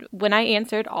the end, when I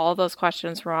answered all those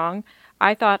questions wrong,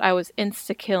 I thought I was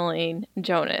insta-killing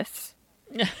Jonas.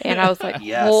 And I was like,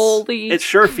 yes. Holy It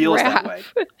sure feels crap.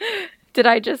 that way. Did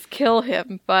I just kill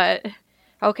him? But,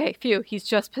 okay, phew, he's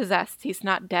just possessed. He's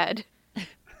not dead.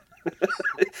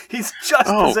 He's just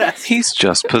possessed. He's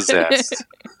just possessed.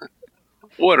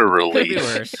 What a relief. Could be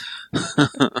worse.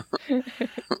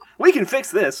 We can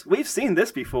fix this. We've seen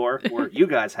this before, or you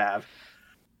guys have.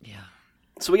 Yeah.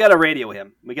 So we gotta radio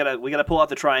him. We gotta pull out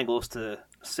the triangles to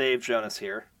save Jonas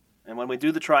here. And when we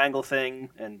do the triangle thing,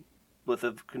 and with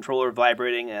the controller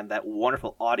vibrating and that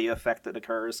wonderful audio effect that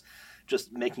occurs,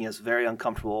 just making us very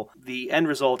uncomfortable, the end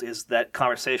result is that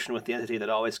conversation with the entity that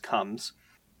always comes.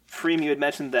 Freem, you had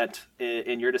mentioned that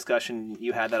in your discussion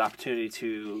you had that opportunity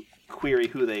to query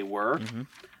who they were.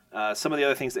 Mm-hmm. Some of the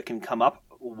other things that can come up,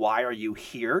 why are you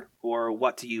here? Or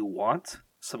what do you want?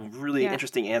 Some really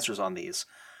interesting answers on these.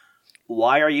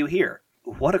 Why are you here?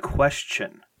 What a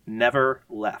question. Never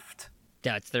left.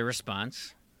 That's their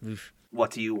response. Oof.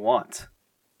 What do you want?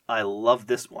 I love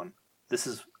this one. This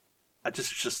is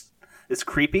just it's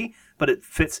creepy, but it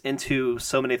fits into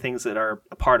so many things that are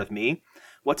a part of me.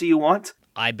 What do you want?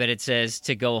 I bet it says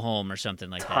to go home or something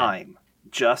like Time.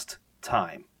 Just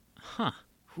time. that. Huh.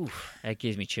 Oof. That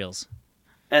gives me chills.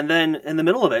 And then in the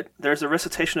middle of it, there's a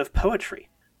recitation of poetry.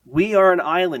 We are an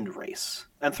island race,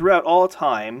 and throughout all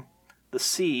time, the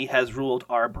sea has ruled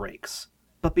our breaks.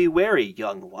 But be wary,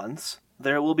 young ones.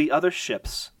 There will be other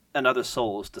ships and other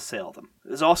souls to sail them.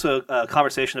 There's also a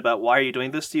conversation about why are you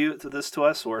doing this to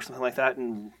us, or something like that,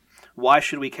 and why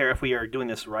should we care if we are doing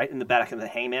this right in the back of the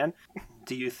Hangman?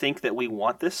 Do you think that we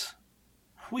want this?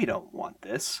 We don't want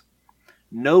this.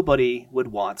 Nobody would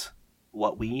want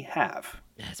what we have.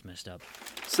 That's messed up.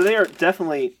 So they are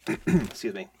definitely,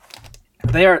 excuse me,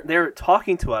 they're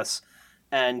talking to us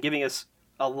and giving us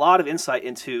a lot of insight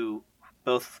into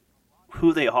both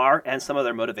who they are and some of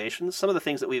their motivations, some of the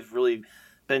things that we've really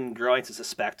been growing to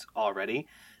suspect already,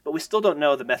 but we still don't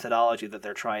know the methodology that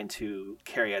they're trying to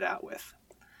carry it out with.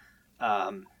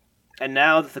 And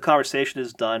now that the conversation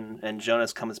is done and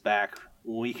Jonas comes back,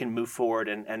 we can move forward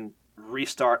and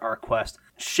restart our quest,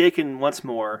 shaken once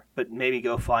more, but maybe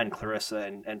go find Clarissa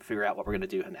and figure out what we're going to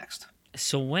do next.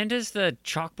 So when does the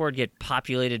chalkboard get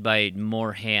populated by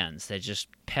more hands that just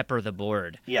pepper the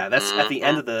board? Yeah, that's at the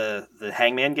end of the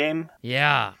Hangman game.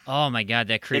 Yeah. Oh my god,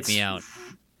 that creeped me out.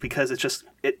 Because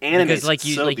it animates because like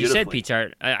you said,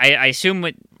 Peter, I assume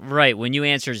when you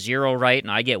answer 0 right and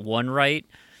I get 1 right,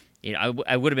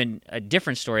 I would have been a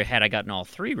different story had I gotten all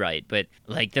 3 right. But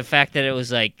like the fact that it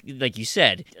was like you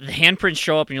said, the handprints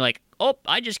show up and you're like, oh,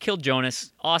 I just killed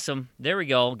Jonas. Awesome. There we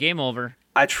go. Game over.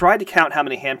 I tried to count how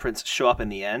many handprints show up in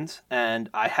the end, and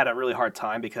I had a really hard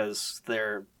time because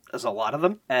there's a lot of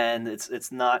them, and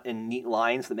it's not in neat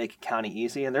lines that make counting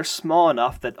easy, and they're small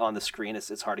enough that on the screen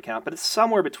it's hard to count, but it's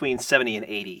somewhere between 70 and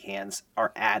 80 hands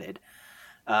are added.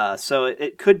 So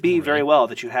it could be very well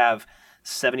that you have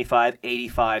 75,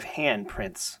 85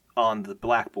 handprints on the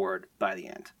blackboard by the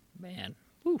end. Man.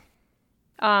 Whew.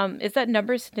 Is that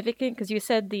number significant? Because you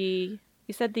said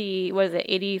what is it,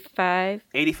 85?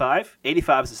 85?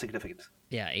 85 is the significant.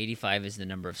 Yeah, 85 is the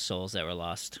number of souls that were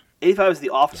lost. 85 is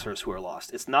the officers who are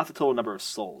lost. It's not the total number of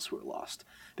souls who are lost,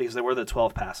 because there were the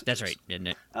 12 passengers. That's right, didn't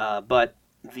it? But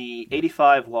the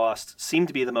 85 lost seem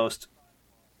to be the most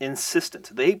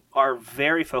insistent. They are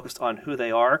very focused on who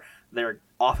they are. They're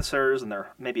officers, and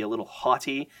they're maybe a little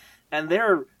haughty, and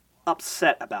they're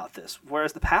upset about this,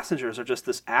 whereas the passengers are just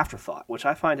this afterthought, which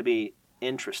I find to be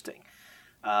interesting.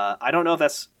 I don't know if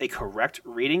that's a correct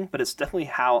reading, but it's definitely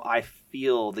how I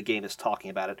feel the game is talking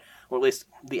about it, or at least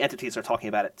the entities are talking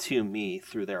about it to me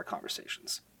through their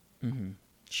conversations. Mm-hmm.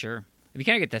 Sure. You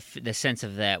kind of get the sense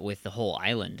of that with the whole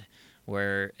island,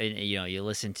 where you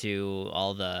listen to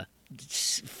all the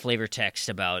flavor text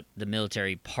about the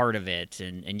military part of it,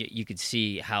 and you could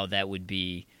see how that would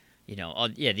be,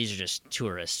 these are just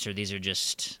tourists, or these are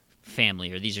just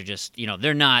family, or these are just,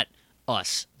 they're not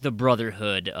us, the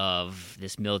brotherhood of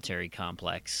this military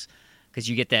complex, because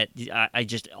you get that. I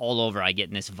just all over. I get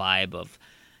in this vibe of,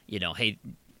 hey,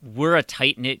 we're a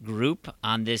tight knit group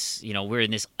on this. We're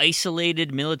in this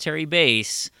isolated military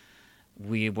base.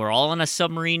 We're all on a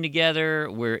submarine together.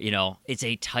 It's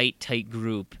a tight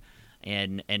group,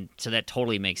 and so that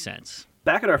totally makes sense.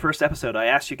 Back at our first episode, I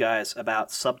asked you guys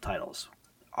about subtitles.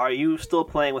 Are you still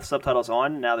playing with subtitles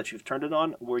on now that you've turned it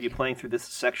on? Were you playing through this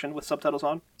section with subtitles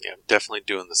on? Yeah, I'm definitely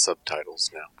doing the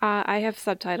subtitles now. I have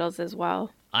subtitles as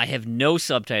well. I have no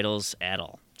subtitles at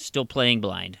all. Still playing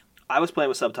blind. I was playing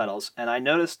with subtitles, and I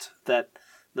noticed that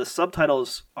the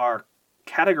subtitles are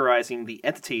categorizing the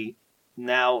entity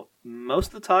now most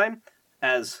of the time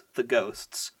as the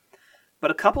ghosts.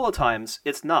 But a couple of times,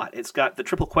 it's not. It's got the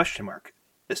triple question mark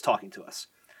is talking to us.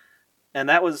 And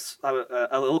that was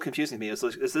a little confusing to me.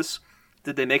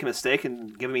 Did they make a mistake in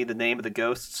giving me the name of the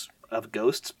ghosts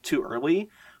too early?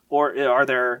 Or are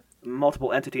there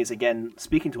multiple entities, again,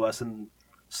 speaking to us, and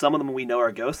some of them we know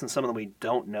are ghosts, and some of them we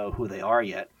don't know who they are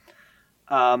yet?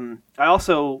 I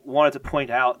also wanted to point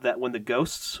out that when the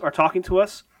ghosts are talking to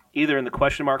us, either in the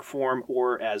question mark form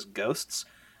or as ghosts,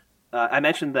 I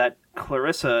mentioned that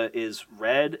Clarissa is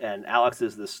red and Alex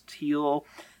is this teal.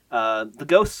 The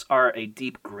ghosts are a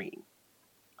deep green.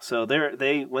 So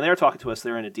when they're talking to us,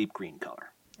 they're in a deep green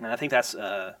color. And I think that's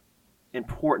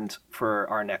important for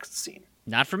our next scene.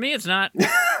 Not for me, it's not.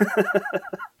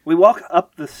 We walk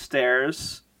up the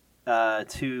stairs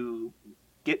to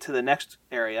get to the next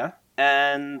area,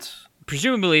 and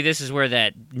presumably this is where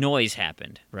that noise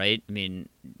happened, right? I mean,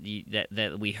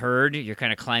 that we heard. You're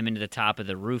kind of climbing to the top of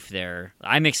the roof there.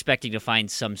 I'm expecting to find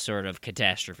some sort of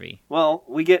catastrophe. Well,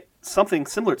 we get something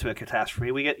similar to a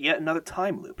catastrophe. We get yet another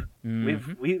time loop.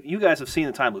 Mm-hmm. You guys have seen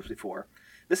the time loops before.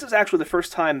 This is actually the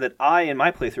first time that I, in my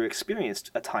playthrough,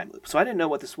 experienced a time loop. So I didn't know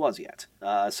what this was yet.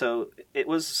 So it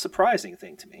was a surprising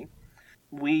thing to me.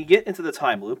 We get into the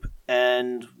time loop,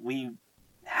 and we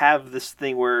have this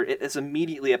thing where it is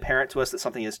immediately apparent to us that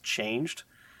something has changed,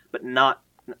 but not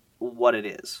what it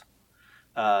is.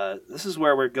 This is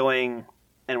where we're going,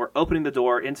 and we're opening the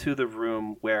door into the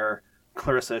room where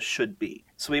Clarissa should be.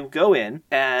 So we go in,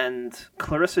 and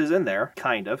Clarissa is in there,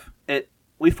 kind of.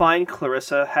 We find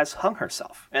Clarissa has hung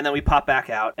herself. And then we pop back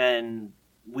out, and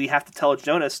we have to tell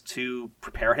Jonas to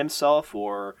prepare himself,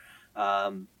 or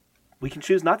we can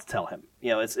choose not to tell him.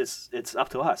 It's up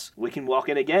to us. We can walk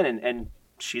in again, and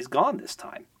she's gone this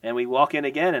time. And we walk in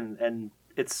again, and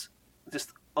it's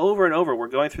just over and over. We're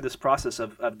going through this process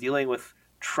of dealing with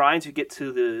trying to get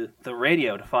to the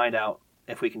radio to find out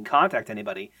if we can contact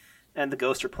anybody. And the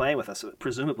ghosts are playing with us,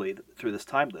 presumably through this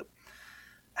time loop.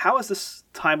 How is this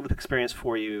time loop experience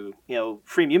for you?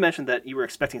 Freem, you mentioned that you were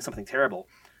expecting something terrible.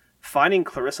 Finding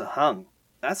Clarissa hung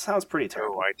That sounds pretty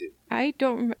terrible. Oh, I do. I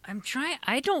don't.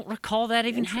 I don't recall that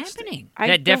even Interesting. happening. I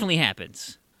That don't- definitely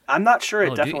happens. I'm not sure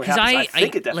it Oh, definitely 'cause happens. I I-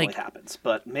 think it definitely like- happens,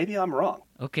 but maybe I'm wrong.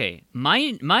 Okay,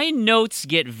 my notes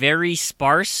get very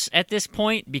sparse at this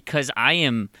point because I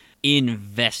am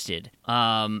invested.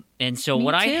 And so Me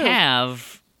what I too.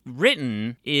 have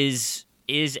written is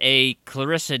a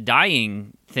Clarissa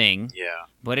dying thing, Yeah.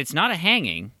 but it's not a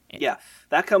hanging. Yeah,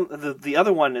 the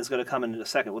other one is going to come in a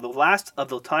second. Well, the last of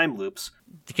the time loops.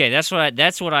 Okay, that's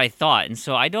what I thought, and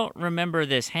so I don't remember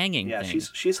this hanging Yeah, thing.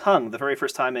 she's hung the very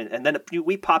first time, and then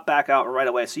we pop back out right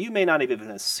away. So you may not have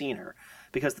even seen her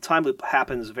because the time loop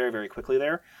happens very, very quickly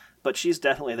there. But she's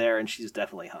definitely there, and she's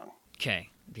definitely hung. Okay,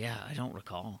 yeah, I don't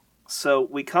recall. So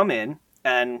we come in,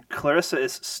 and Clarissa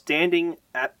is standing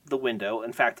at the window.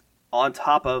 In fact, on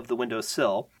top of the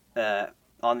windowsill,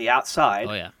 on the outside.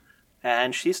 Oh yeah.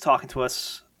 And she's talking to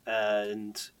us,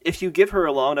 and if you give her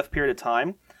a long enough period of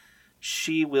time,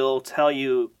 she will tell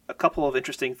you a couple of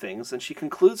interesting things, and she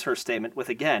concludes her statement with,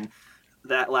 again,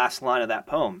 that last line of that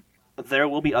poem. There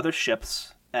will be other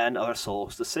ships and other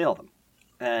souls to sail them.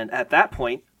 And at that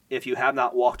point, if you have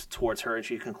not walked towards her and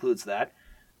she concludes that,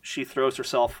 she throws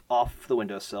herself off the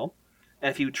windowsill.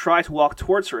 And if you try to walk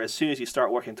towards her, as soon as you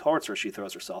start walking towards her, she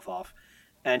throws herself off.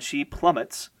 And she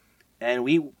plummets, and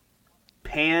we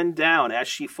pan down as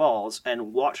she falls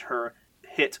and watch her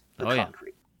hit the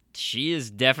concrete. She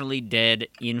is definitely dead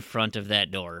in front of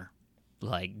that door.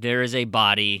 Like, there is a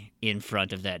body in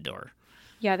front of that door.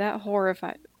 Yeah, that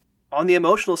horrified. On the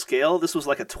emotional scale, this was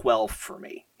like a 12 for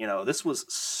me. You know, this was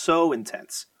so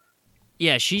intense.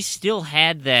 Yeah, she still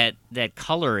had that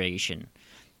coloration.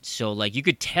 So, like, you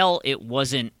could tell it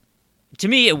wasn't... To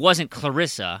me, it wasn't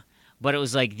Clarissa, but it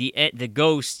was like the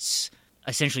ghosts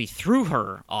essentially threw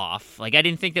her off. Like, I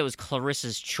didn't think that was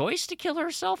Clarissa's choice to kill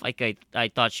herself. Like, I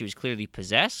thought she was clearly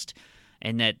possessed,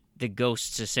 and that the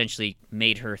ghosts essentially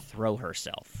made her throw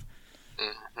herself.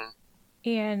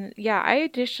 And yeah, I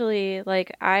additionally,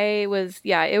 it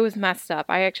was messed up.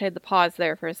 I actually had to pause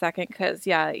there for a second because,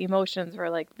 emotions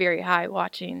were like very high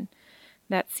watching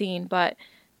that scene. But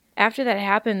after that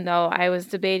happened, though, I was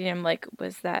debating, I'm like,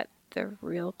 was that the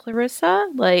real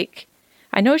Clarissa? Like,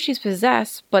 I know she's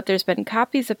possessed, but there's been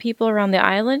copies of people around the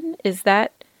island. Is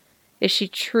she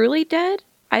truly dead?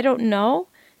 I don't know,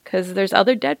 because there's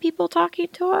other dead people talking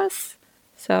to us.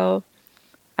 So,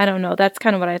 I don't know. That's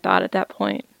kind of what I thought at that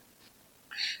point.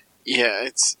 Yeah,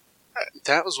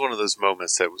 that was one of those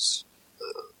moments that was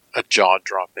a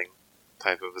jaw-dropping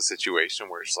type of a situation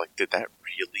where it's like, did that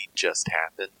really just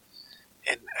happen?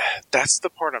 And that's the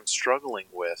part I'm struggling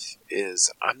with,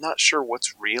 is I'm not sure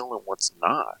what's real and what's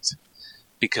not.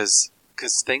 Because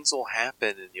things will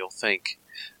happen and you'll think,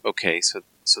 okay, so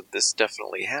this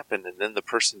definitely happened, and then the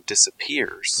person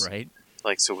disappears. Right.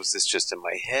 Like, so was this just in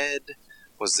my head?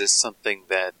 Was this something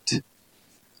that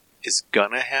is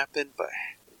gonna happen but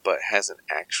hasn't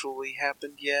actually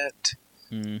happened yet?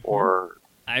 Mm-hmm. Or...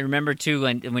 I remember, too,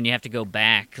 when you have to go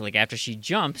back, like, after she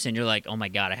jumps, and you're like, oh my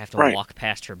god, I have to walk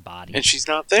past her body. And she's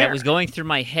not there. That was going through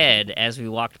my head as we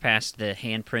walked past the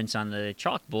handprints on the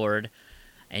chalkboard,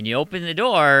 and you open the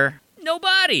door, no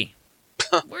body.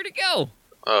 Where'd it go?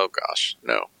 Oh gosh,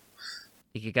 no.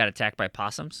 Think you got attacked by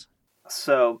possums?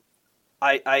 So,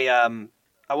 I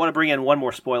want to bring in one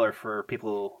more spoiler for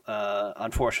people,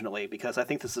 unfortunately, because I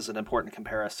think this is an important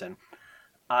comparison.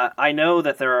 I know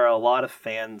that there are a lot of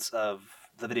fans of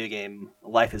the video game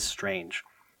Life is Strange.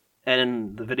 And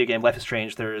in the video game Life is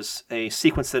Strange, there's a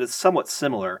sequence that is somewhat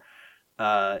similar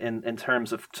in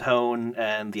terms of tone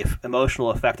and the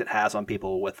emotional effect it has on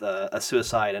people with a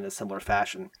suicide in a similar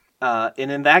fashion.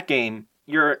 And in that game,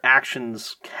 your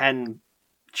actions can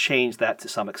change that to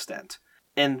some extent.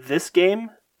 In this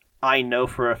game, I know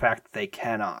for a fact they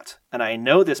cannot. And I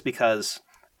know this because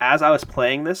as I was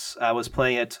playing this, I was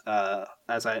playing it,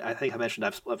 as I think I mentioned,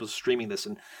 I was streaming this.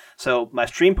 And so my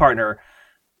stream partner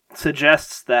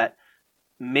suggests that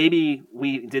maybe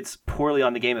we did poorly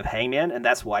on the game of Hangman, and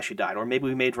that's why she died. Or maybe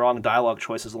we made wrong dialogue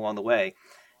choices along the way.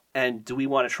 And do we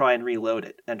want to try and reload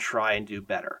it and try and do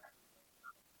better?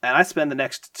 And I spend the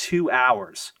next 2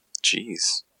 hours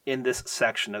in this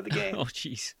section of the game. Oh,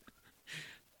 jeez.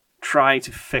 Trying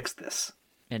to fix this.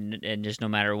 And just no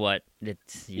matter what,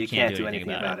 you can't do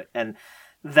anything about it. And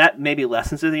that maybe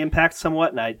lessens the impact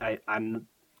somewhat, and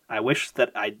I wish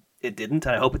that it didn't,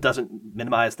 and I hope it doesn't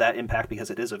minimize that impact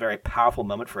because it is a very powerful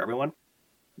moment for everyone.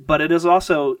 But it is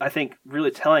also, I think,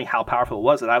 really telling how powerful it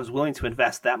was that I was willing to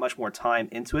invest that much more time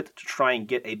into it to try and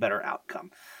get a better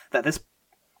outcome. That this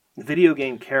video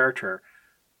game character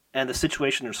and the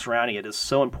situation surrounding it is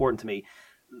so important to me.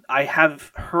 I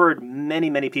have heard many,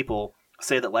 many people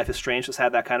say that Life is Strange has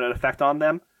had that kind of effect on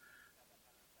them.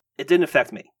 It didn't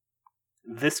affect me.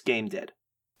 This game did.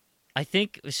 I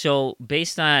think so.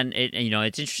 Based on it,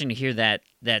 it's interesting to hear that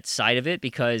side of it,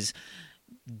 because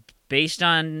based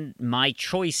on my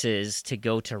choices to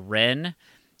go to Ren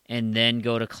and then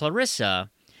go to Clarissa,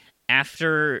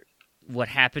 after what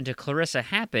happened to Clarissa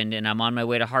happened, and I'm on my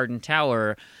way to Hardin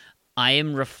Tower, I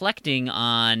am reflecting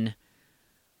on,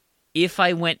 if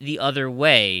I went the other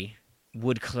way,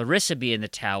 would Clarissa be in the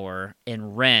tower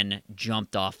and Ren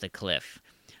jumped off the cliff?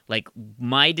 Like,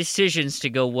 my decisions to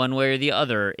go one way or the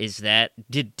other is that,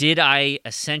 did I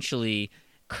essentially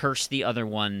curse the other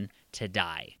one to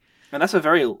die? And that's a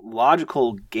very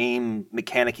logical game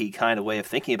mechanic-y kind of way of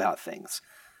thinking about things.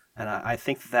 And I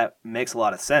think that makes a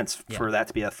lot of sense for that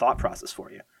to be a thought process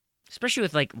for you. Especially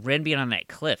with, like, Ren being on that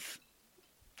cliff.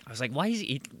 I was like, why is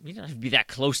he doesn't have to be that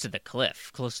close to the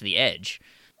cliff, close to the edge?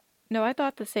 No, I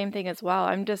thought the same thing as well.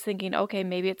 I'm just thinking, okay,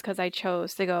 maybe it's because I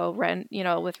chose to go Ren,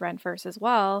 with Ren first as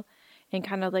well. And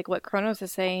kind of like what Kronos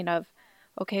is saying of,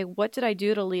 okay, what did I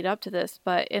do to lead up to this?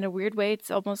 But in a weird way, it's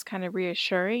almost kind of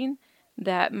reassuring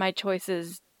that my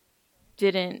choices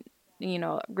didn't,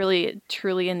 really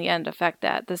truly in the end affect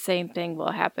that. The same thing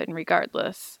will happen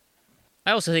regardless.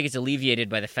 I also think it's alleviated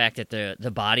by the fact that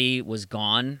the body was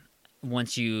gone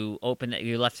once you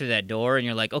you left through that door, and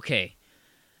you're like, okay,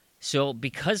 so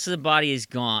because the body is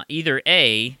gone, either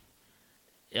A,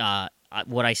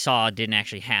 what I saw didn't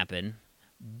actually happen,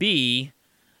 B,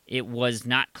 it was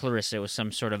not Clarissa, it was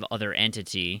some sort of other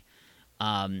entity,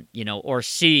 or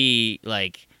C,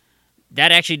 like,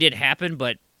 that actually did happen,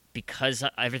 but because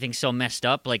everything's so messed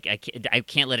up, like, I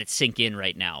can't let it sink in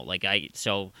right now.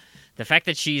 So the fact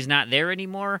that she's not there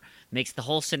anymore makes the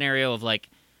whole scenario of, like,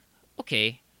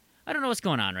 okay, I don't know what's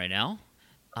going on right now.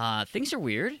 Things are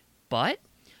weird, but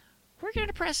we're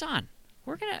gonna press on.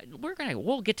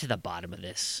 We'll get to the bottom of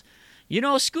this.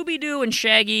 Scooby-Doo and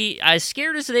Shaggy, as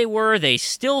scared as they were, they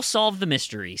still solved the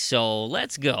mystery. So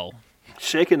let's go.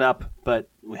 Shaken up, but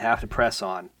we have to press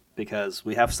on because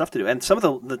we have stuff to do. And some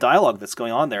of the dialogue that's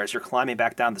going on there as you're climbing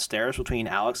back down the stairs between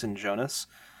Alex and Jonas.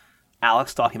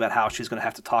 Alex talking about how she's going to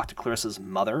have to talk to Clarissa's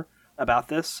mother about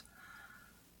this.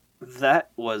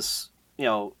 That was,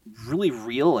 really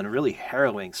real and really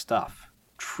harrowing stuff.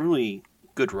 Truly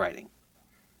good writing.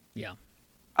 Yeah.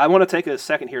 I want to take a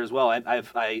second here as well.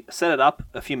 I set it up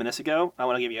a few minutes ago. I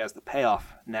want to give you guys the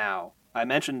payoff now. I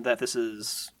mentioned that this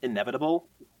is inevitable,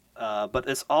 but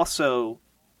it's also,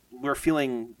 we're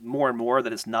feeling more and more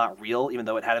that it's not real, even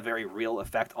though it had a very real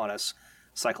effect on us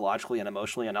psychologically and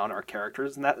emotionally and on our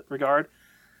characters in that regard.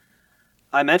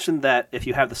 I mentioned that if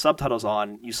you have the subtitles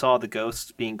on, you saw the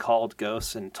ghosts being called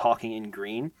ghosts and talking in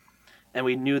green, and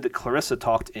we knew that Clarissa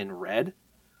talked in red.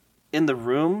 In the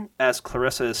room, as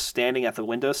Clarissa is standing at the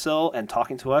windowsill and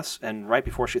talking to us, and right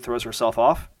before she throws herself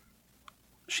off,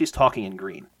 she's talking in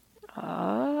green.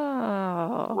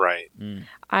 Oh. Right.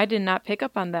 I did not pick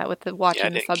up on that with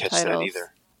watching the subtitles. Catch that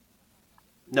either.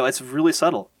 No, it's really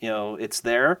subtle. It's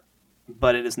there,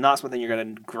 but it is not something you're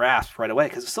going to grasp right away,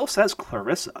 because it still says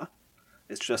Clarissa.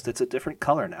 It's just, it's a different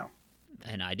color now.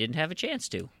 And I didn't have a chance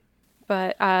to.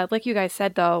 But like you guys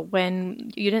said, though,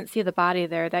 when you didn't see the body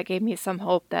there, that gave me some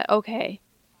hope that, okay,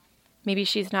 maybe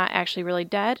she's not actually really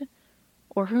dead.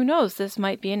 Or who knows, this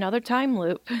might be another time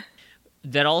loop.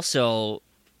 That also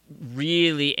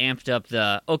really amped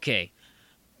up okay,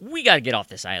 we got to get off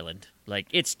this island. Like,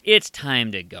 it's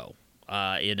time to go.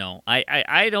 I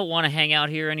don't want to hang out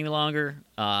here any longer.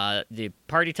 The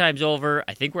party time's over.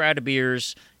 I think we're out of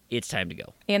beers. It's time to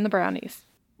go. And the brownies.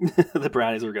 The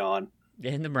brownies were gone.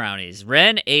 And the brownies.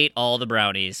 Ren ate all the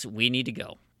brownies. We need to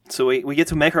go. So we get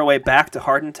to make our way back to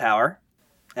Hardin Tower,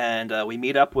 and we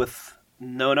meet up with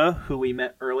Nona, who we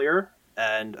met earlier,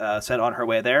 and sent on her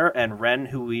way there, and Ren,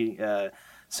 who we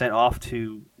sent off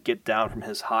to get down from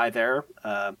his high there.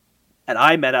 And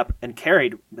I met up and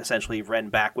carried, essentially, Ren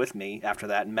back with me after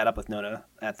that, and met up with Nona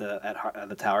at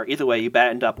the tower. Either way, you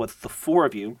end up with the four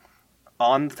of you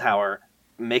on the tower,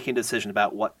 making a decision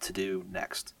about what to do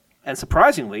next. And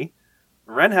surprisingly,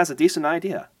 Ren has a decent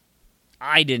idea.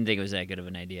 I didn't think it was that good of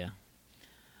an idea.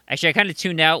 Actually, I kind of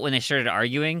tuned out when they started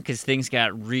arguing because things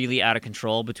got really out of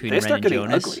control between Ren and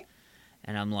Jonas. Ugly.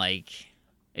 And I'm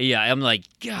like,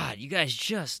 God, you guys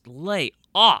just lay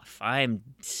off. I'm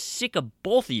sick of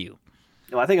both of you.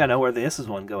 Well, I think I know where this is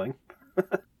one going.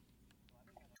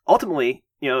 Ultimately,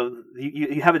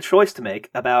 you have a choice to make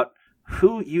about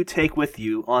who you take with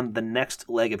you on the next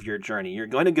leg of your journey. You're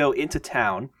going to go into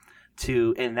town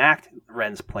to enact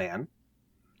Ren's plan,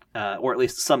 or at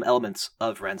least some elements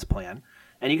of Ren's plan.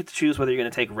 And you get to choose whether you're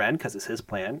going to take Ren because it's his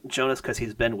plan, Jonas because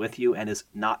he's been with you and is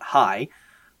not high,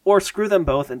 or screw them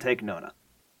both and take Nona?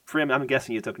 Frim, I'm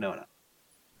guessing you took Nona.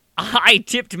 I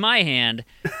tipped my hand.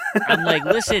 I'm like,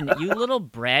 listen, you little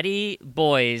bratty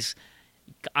boys,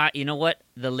 you know what?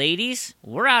 The ladies,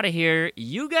 we're out of here.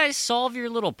 You guys solve your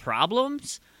little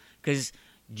problems, because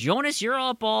Jonas, you're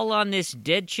up all on this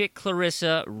dead chick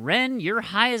Clarissa. Ren, you're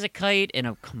high as a kite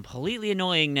and completely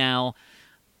annoying now.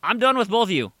 I'm done with both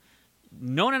of you.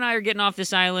 Nona and I are getting off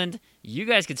this island. You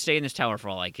guys could stay in this tower for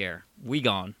all I care. We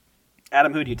gone.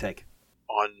 Adam, who do you take?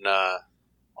 On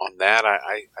that,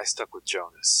 I stuck with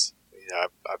Jonas. You know,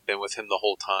 I've been with him the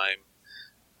whole time.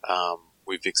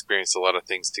 We've experienced a lot of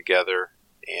things together,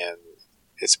 and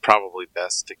it's probably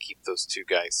best to keep those two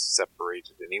guys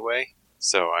separated anyway.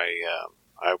 So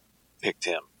I picked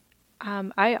him.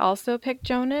 I also picked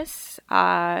Jonas,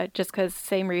 just because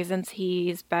same reasons.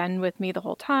 He's been with me the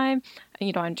whole time.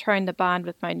 You know, I'm trying to bond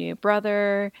with my new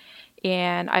brother.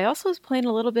 And I also was playing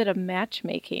a little bit of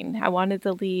matchmaking. I wanted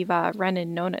to leave Ren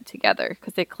and Nona together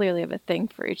because they clearly have a thing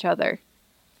for each other.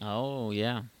 Oh,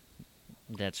 yeah.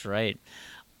 That's right.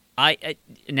 I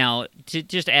now, to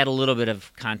just add a little bit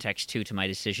of context, too, to my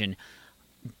decision,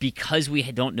 because we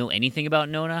don't know anything about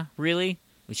Nona, really,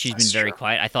 she's been very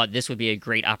quiet, I thought this would be a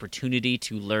great opportunity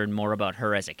to learn more about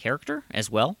her as a character as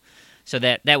well. So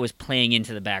that was playing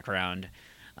into the background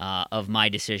of my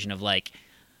decision of like,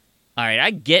 all right,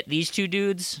 I get these two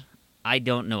dudes. I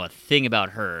don't know a thing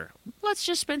about her. Let's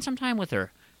just spend some time with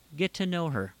her. Get to know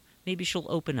her. Maybe she'll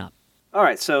open up. All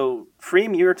right, so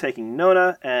Freem, you're taking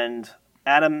Nona, and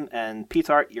Adam and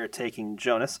Petart, you're taking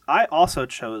Jonas. I also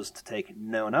chose to take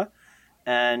Nona,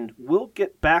 and we'll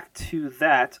get back to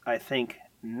that, I think,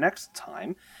 next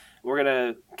time. We're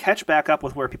going to catch back up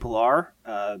with where people are,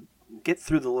 get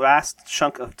through the last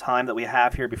chunk of time that we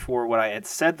have here before what I had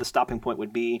said the stopping point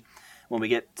would be when we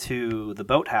get to the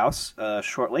boathouse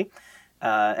shortly.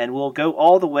 And we'll go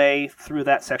all the way through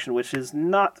that section, which is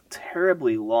not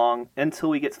terribly long, until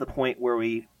we get to the point where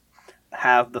we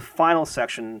have the final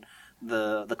section,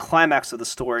 the climax of the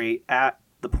story, at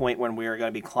the point when we're going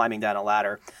to be climbing down a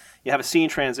ladder. You have a scene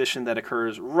transition that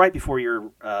occurs right before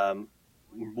you're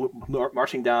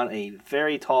marching down a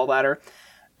very tall ladder.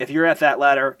 If you're at that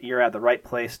ladder, you're at the right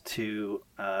place to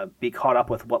be caught up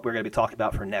with what we're going to be talking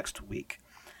about for next week.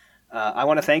 I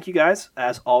want to thank you guys,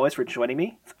 as always, for joining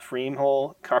me,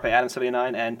 Freemhole, Carpe Adam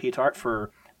 79, and Petart,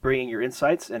 for bringing your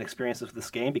insights and experiences with this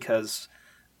game, because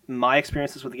my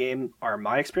experiences with the game are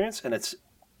my experience, and it's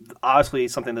obviously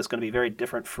something that's going to be very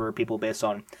different for people based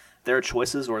on their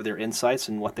choices or their insights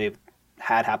and what they've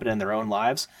had happen in their own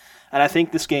lives. And I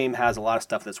think this game has a lot of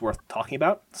stuff that's worth talking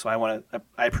about, so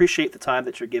I appreciate the time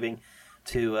that you're giving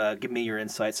to give me your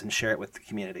insights and share it with the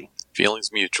community.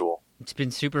 Feelings mutual. It's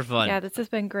been super fun. Yeah, this has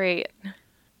been great.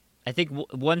 I think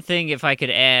one thing, if I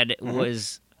could add,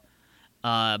 was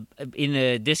in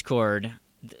the Discord,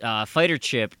 Fighter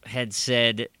Chip had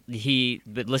said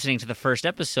but listening to the first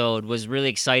episode, was really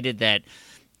excited that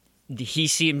he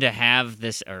seemed to have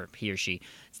this, or he or she,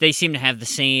 they seem to have the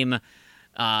same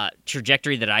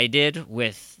trajectory that I did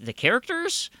with the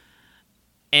characters.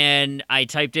 And I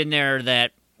typed in there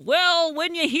that, well,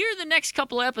 when you hear the next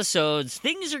couple episodes,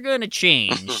 things are going to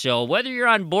change. So whether you're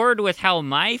on board with how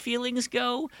my feelings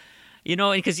go, you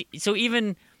know, because so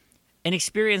even an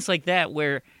experience like that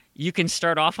where you can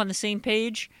start off on the same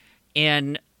page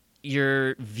and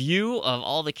your view of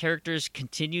all the characters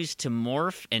continues to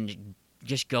morph and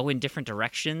just go in different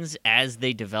directions as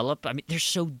they develop. I mean, they're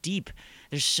so deep.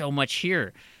 There's so much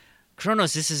here.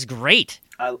 Kronos, this is great.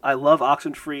 I love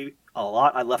Oxenfree a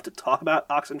lot. I love to talk about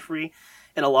Oxenfree.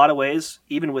 In a lot of ways,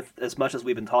 even with as much as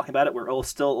we've been talking about it, we're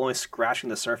still only scratching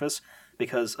the surface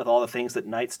because of all the things that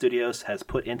Night Studios has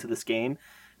put into this game.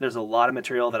 There's a lot of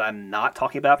material that I'm not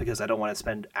talking about because I don't want to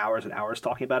spend hours and hours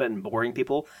talking about it and boring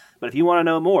people. But if you want to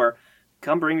know more,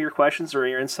 come bring your questions or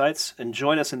your insights and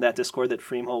join us in that Discord that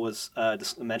Freemhole was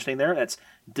mentioning there. That's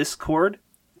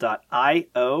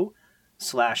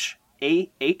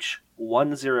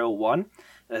discord.io/AH101.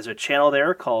 There's a channel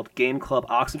there called Game Club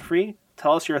Oxenfree.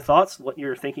 Tell us your thoughts, what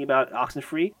you're thinking about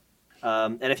Oxenfree.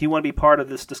 And if you want to be part of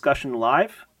this discussion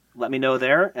live, let me know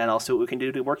there, and I'll see what we can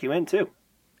do to work you in, too.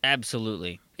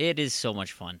 Absolutely. It is so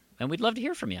much fun, and we'd love to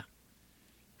hear from you.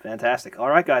 Fantastic. All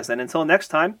right, guys, then until next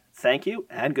time, thank you,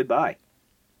 and goodbye.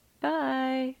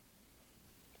 Bye.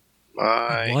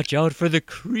 Bye. Watch out for the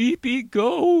creepy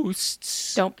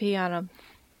ghosts. Don't pee on them.